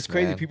It's, sucks, it's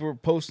crazy. man. People were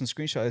posting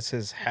screenshots. It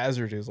says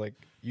hazard is like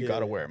you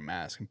gotta Yeah. wear a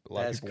mask. A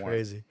lot That's of people weren't.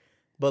 crazy.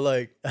 But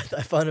like,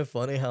 I find it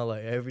funny how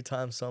like every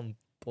time some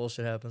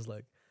bullshit happens,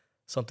 like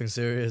something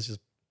serious, just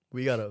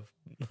we gotta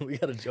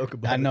joke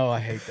about it. I know I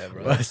hate that,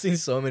 bro. Bro, I've seen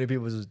so many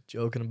people just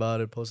joking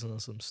about it, posting on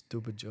some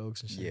stupid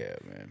jokes and shit. Yeah,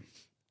 man.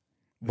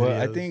 But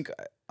I Videos. think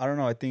I don't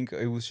know. I think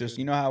it was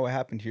just how it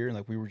happened here.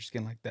 Like we were just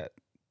getting like that.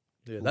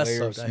 Yeah, that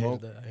layer of sucked. I hated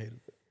smoke. that. I hated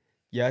it.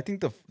 Yeah, I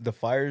think the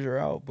fires are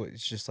out, but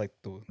it's just like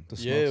the smoke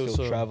Yeah, it was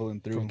still so-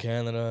 traveling through. From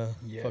Canada,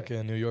 Yeah.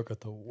 fucking New York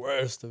got the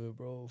worst of it,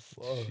 bro.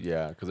 Fuck.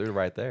 Yeah, because they're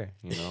right there,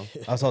 you know.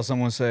 I saw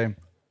someone say,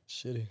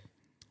 Shitty.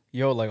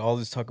 "Yo, like all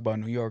this talk about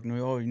New York,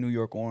 New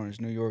York orange,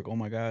 New York. Oh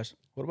my gosh,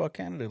 what about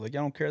Canada? Like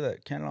y'all don't care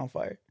that Canada on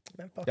fire?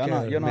 Man, fuck Y'all not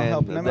Canada. y'all not Man,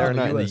 helping them they're out?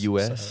 not in the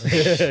US.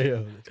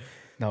 Yeah.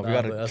 No, we Nah, but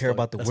gotta that's care fucked.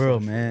 about the That's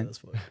world, fucked, man. That's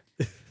fucked.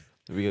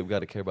 We got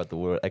to care about the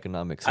world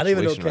economic I situation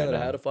didn't even know Canada right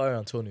now. had a fire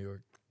until New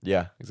York.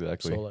 Yeah,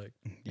 exactly. So like,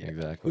 Yeah.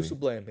 Exactly. who's to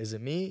blame? Is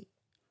it me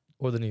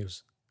or the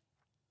news?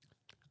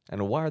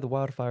 And why are the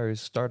wildfires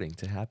starting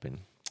to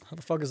happen? How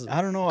the fuck is it?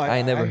 I don't know.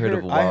 I never heard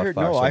of a I heard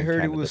wildfire no. I starting in heard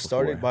it Canada was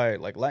started before. by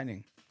like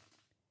lightning.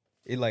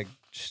 It like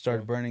just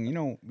started burning. You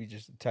know, we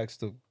just attacks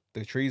the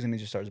trees and it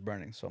just starts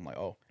burning. So I'm like,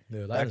 oh,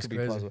 Yeah, that is could be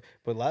crazy. possible.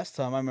 But last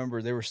time I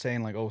remember they were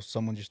saying like, oh,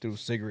 someone just threw a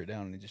cigarette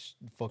down and it just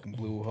fucking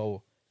blew a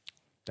whole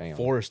Damn.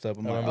 forest up.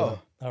 I'm I like, remember oh,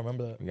 that. I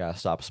remember that. We gotta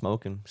stop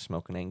smoking.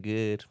 Smoking ain't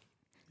good.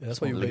 Yeah,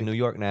 that's why you live in wait. New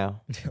York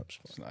now.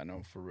 I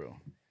know for real.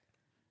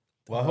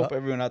 Well, I hope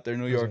everyone out there in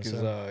New I was York gonna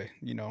is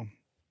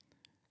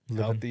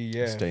Living. healthy.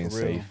 Yeah, Staying for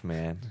real. safe,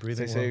 man. They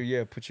Breathing say well.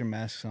 yeah, put your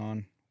masks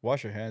on,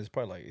 wash your hands.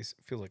 Probably like it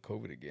feels like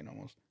COVID again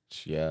almost.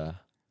 Yeah.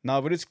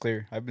 No, but it's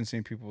clear. I've been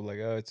seeing people like,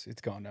 oh, it's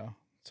gone now.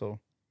 So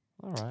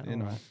All right. you all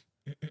know.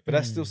 right. But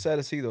that's still sad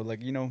to see though.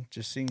 Like,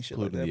 just seeing shit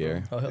like Polluting that, the bro.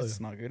 air. Oh, hell It's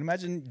yeah. not good.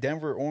 Imagine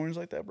Denver orange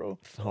like that, bro.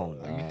 Oh,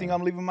 Like, you nah. think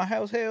I'm leaving my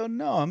house? Hell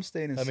no, I'm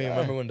staying I inside. mean,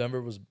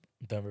 remember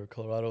when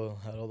Colorado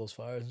had all those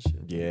fires and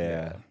shit?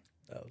 Yeah.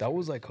 That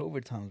was like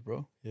COVID times,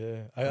 bro.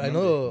 Yeah. I I remember.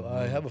 know.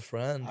 I have a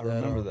friend. I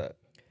remember that. that.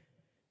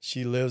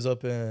 She lives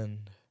up in,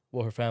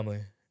 well, her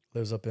family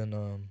lives up in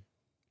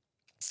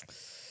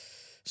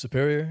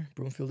Superior,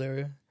 Broomfield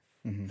area.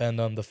 Mhm.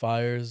 And the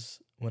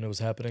fires, when it was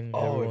happening,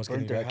 everyone Oh, was it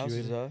getting burnt their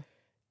evacuated. houses, huh?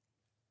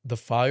 The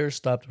fire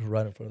stopped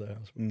right in front of their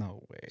house.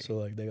 No way. So,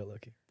 like, they got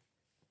lucky.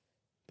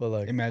 But,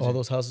 like, Imagine. all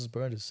those houses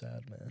burned is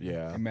sad, man.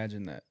 Yeah.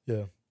 Imagine that.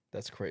 Yeah.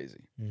 That's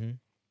crazy. Mm-hmm.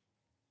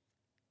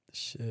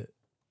 Shit.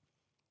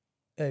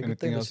 Hey, good Anything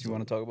thing else you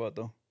want to talk about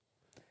though?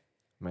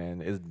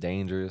 Man, it's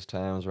dangerous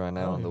times right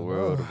now don't in the even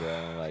world, know.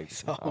 bro. Like,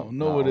 I don't not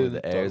know what only it is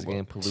the to air is talk getting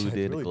about.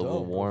 polluted, really global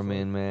don't, bro,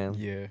 warming, man.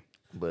 Yeah.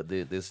 But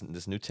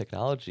this new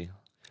technology.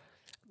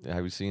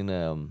 Have you seen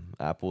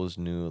Apple's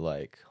new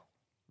like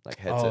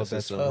headset that's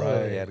system? right.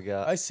 that they had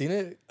got? I seen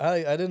it. I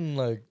didn't,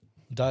 like,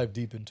 dive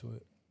deep into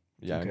it.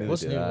 Yeah, Okay. neither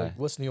What's did new? I. Like,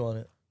 what's new on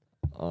it?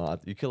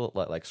 You can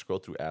like scroll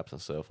through apps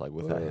and stuff like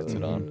with that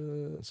headset on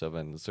and stuff,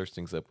 and search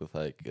things up with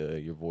like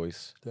your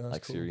voice, That's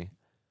like cool. Siri.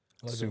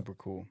 I like that. Super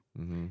cool.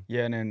 Mm-hmm.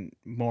 Yeah, and then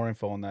more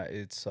info on that.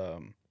 It's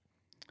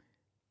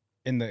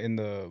in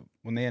the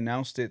when they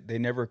announced it, they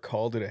never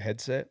called it a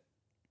headset.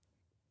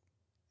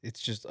 It's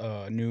just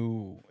a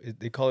new.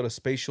 They call it a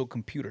spatial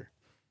computer.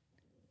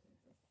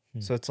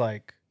 So it's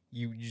like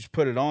you just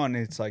put it on.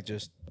 And it's like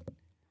just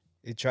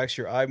it tracks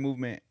your eye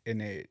movement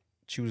and it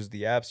chooses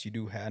the apps. You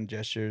do hand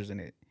gestures and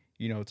it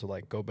to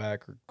like go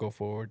back or go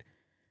forward,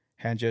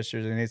 hand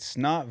gestures, and it's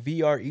not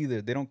VR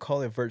either. They don't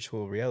call it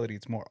virtual reality.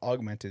 It's more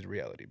augmented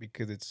reality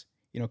because it's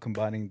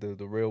combining the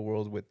real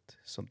world with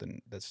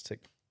something that's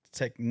tech.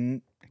 I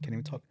can't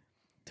even talk.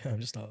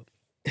 Damn, just stop.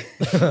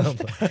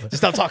 Just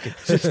stop talking.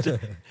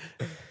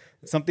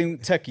 Something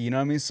techie, you know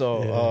what I mean?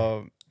 So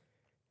Yeah.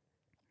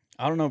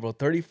 I don't know, bro.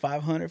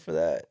 3,500 for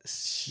that.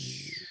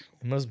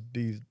 It must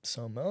be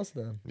something else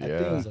then. Yeah.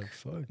 I was like,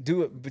 fuck.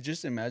 Do it, but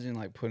just imagine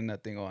like putting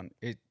that thing on.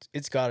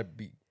 It's got to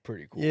be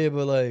pretty cool. Yeah,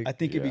 but like, I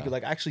think it'd Yeah. be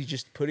like actually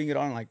just putting it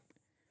on. Like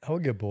I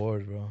would get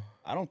bored, bro.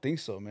 I don't think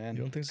so, man.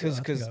 You don't think so? I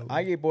think Because I would.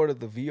 I get bored of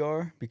the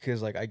VR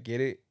because like I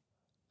get it.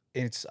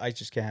 I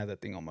just can't have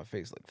that thing on my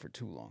face like for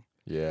too long.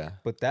 Yeah.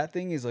 But that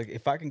thing is like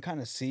if I can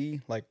kind of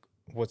see like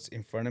what's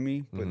in front of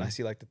me, but I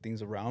see like the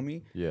things around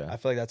me. Yeah. I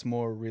feel like that's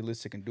more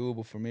realistic and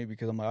doable for me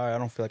because I'm like, all right, I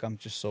don't feel like I'm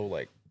just so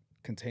like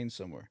contained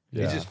somewhere.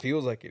 Yeah. It just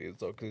feels like it is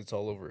though because it's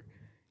all over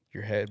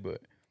your head.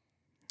 But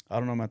I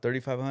don't know, man.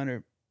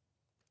 3,500.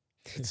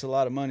 It's a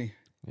lot of money.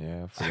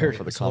 Yeah. I heard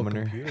For the it's all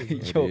commoner. computer,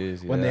 It Yo,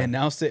 is, when they yeah.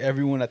 announced it,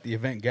 everyone at the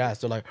event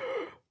gasped. They're like,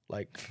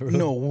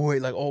 no way,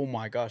 like, oh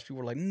my gosh. People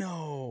were like,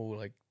 no,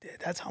 like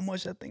that's how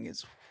much that thing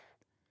is.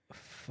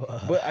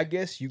 But I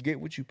guess you get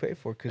what you pay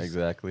for, cause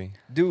Exactly.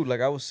 dude,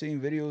 like I was seeing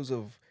videos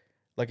of,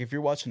 like if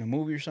you're watching a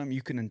movie or something,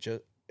 you can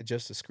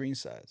adjust the screen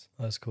size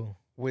That's cool.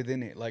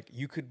 within it. Like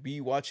you could be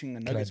watching a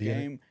I Nuggets be in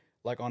it? game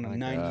like on a My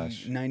 90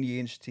 gosh.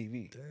 inch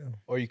TV, Damn.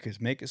 or you could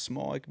make it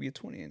small. It could be a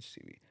 20-inch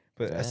TV.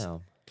 But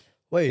Damn.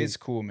 Wait, it's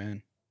cool,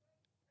 man.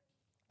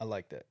 I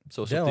like that.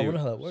 So Damn, I wonder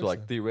how that so works like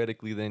then.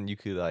 theoretically, then you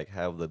could like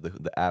have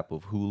the app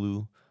of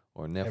Hulu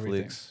or Netflix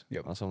Everything.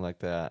 Yep. or something like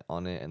that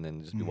on it, and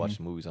then just be Mhm.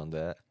 watching movies on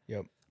that.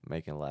 Yep.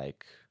 Making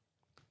like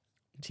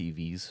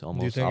TVs do you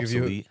almost think if you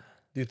obsolete.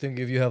 do you think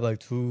if you have like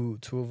two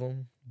of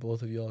them,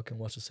 both of y'all can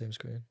watch the same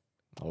screen?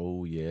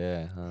 Oh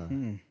yeah, huh?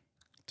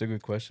 It's a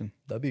good question.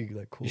 That'd be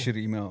like cool. You should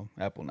email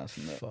Apple and ask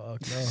them that.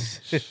 Fuck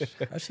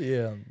no. Actually,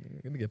 yeah, I'm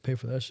gonna get paid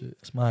for that shit.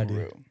 It's my For idea.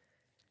 real.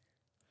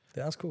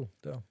 Yeah, that's cool.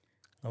 Yeah.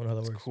 I don't know how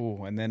that It's works.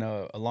 cool. And then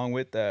along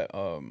with that,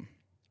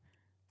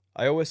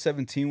 iOS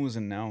 17 was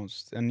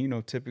announced,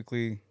 and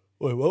typically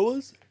Wait, what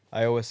was?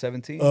 iOS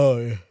 17. Oh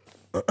yeah.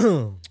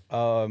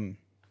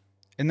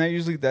 And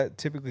that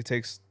typically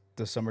takes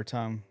the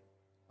summertime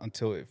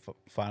until it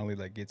finally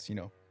like gets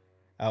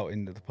out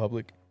into the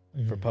public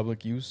for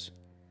public use.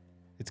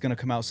 It's gonna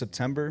come out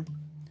September.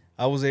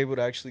 I was able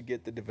to actually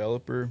get the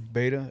developer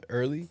beta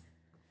early.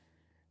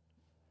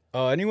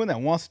 Anyone that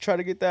wants to try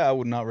to get that, I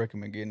would not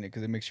recommend getting it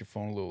because it makes your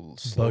phone a little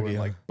slower, Buggy, and,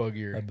 huh? like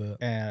buggier. I bet.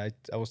 And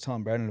I was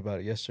telling Brandon about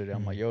it yesterday.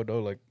 I'm like, yo,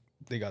 though, like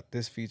they got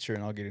this feature,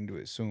 and I'll get into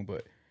it soon.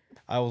 But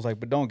I was like,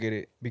 but don't get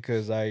it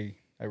because I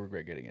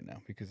regret getting it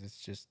now because it's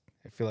just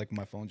I feel like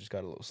my phone just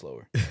got a little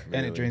slower and it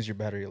Really? drains your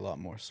battery a lot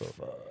more. So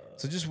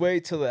just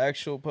wait till the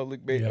actual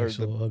public beta or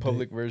actual the update.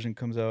 public version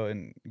comes out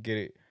and get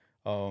it.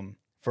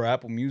 For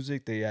Apple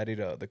Music, they added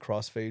the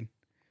crossfade,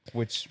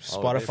 which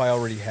Spotify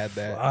already had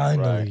that.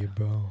 Finally,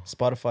 bro.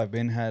 Spotify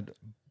been had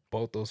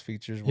both those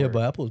features. Yeah, where-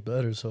 but Apple's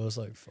better, so it's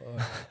like, fuck.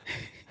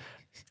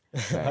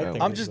 Man,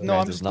 I'm it's just like- no,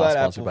 Man, I'm it's just not glad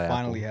sponsored Apple by Apple.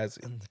 finally has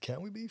it.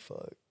 Can't we be?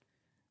 Fuck.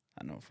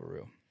 I know, for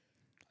real.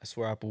 I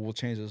swear Apple will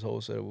change this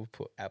whole setup. We'll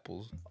put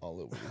apples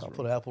all over this I'll room.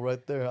 put an apple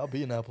right there. I'll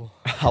be an apple.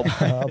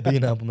 I'll be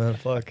an apple, man.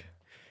 Fuck.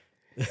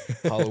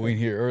 Halloween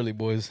here early,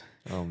 boys.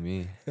 Oh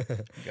me.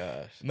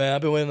 Gosh. Man,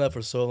 I've been waiting that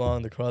for so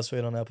long. The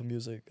crossfade on Apple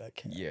Music. I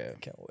can't. Yeah. I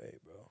can't wait,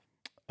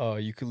 bro.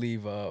 You could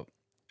leave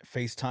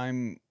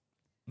FaceTime.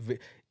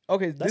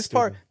 Okay, That's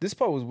this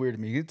part was weird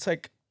to me. It's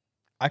like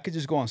I could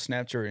just go on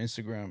Snapchat or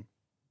Instagram,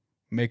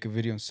 make a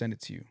video and send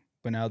it to you.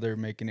 But now they're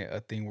making it a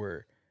thing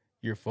where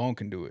your phone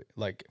can do it,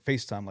 like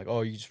FaceTime. Like,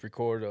 oh, you just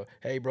record.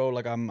 Hey, bro,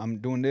 like I'm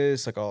doing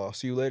this. Like, I'll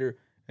see you later,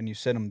 and you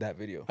send them that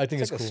video. I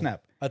think it's like cool. a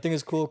snap. I think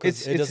it's cool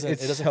because it doesn't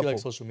it's feel like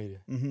helpful. social media.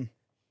 Mm-hmm.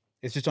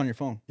 It's just on your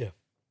phone. Yeah.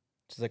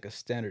 It's like a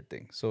standard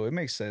thing, so it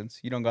makes sense.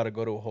 You don't got to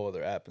go to a whole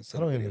other app and I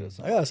send. don't a video even. to I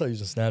somebody. gotta start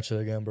using Snapchat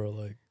again, bro.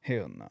 Like,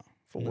 Hell no.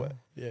 For no. what?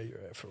 Yeah, you're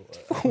right. For what?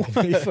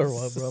 For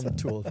what, bro? I'm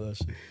too old for that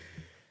shit.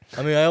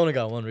 I mean, I only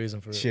got one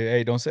reason for it. Shit,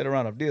 hey, don't sit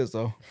around up deals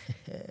though.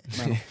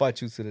 Man, I'll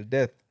fight you to the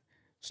death.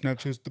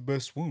 Snapchat's the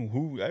best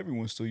one.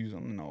 Everyone's still using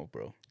them. No,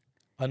 bro.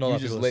 I know a You lot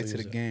of just people late that to still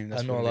the use it. game.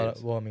 That's I know what a it lot.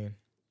 is. Well, I mean,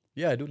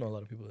 yeah, I do know a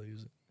lot of people that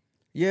use it.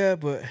 Yeah,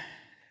 but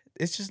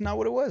it's just not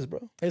what it was,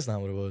 bro. It's not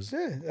what it was.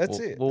 Yeah, that's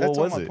Well, it. well, That's what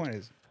all was my it? point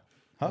is.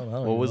 I don't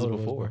What even was know it bro.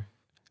 before?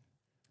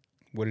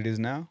 What it is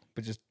now,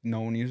 but just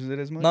no one uses it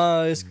as much.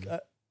 Nah, it's.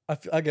 I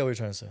get what you're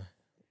trying to say.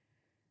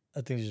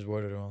 I think you just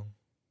worded it wrong.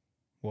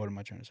 What am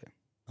I trying to say?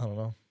 I don't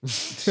know.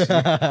 This guy.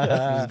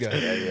 Yeah, This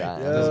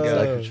I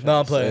guy. know what you're No,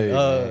 I'm trying to playing. say,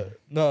 man.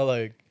 No,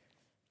 like,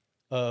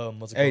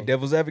 what's it Hey, called?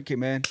 devil's advocate,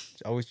 man.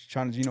 Always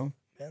trying to, Man,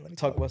 let me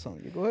talk about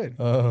something. Go ahead.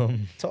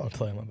 I'm Talk.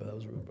 playing. My bad. That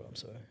was rude, bro. I'm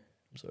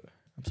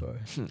sorry.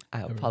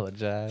 I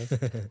apologize.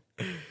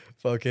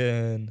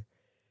 Fucking.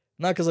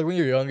 Not because like when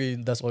you're younger,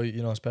 that's all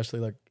you know. Especially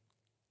like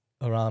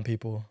around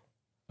people,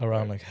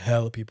 around like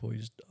hella people. You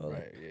just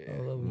Right. Yeah. I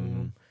love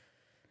Mhm.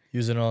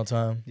 using it all the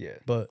time. Yeah.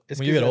 But It's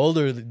when you 'cause get that-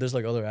 older, there's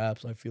like other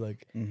apps. I feel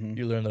like Mm-hmm.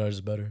 you learn that are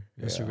just better.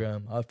 Yeah.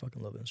 Instagram. I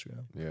fucking love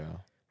Instagram. Yeah.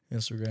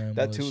 Instagram. all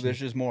That too. shit. There's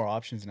just more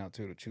options now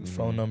too to choose from.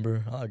 phone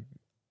number. I like,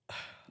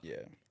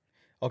 Yeah.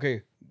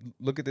 Okay.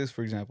 Look at this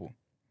for example.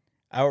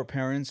 Our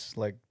parents,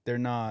 like, they're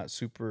not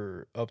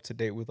super up to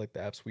date with like the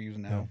apps we use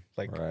now. Yeah.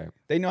 Like, Right.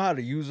 they know how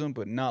to use them,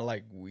 but not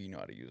like we know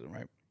how to use them,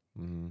 right?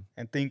 Mm-hmm.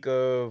 And think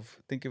of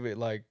it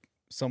like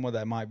someone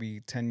that might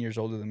be 10 years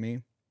older than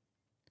me.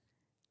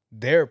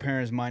 Their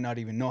parents might not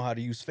even know how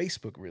to use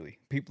Facebook really.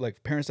 People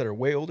like parents that are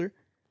way older.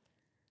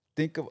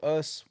 Think of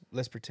us,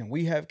 let's pretend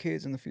we have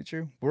kids in the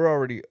future. We're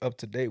already up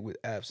to date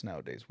with apps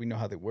nowadays. We know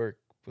how they work,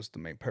 what's the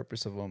main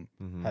purpose of them,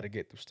 Mm-hmm. how to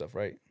get through stuff,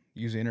 right?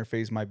 User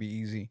interface might be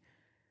easy.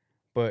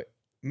 But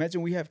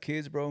imagine we have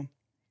kids, bro.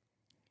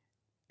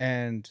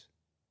 And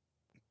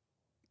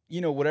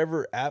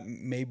whatever app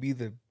may be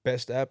the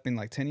best app in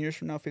like 10 years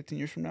from now, 15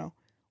 years from now,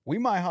 we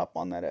might hop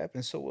on that app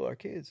and so will our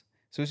kids.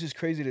 So it's just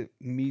crazy to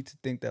me to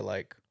think that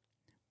like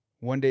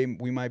one day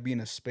we might be in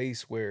a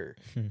space where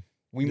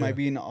we Yeah. might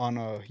be on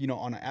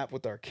an app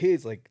with our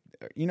kids. Like,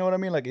 you know what I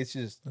mean? Like, it's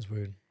just, that's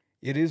weird.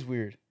 it is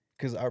weird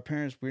because our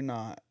parents, we're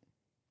not,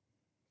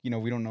 we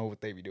don't know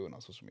what they be doing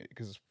on social media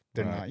because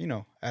they're Right.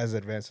 not, as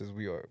advanced as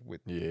we are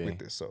with Yeah.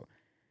 this. So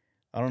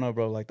I don't know,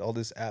 bro. Like all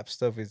this app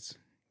stuff, it's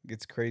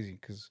crazy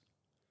because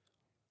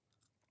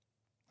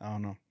I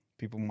don't know.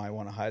 People might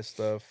want to hide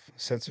stuff,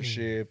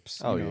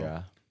 censorships. Oh you know.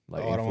 yeah.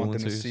 Like Oh, I don't want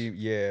them to influencers. see.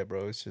 Yeah,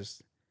 bro. It's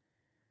just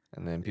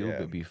And then people Yeah.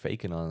 could be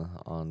faking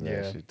on that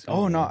yeah. shit too.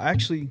 Oh no, man.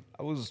 actually,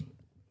 I was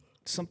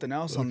something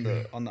else on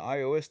the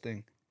iOS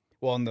thing.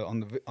 Well,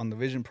 on the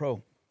Vision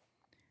Pro.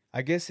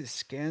 I guess it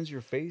scans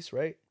your face,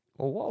 right?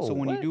 Oh, whoa. So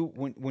when what? you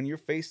do when you're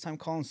FaceTime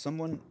calling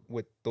someone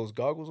with those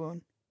goggles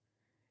on,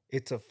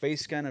 it's a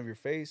face scan of your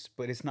face,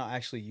 but it's not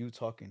actually you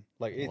talking.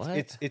 Like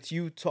What? it's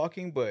you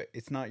talking, but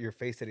it's not your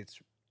face that it's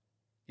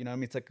you know what I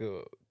mean? It's like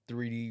a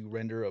 3D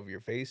render of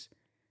your face.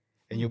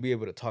 and you'll be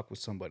able to talk with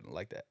somebody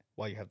like that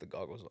while you have the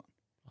goggles on.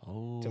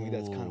 Oh, To me,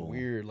 that's kind of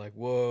weird. Like,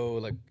 whoa,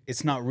 like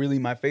it's not really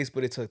my face,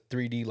 but it's a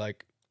 3D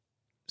like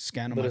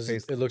scan of But my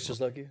face. it looks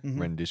just like you. Mhm.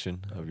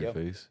 Rendition of your Yep.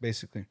 face.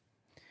 Basically,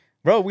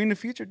 bro, we in the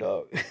future,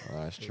 dog. Oh,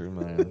 that's true,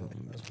 man.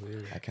 That's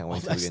weird. I can't All wait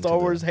till that we get Star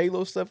into Wars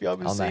Halo stuff y'all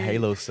been on seeing. that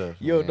Halo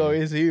stuff. Yo, man. dog,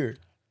 it's here.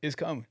 It's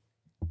coming.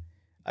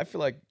 I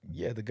feel like,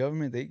 yeah, the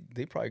government,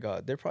 they're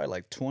probably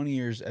like 20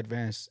 years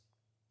advanced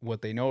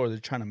what they know or they're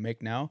trying to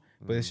make now,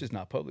 but it's just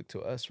not public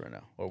to us right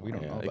now, or we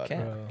don't know it about it.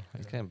 can't. Bro.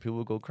 It can't.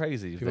 People go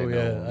crazy if People, they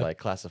know yeah, like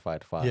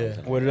classified files. yeah.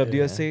 and What did everything,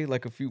 Diaz man. say?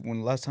 Like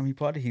when last time he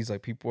potted, he's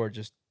like, people are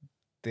just,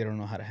 they don't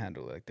know how to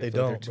handle it. Like They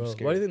feel like don't, they're bro.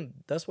 too Why do scared. you think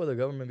that's why the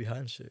government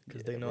behind shit?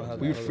 Because they know how.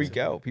 We would to freak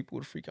out. People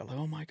would freak out like,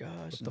 oh my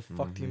gosh. What the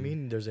fuck do you Mhm.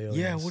 mean? There's aliens?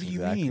 Yeah, what do you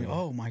mean? Exactly.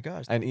 Oh my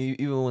gosh. And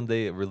even when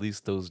they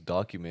released those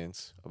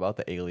documents about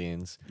the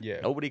aliens,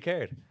 Yeah, nobody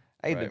cared.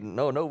 Hey, Right.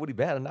 nobody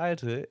batted an eye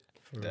to it.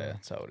 For real.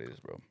 that's how it is,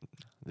 bro.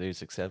 They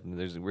just accept.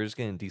 We're just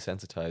getting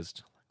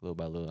desensitized little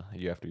by little,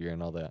 year after year,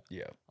 and all that.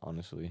 Yeah,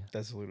 Honestly,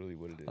 that's literally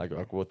what it is. like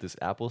bro. with this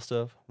Apple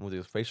stuff, with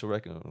this facial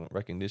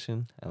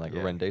recognition and like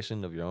Yeah. a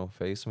rendition of your own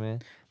face,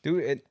 man.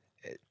 Dude,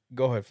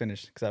 go ahead,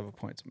 finish, because I have a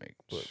point to make.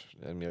 But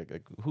I mean,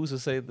 like, who's to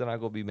say they're not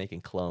gonna be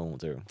making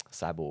clones or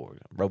cyborg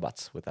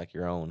robots with like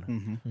your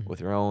own, mhm. with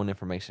your own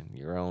information,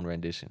 your own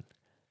rendition?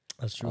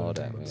 That's true. All I'm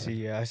that, talking about man. See,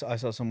 yeah, I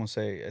saw someone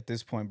say at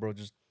this point, bro,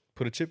 just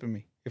put a chip in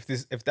me.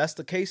 If that's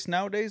the case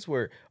nowadays,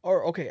 where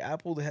or okay,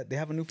 Apple they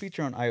have a new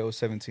feature on iOS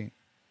 17.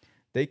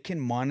 They can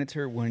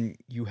monitor when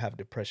you have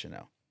depression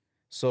now,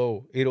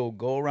 so it'll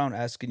go around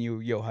asking you,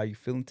 yo, how you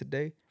feeling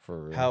today?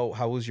 For real.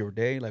 How was your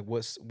day? Like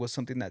what's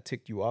something that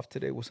ticked you off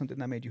today? What's something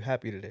that made you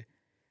happy today?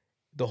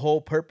 The whole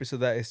purpose of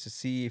that is to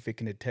see if it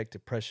can detect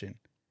depression.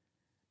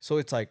 So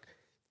it's like,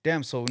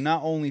 damn, so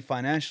not only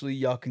financially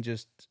y'all can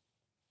just,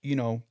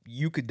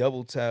 you could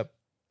double tap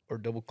or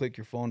double click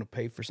your phone to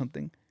pay for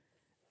something.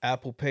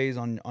 Apple Pays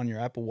on your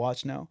Apple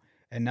Watch now,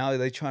 and now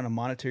they're trying to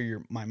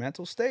monitor my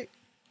mental state.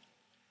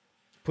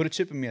 Put a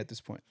chip in me at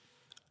this point.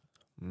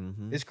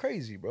 Mm-hmm. It's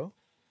crazy, bro.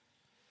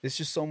 It's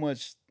just so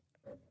much.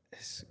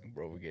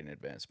 Bro, we're getting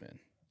advanced, man.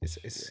 It's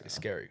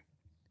scary,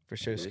 for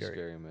sure. It's Scary.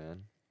 scary,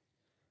 man.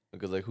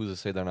 Because like, who's to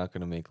say they're not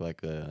gonna make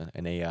like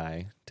an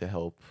AI to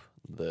help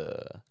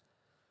the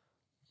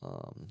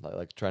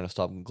like trying to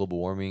stop global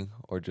warming,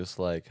 or just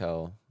like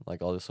how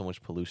like all this so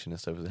much pollution and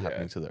stuff is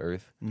happening to the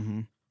earth.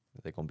 Mm-hmm.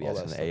 They're gonna be All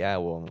that asking stuff. the AI,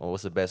 well,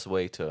 what's the best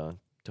way to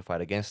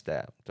fight against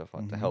that, to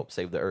Mhm. help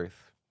save the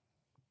earth?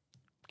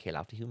 Kill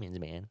off the humans,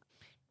 man.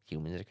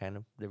 Humans are kind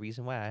of the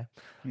reason why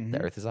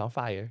the earth is on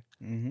fire.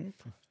 Mm-hmm.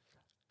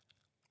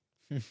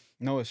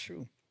 No, it's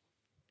true.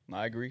 No,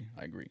 I agree.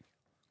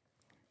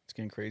 It's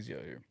getting crazy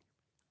out here.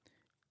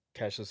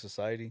 Cashless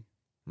society.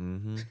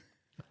 Mm-hmm.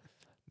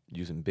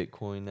 Using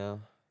Bitcoin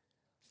now.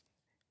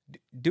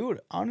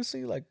 Dude,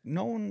 honestly, like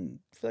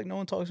I feel like no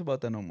one talks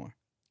about that no more.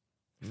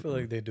 I feel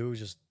like they do,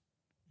 just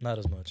not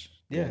as much.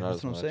 Yeah, not that's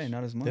as what I'm much. saying.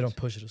 Not as much. They don't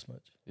push it as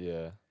much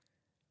Yeah.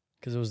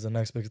 because it was the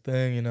next big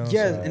thing, you know.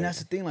 Yeah, so- and that's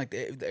the thing. Like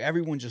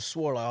everyone just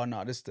swore, like, "Oh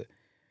no, this the."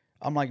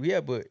 I'm like, yeah,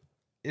 but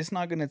it's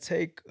not gonna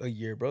take a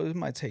year, bro. It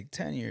might take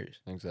 10 years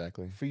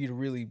Exactly. for you to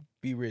really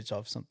be rich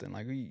off something.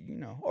 Like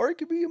or it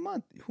could be a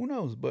month. Who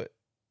knows? But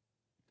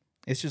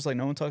it's just like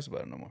no one talks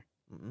about it no more.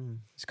 Mm-mm.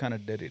 It's kind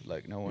of deaded.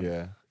 Like no one.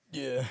 Yeah.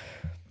 yeah.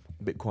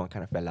 Bitcoin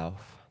kind of fell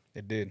off.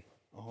 It did.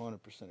 100%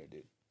 it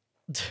did.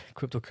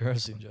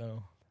 Cryptocurrency in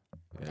general.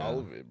 Yeah. All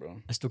of it,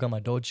 bro. I still got my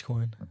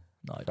Dogecoin.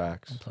 No, I'm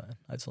Facts. playing.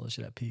 I saw that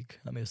shit at peak.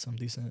 I made some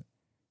decent.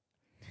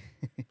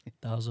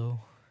 Thouso.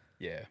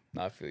 Yeah,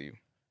 no, I feel you.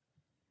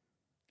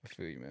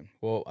 Man.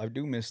 Well, I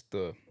do miss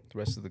the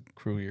rest of the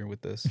crew here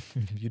with us.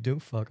 You do?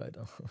 Fuck, I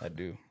don't. I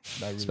do.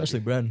 I really Especially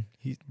do. Bren.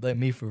 He let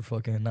me for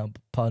fucking not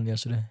podding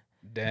yesterday.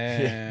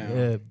 Damn.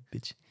 Yeah,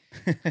 bitch.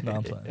 No,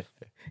 I'm playing.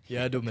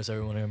 Yeah, I do miss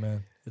everyone here,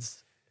 man.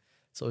 It's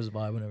always a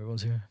vibe when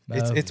everyone's here.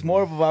 It's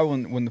more of a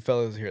vibe when the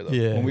fellas here though.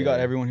 Yeah. When we got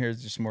Yeah. everyone here,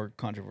 it's just more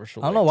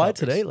controversial. I don't like, know why topics.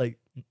 today. Like,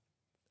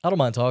 I don't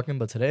mind talking,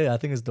 but today I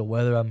think it's the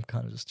weather. I'm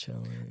kind of just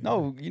chilling.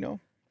 No,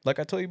 like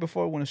I told you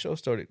before when the show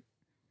started,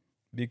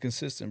 be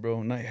consistent,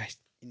 bro. And I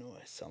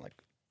sound like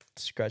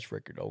scratch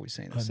record, always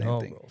saying the I same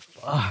know, thing. bro.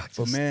 Fuck.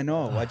 But man,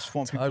 no, I just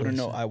want tired people to of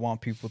know. shit. I want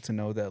people to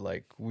know that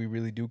like we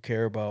really do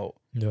care about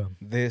Yeah.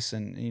 this,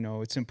 and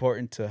it's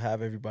important to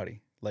have everybody.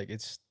 Like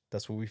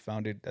that's what we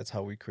founded. That's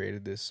how we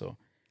created this. So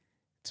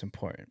it's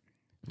important.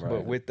 Right.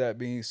 But with that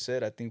being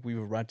said, I think we've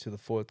arrived to the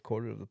fourth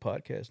quarter of the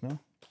podcast. No,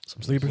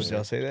 Some sleepers. would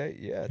y'all say that?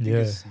 Yeah, I think Yeah,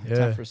 it's yeah.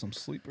 time for some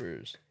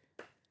sleepers.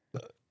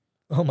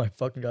 Oh my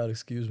fucking god!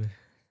 Excuse me.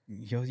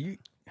 Yo,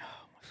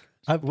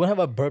 When have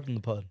I burped in the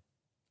pod?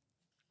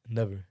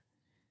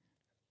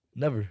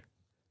 Never.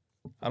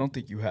 I don't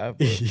think you have.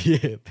 But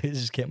Yeah, it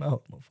just came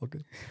out,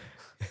 motherfucker.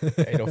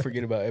 hey, don't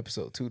forget about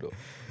episode 2 though.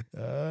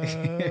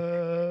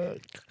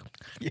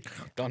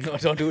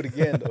 Don't do it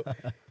again though.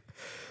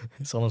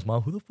 Someone's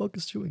mom. Who the fuck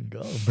is chewing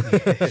gum?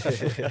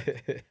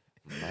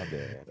 My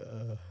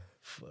bad.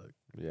 Fuck.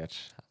 Yeah.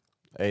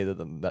 Hey,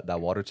 that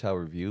water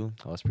tower view,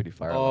 that was pretty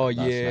fire. Oh last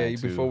yeah! night,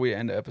 too. Before we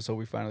end the episode,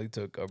 we finally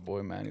took our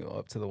boy Manuel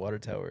up to the water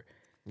tower.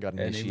 Got And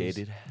it was-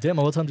 initiated. Damn,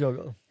 what time did y'all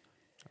go?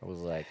 I was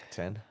like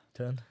 10.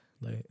 10?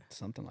 Late.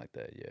 Something like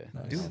that, yeah.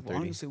 Nice. Dude, 9:30.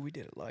 honestly, we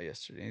did a lot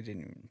yesterday. It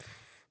didn't even.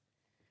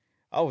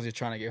 I was just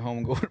trying to get home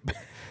and go to bed.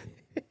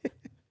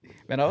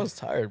 Man, I was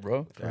tired,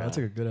 bro. Bro, I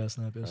took a good ass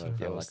nap yesterday. I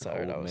feel was like an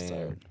tired. I old was man.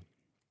 tired.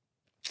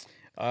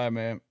 All right,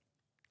 man.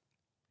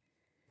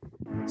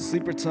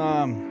 Sleeper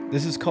time.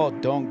 This is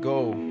called "Don't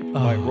Go"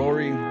 by Oh.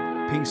 Rory,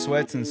 Pink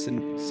Sweats, and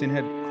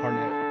Sinhead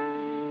Harnett.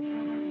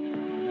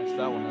 Messed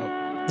that one up.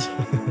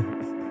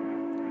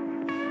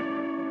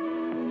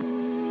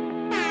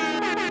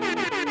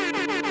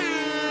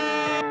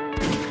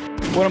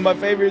 One of my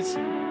favorites.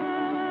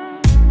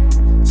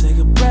 Take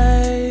a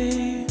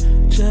break,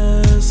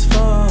 just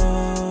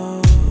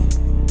fall.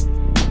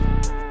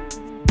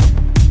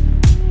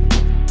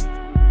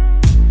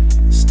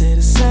 Stay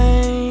the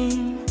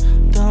same,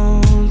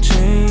 don't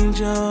change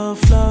your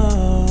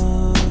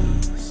flaws.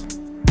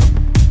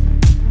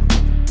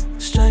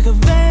 Strike a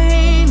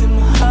vein in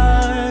my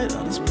heart,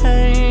 all this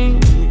pain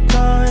when you're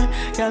gone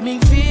got me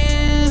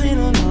feeling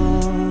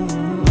alone.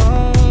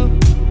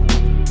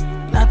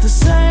 Not the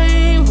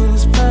same when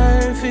it's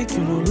perfect,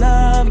 you know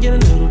love get a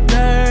little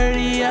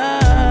dirtier.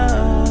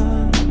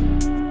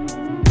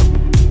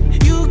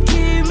 You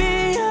keep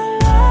me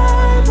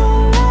alive,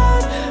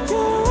 alive.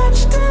 You're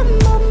etched in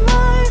my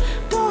mind,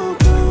 don't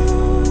go.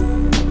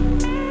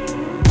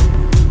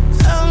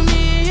 Tell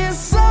me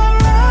it's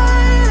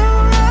alright,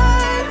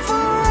 alright.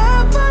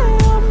 Forever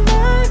you're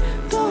mine,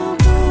 don't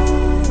go.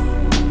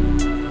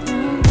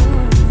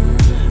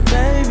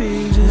 Baby,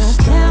 just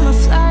No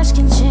camouflage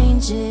can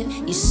change it.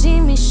 You see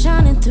me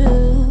shining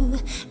through.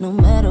 No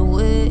matter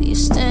where you're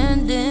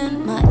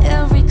standing, my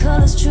every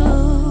color's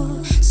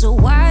true. So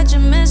why'd you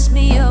mess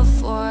me up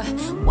for?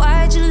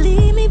 Why'd you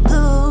leave me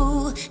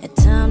blue? At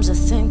times I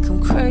think I'm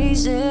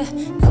crazy,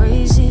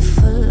 crazy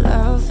for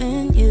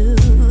loving you.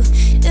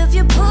 If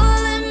you're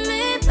pulling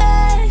me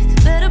back,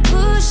 better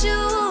push you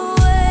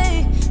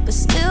away. But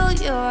still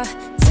you're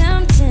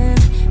tempting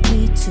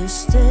me to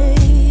stay.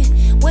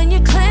 When you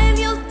claim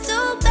you'll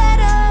do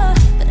better,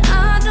 but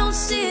I don't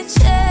see a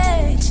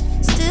change.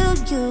 Still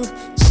you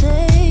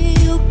say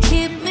you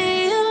keep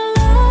me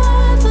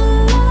alive,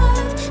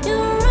 alive.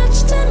 You're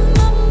etched in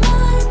my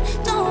mind.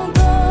 Don't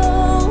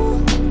go,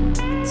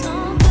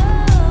 don't go.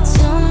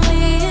 Tell me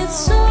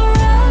it's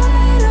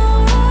alright,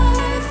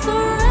 alright.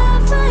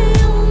 Forever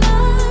you're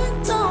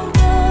mine. Don't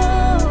go.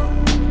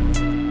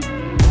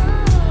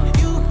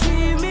 you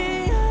keep me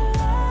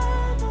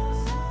alive,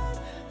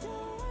 alive.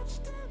 You're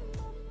etched in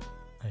my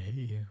mind. I hate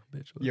you,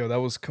 bitch. Yo, that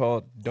was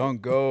called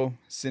 "Don't Go."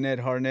 Sinhead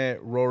Harnett,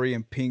 Rory,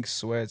 and Pink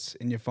Sweats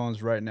in your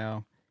phones right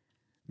now.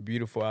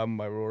 Beautiful album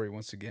by Rory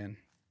once again,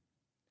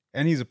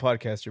 and he's a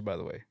podcaster, by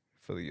the way.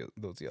 For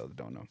those of y'all that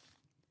don't know,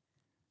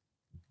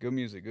 good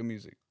music, good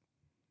music.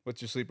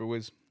 What's your sleeper,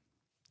 Wiz?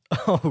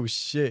 Oh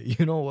shit!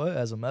 You know what?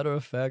 As a matter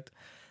of fact,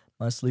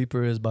 my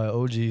sleeper is by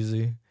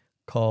OGZ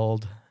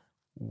called,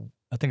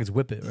 I think it's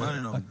Whip It, right?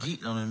 Money on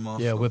geek on that motherfucker.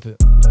 Yeah, Whip It.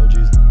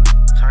 OGZ.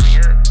 Turn me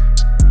up.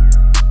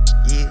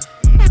 Yeah.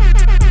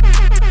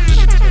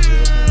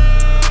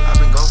 I've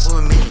been gone for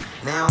a minute.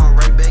 Now I'm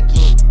right back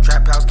in.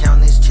 Trap house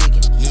counting this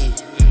chicken. Yeah.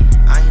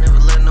 I ain't never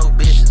let no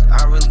bitches.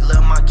 I really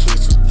love my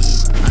kitchen.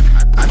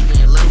 Yeah. I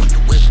be in love with the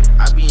whipping.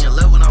 I be in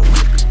love when I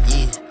whip it.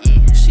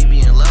 Yeah. She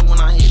be in love when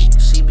I hit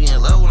it. She be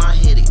in love when I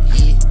hit it.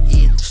 Yeah.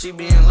 Yeah. She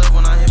be in love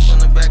when I hit from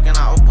the back and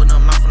I open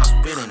up mouth and I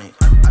spit in it.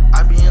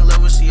 I be in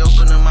love when she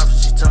open her mouth and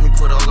she tell me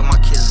put all of my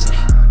kids in it.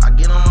 I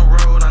get on the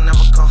road, I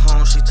never come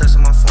home. She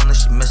texting my phone and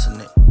she missing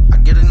it. I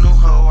get a new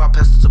hoe, I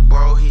pass it to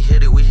bro. He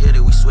hit it, we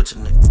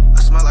switching it. I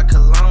smell like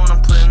cologne,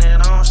 I'm putting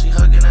it on. She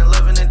hugging and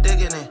loving and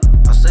digging it.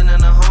 I'm sitting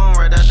in the home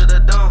right after the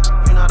dome.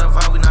 You know the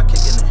vibe, we not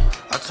kicking it.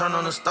 I turn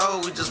on the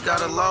stove, we just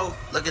got a low.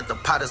 Look at the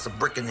pot, it's a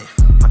brick in it.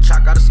 My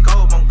chalk got a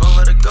scope, I'm gon'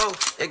 let it go.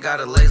 It got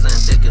a laser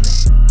and dick in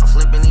it. I'm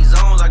flipping these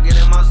zones, I get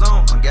in my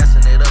zone. I'm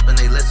gassing it up and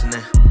they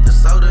listening. The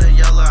soda and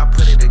yellow, I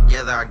put it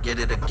together, I get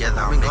it together.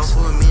 I've been gone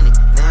for a minute,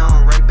 now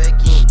I'm right back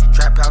in.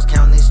 Trap house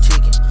counting this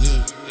chicken, yeah.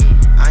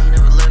 I ain't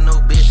never let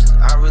no bitches,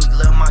 I really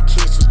love my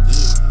kitchen,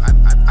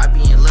 yeah. I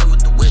be in love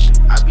with the whipping,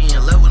 I be in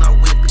love when I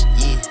whip it,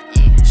 yeah.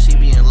 She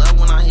be in love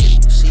when I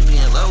hit it, she be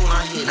in love when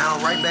I hit it. Now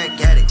I'm right back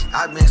at it,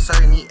 I been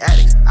serving these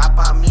addicts. I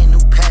bought me a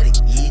new paddock,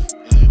 yeah.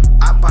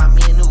 I bought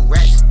me a new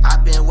ratchet, I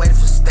been waiting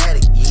for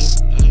static,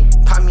 yeah.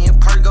 Pop me a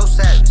perk, go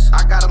savage,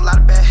 I got a lot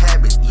of bad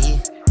habits,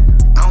 yeah.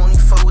 I don't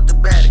even fuck with the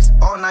baddest,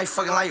 all night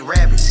fucking like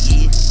rabbits,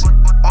 yeah.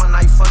 All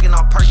night fucking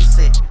on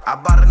Percocet, I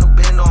bought a new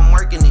bando, I'm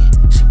working it.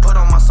 She put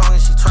on my song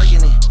and she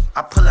twerking it.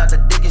 I pull out the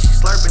dick and she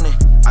slurping it.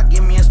 I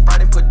give me a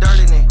Sprite and put dirt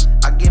in it.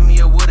 I give me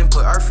a wood and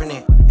put earth in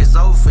it. It's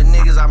over for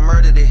niggas, I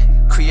murdered it.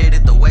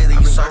 Created the way that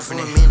you surfing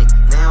it. Minute.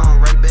 Now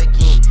I'm right back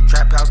in.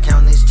 Trap house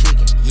counting this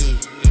chicken, yeah.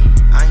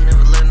 I ain't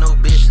never let no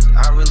bitches.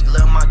 I really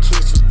love my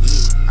kitchen,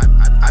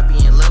 yeah. I be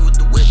in love with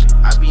the whipping.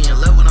 I be in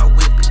love when I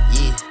whip it,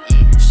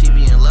 yeah. She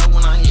be in love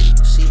when I hit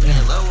it. She be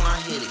in love when I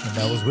hit it. And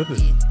that was Whip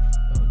It.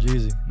 Oh,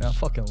 Jeezy. Man, I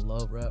fucking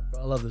love rap,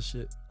 bro. I love this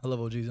shit. I love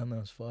OGZ. I know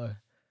it's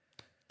fire.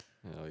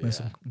 Oh, Man,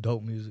 some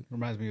dope music.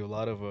 Reminds me of a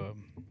lot of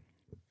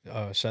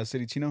Shot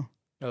City Chino.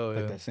 Oh Like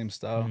yeah. that same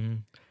style. Mhm.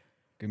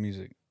 Good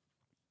music.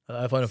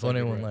 I find it It's like funny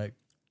a when rap. like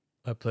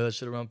I play that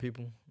shit around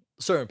people,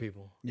 certain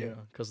people. Yeah.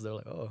 Because they're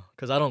like, oh,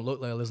 because I don't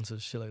look like I listen to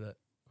shit like that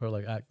or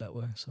like act that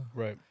way. So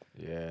Right.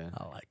 Yeah.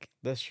 I like it.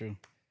 That's true.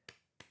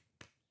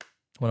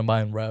 When I'm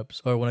buying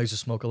wraps or when I used to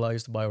smoke a lot, I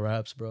used to buy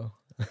wraps, bro.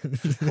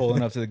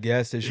 Pulling up to the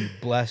gas station,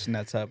 blasting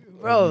that type.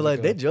 of Bro, music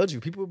like they up. judge you.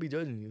 People will be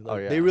judging you. Like, Oh,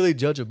 yeah. They really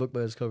judge a book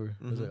by its cover.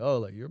 It's Mhm. like, oh,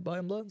 like you're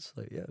buying blunts?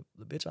 Like, yeah,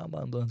 the bitch, I'm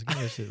buying blunts. Give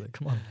me that shit. Like,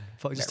 come on,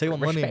 fuck, just take my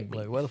money. Respect me.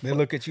 Like, why the They fuck?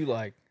 look at you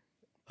like,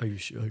 Are you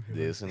sure?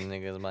 This and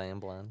niggas buying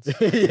blunts.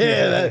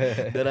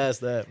 Yeah, that ass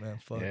that man.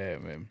 Fuck. yeah,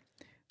 man.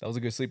 That was a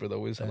good sleeper though.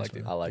 Wiz. I Thanks, liked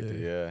it. man. I liked it.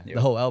 Yeah. Yeah.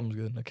 The whole album's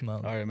good. That came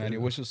out. All right,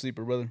 man. What's your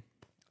sleeper, brother?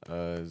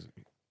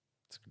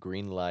 It's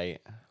Green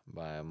Light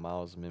by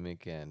Miles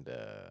Mimic and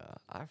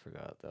I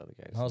forgot the other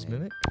guy's Miles name.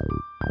 Mimic?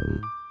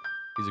 Mhm.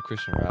 He's a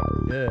Christian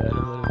rapper. Yeah, I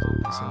know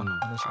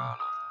that is.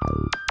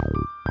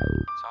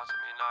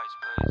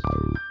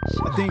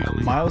 That's I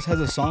think Miles has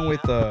a song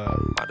with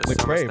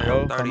Lecrae,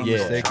 bro. If I'm not Yeah.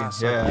 mistaken.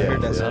 Yeah, I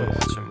heard that song.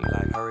 Watching me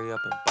like hurry up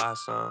and buy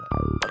some.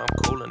 But I'm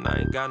cool and I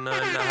ain't got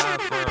nothing to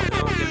hide from. We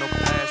don't get no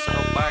passion,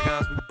 no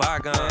bygones, we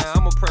bygones. Man,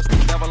 I'ma press the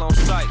devil on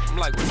sight. I'm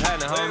like, what's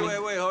happening,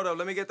 homie? Wait, hold up,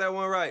 let me get that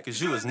one right. Cause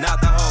you is not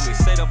the homie.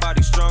 Say the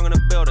body strong in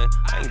the building.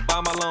 I ain't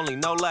by my lonely,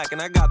 no lack.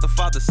 And I got the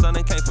Father, Son,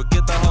 and can't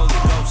forget the Holy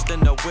Ghost. In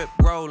the whip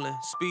rolling,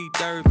 speed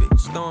derby.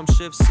 Storm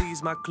shift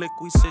sees my click,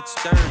 we sit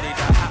sturdy.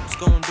 The ops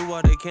gon' do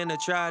what they can to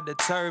try to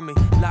deter me.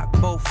 Lock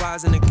both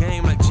eyes in the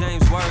game like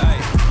James Worthy.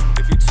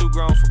 If you too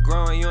grown for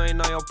growing, you ain't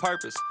know your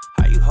purpose.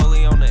 How you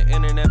holy on the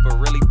internet, but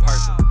really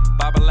person?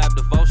 Bible Lab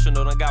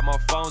devotional, done got my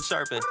phone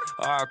chirping.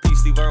 RP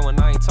Steve Irwin,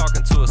 I ain't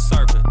talking to a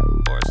serpent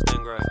or a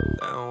stingray.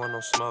 They don't want no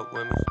smoke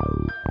with me.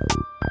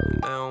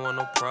 And they don't want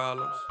no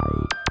problems.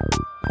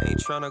 They ain't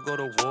tryna go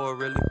to war,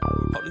 really.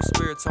 Holy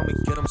Spirit told me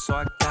get 'em, so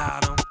I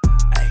got 'em.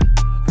 Ay,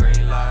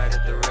 green light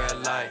at the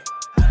red light.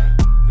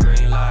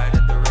 Green light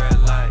at the red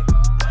light.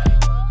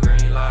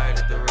 Green light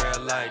at the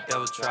red light.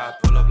 Devil try to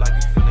pull up like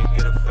you finna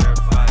get a fair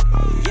fight.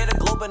 Yeah, the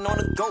globe been on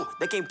the go.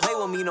 They can't play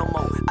with me no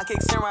more. I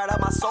kick sin right out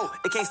my soul.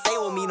 They can't stay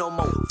with me no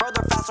more.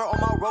 Further, faster on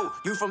my road.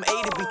 You from A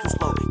to B too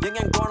slow. Young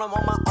and grown, I'm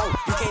on my own.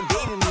 You can't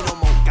baby me no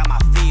more. Got my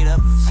feet up.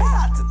 Shout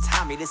out to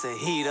Tommy, this a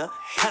heater.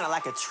 Kinda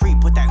like a tree,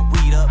 put that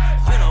weed up.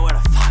 You know where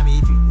to find me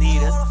if you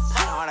need us.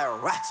 I know how that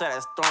rock, so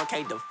that storm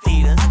can't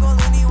defeat us. I go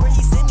anywhere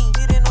he send me.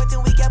 Didn't know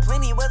till we got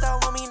plenty. Was all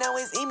on me, now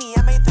it's in me.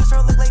 I made this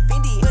girl look like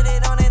Fendi. Put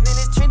it on and then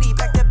it's trendy.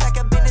 Back to back,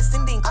 I've been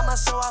ascending. I'ma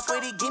show off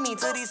what he give me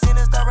till these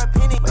sinners start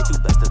repenting. Way too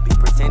blessed to be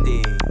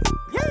pretending.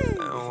 Yeah. They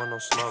don't want no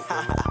smoke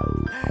with me.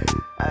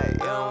 Hey,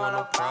 They don't want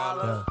no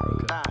problems. Yeah,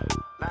 okay.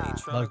 They ain't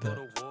I tryna like go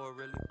that. to war,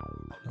 really.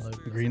 I like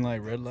Green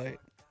light, red light.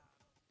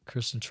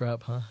 Christian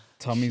trap, huh?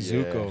 Tommy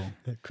Yeah. Zuko.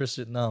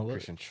 Christian, no, what?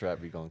 Christian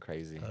trap be going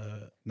crazy.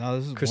 No,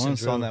 this is Christian one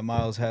song drill. that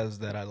Miles has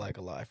that I like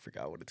a lot. I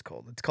forgot what it's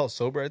called. It's called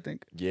Sober, I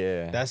think.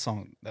 Yeah. That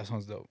song's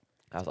dope.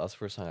 That's the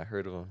first time I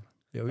heard of him.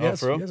 Yeah, we Oh, got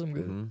for real? some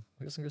good. Mhm.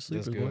 We got some good That's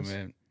sleepers, good, boys.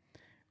 man.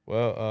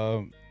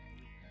 Well,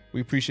 we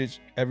appreciate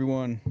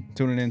everyone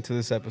tuning in to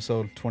this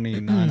episode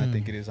 29, I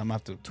think it is. I'm gonna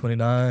have to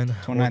 29.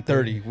 29,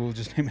 30. We'll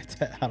just name it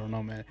that. I don't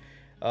know, man.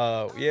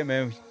 Yeah,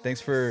 man.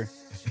 Thanks for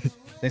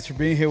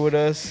being here with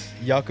us.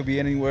 Y'all could be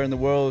anywhere in the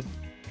world,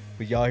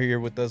 but y'all here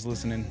with us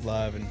listening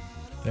live and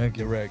Thank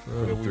you. direct. For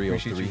real. We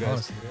appreciate you 303. guys.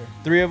 Honestly,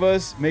 yeah. 3 of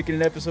us making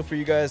an episode for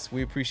you guys.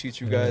 We appreciate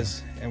you Yeah.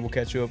 guys, and we'll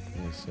catch you up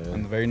Yes, sir.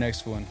 on the very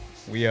next one.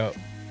 We out.